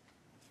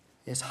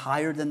is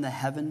higher than the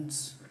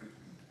heavens,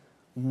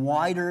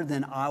 wider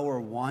than our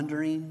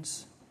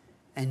wanderings,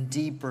 and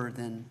deeper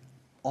than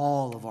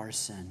all of our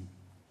sin.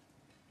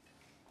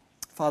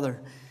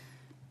 Father,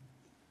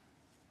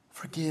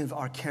 forgive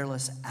our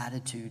careless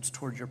attitudes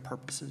toward your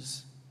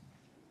purposes.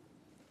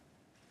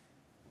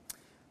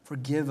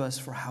 Forgive us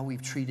for how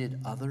we've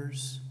treated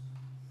others,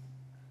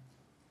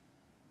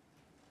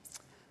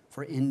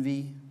 for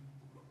envy,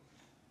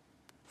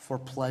 for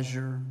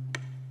pleasure,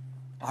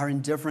 our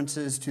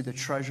indifferences to the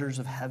treasures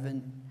of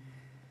heaven,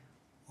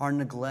 our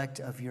neglect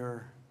of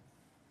your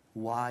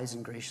wise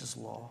and gracious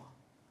law.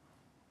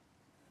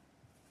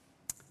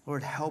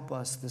 Lord, help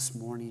us this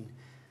morning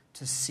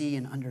to see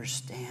and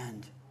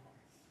understand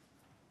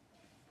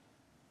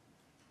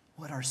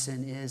what our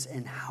sin is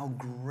and how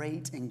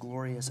great and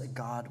glorious a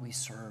God we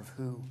serve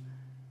who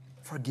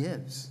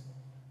forgives.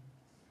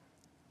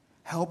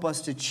 Help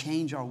us to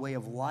change our way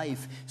of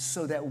life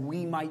so that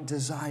we might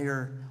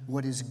desire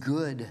what is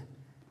good,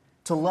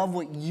 to love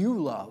what you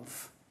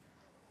love,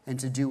 and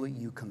to do what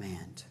you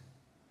command.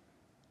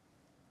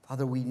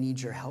 Father, we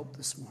need your help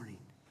this morning.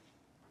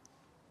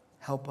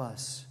 Help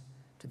us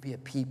to be a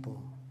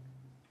people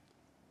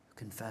who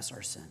confess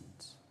our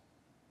sins.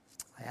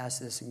 I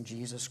ask this in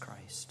Jesus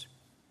Christ,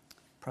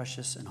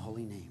 precious and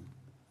holy name.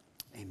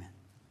 Amen.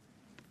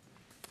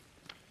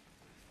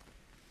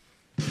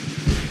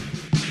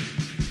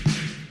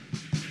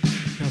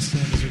 Now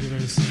stand as we get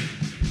ready to sing.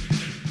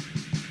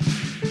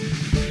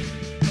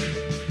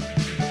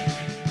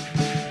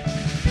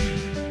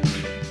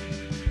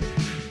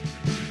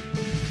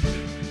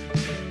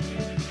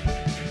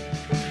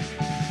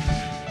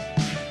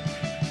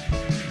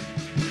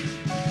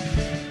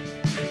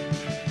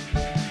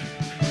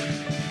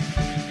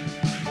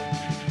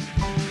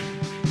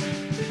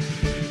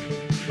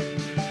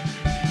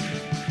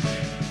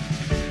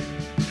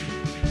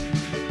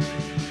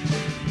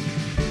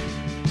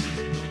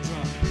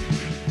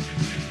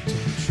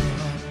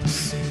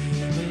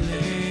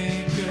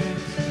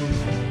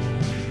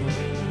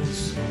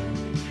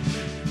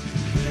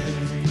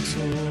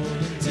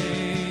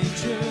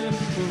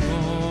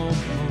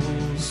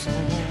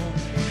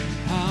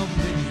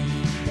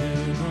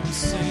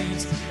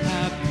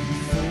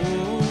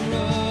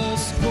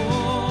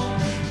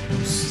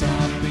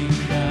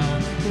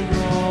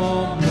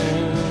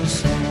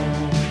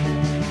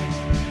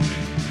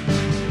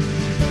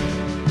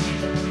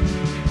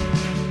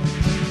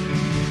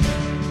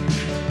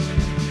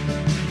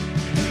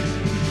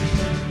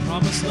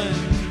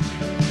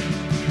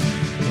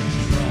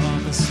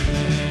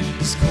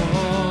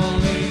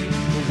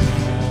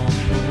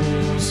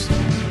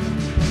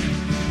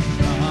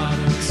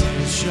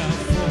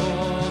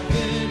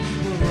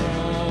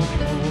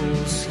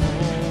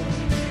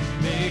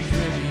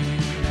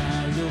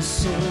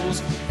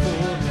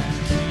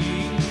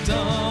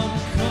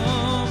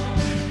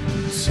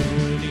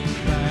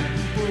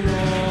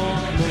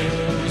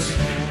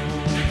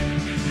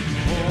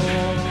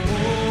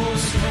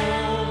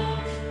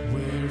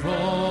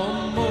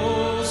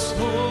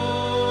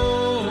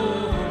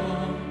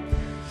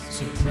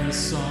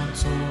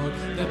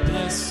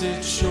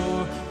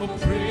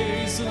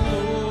 praise the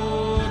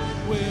Lord,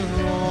 we're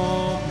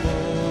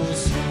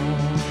almost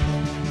home.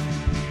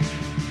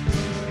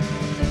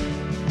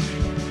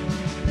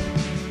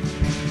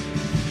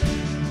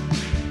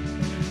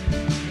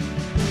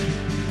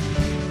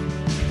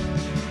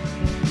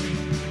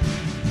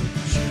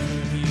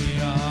 Journey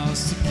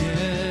us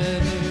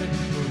together,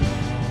 we're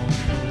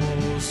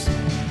almost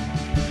home.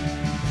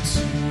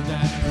 To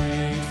that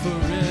great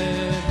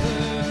forever,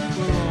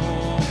 we're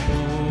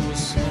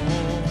almost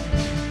home.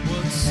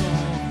 What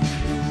song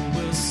you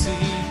will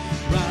sing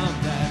round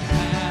that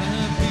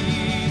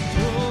happy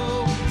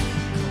throne?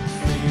 Come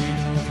faint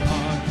of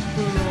heart,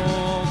 we're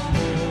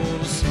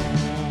almost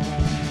home.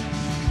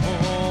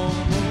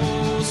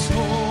 Almost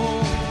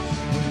home,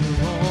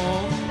 we're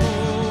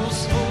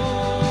almost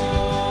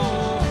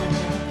home.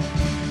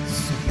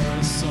 So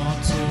press on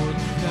toward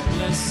that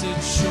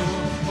blessed shore.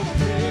 Oh,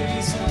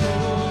 praise the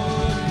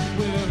Lord,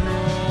 we're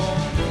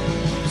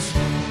almost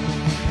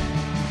home.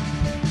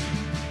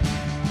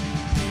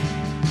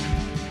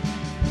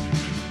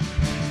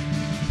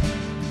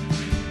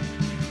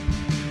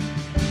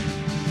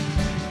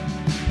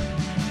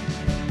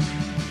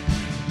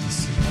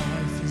 This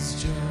life is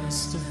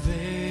just a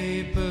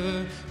vapor,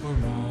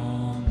 we're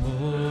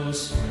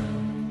almost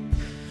home.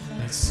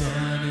 That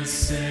sun is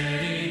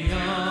setting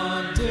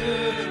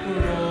yonder,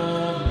 we're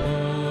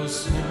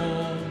almost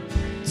home.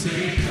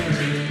 Take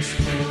courage,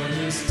 for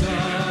this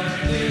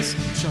darkness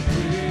shall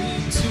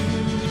bring to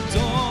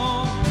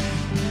dawn.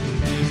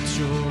 Lift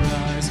your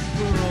eyes,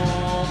 we're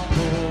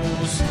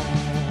almost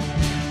home.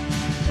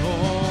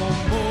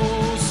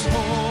 Almost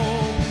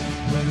home,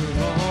 we're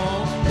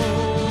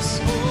almost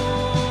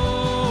home.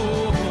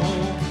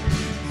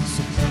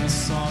 So press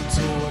on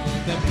toward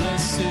that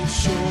blessed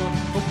shore.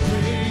 Oh,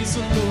 praise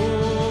the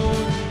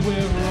Lord,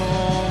 we're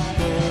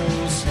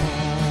almost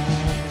home.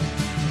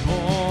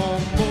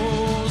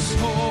 Almost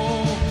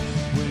home,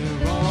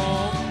 we're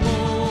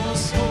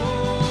almost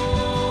home.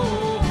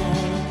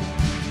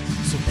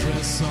 So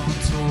press on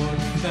toward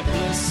that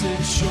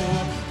blessed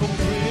shore. Oh,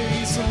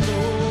 praise the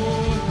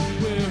Lord,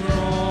 we're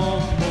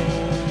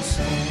almost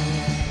home.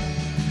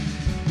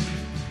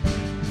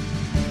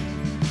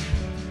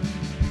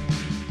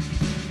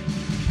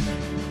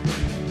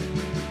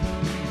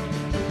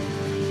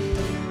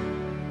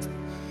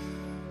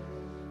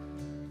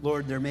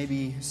 Lord, there may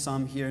be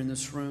some here in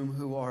this room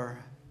who are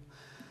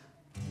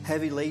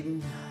heavy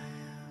laden,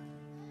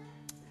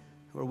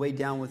 who are weighed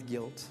down with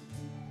guilt.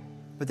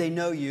 But they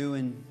know you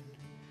and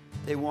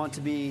they want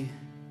to be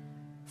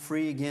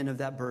free again of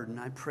that burden.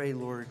 I pray,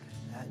 Lord,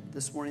 that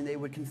this morning they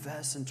would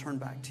confess and turn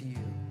back to you.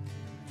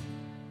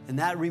 And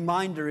that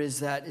reminder is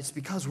that it's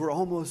because we're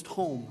almost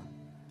home.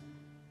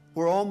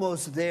 We're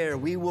almost there.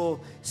 We will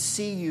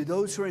see you.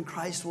 Those who are in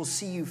Christ will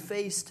see you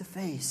face to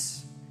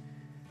face.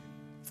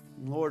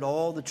 Lord,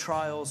 all the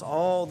trials,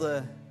 all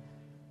the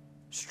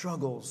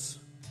struggles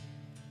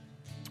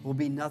will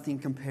be nothing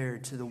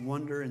compared to the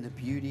wonder and the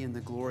beauty and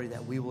the glory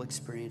that we will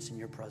experience in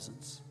your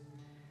presence.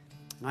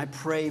 And I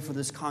pray for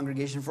this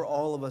congregation, for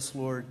all of us,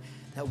 Lord,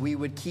 that we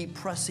would keep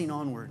pressing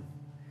onward,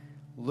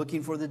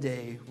 looking for the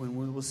day when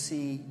we will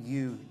see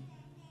you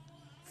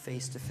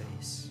face to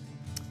face.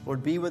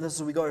 Lord, be with us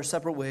as we go our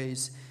separate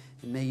ways,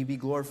 and may you be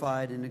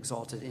glorified and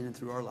exalted in and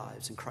through our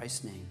lives. In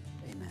Christ's name.